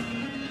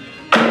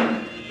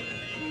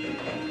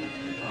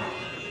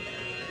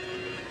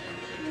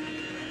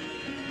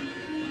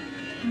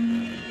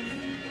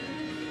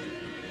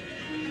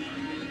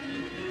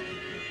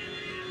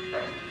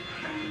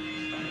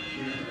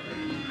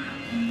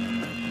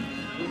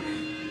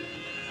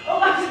 Oh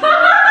my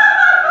God!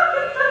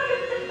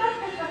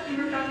 You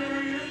were talking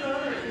over your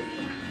shoulders.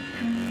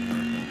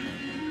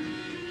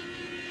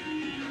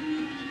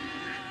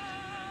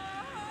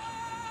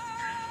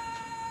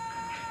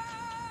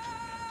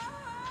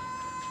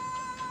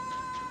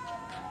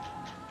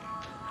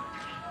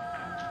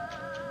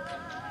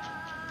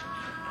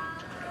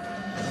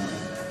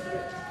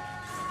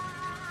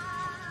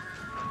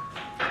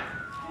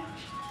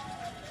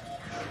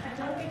 I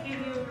don't think you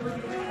knew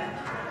really good at that.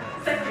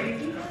 Is that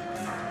crazy?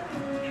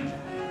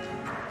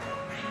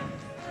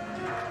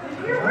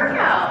 Your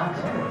workout.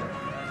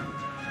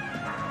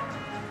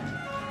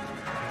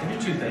 I can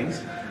do 2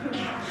 things.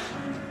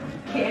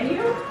 Can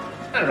you?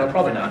 I don't know,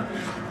 probably not.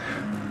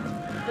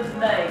 Just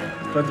nice.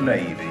 But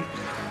maybe.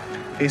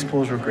 Face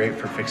pulls were great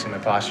for fixing my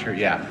posture.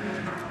 Yeah.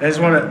 I just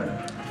want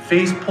to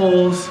face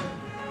pulls,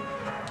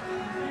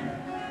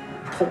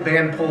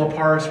 band pull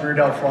aparts, rear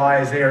delt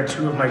flies. They are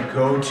 2 of my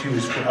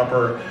go-tos for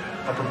upper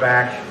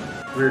back,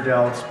 rear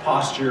delts,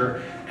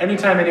 posture.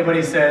 Anytime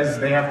anybody says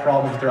they have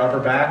problems with their upper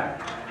back,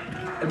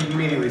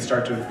 immediately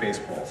start doing face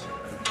pulls.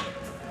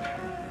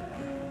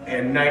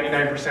 And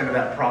 99% of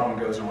that problem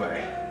goes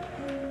away.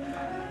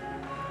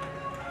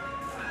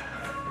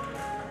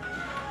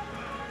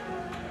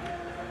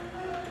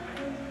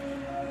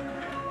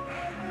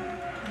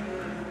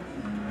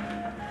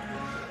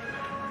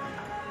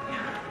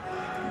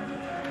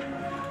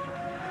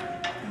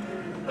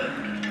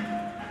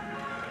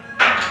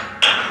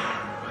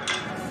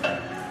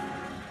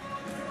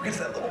 Gets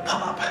that little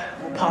pop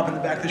in the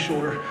back of the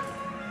shoulder.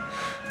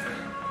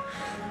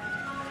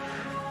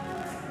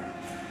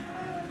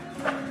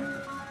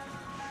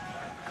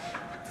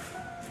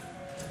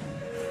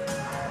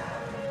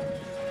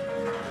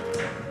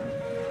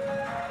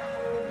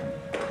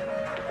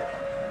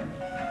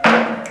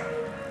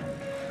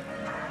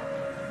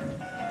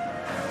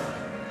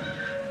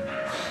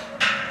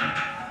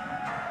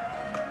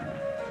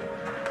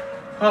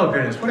 Oh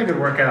goodness, what a good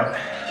workout.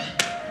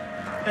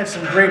 Had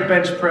some great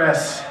bench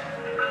press.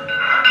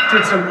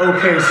 Did some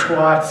okay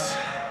squats.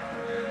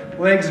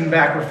 Legs and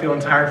back were feeling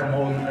tired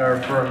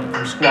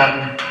from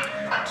squatting.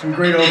 Some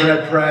great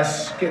overhead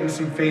press. Getting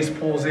some face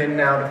pulls in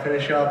now to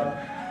finish up.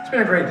 It's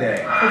been a great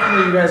day.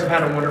 Hopefully you guys have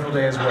had a wonderful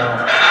day as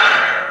well.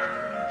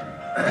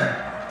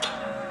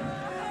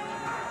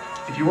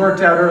 If you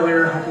worked out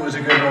earlier, hope it was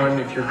a good one.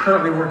 If you're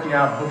currently working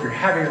out, hope you're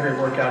having a great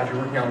workout. If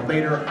you're working out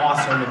later,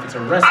 awesome. If it's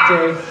a rest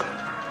day,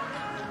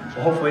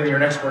 well, hopefully your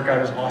next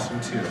workout is awesome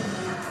too.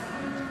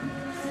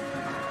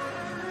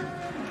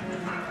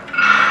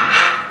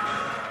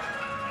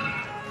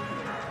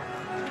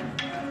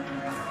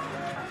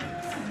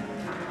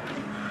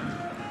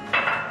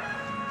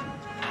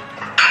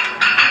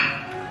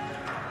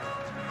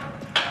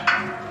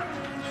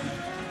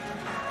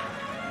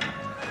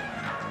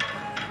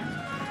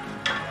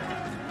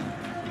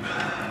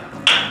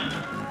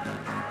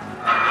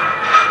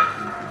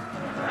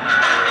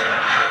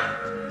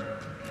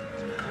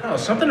 Oh,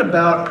 something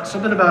about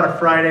a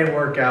Friday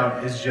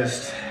workout is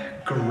just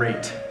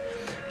great.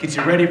 Gets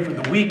you ready for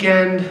the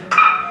weekend,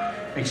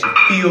 makes you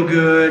feel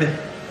good.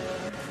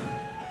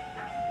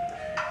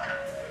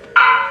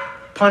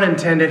 Pun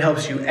intended,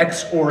 helps you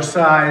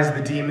exorcise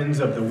the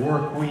demons of the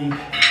work week.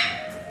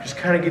 Just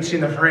kind of gets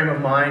you in the frame of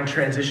mind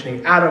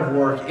transitioning out of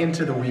work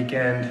into the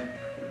weekend.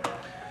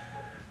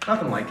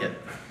 Nothing like it.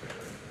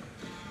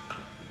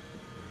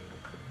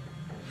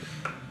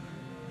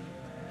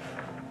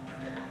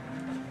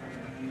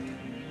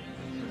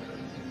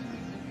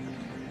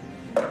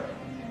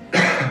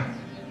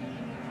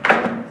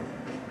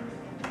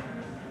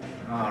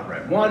 All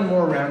right, one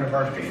more round of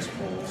our face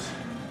pulls.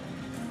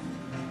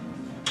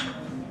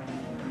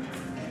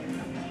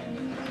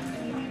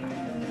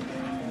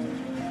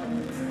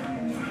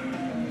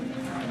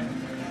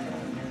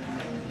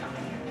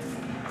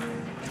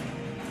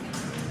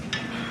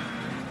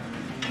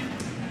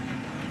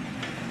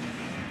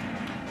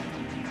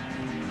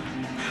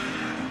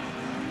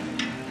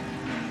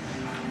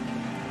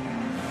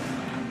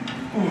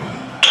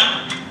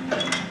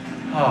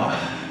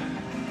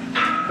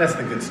 Oh, that's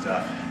the good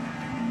stuff.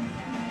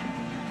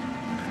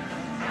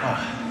 Oh.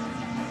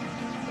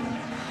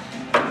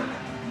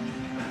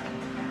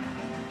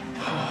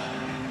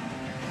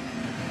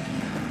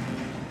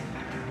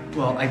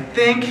 Well, I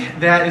think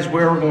that is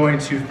where we're going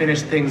to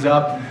finish things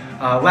up.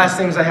 Last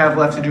things I have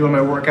left to do in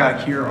my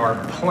workout here are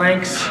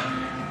planks,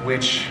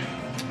 which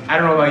I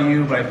don't know about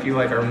you, but I feel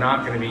like are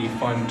not going to be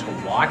fun to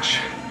watch.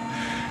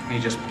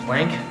 You just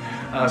plank.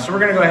 So we're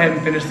gonna go ahead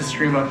and finish the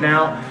stream up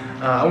now.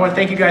 I wanna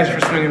thank you guys for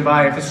swinging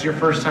by. If this is your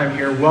first time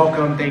here,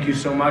 welcome, thank you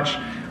so much.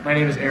 My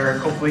name is Eric.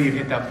 Hopefully you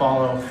hit that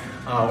follow,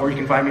 or you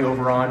can find me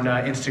over on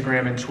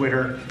Instagram and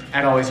Twitter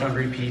at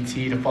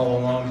AlwaysHungryPT to follow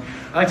along.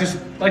 I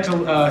like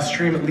to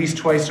stream at least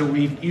twice a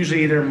week,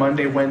 usually either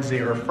Monday,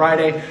 Wednesday, or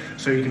Friday,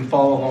 so you can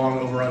follow along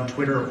over on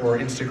Twitter or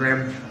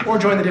Instagram, or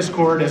join the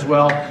Discord as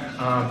well.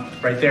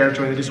 Right there,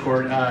 join the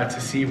Discord to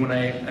see when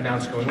I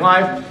announce going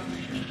live.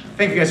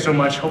 Thank you guys so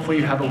much. Hopefully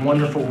you have a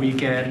wonderful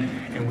weekend,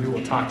 and we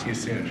will talk to you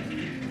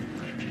soon.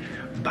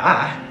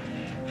 Bye.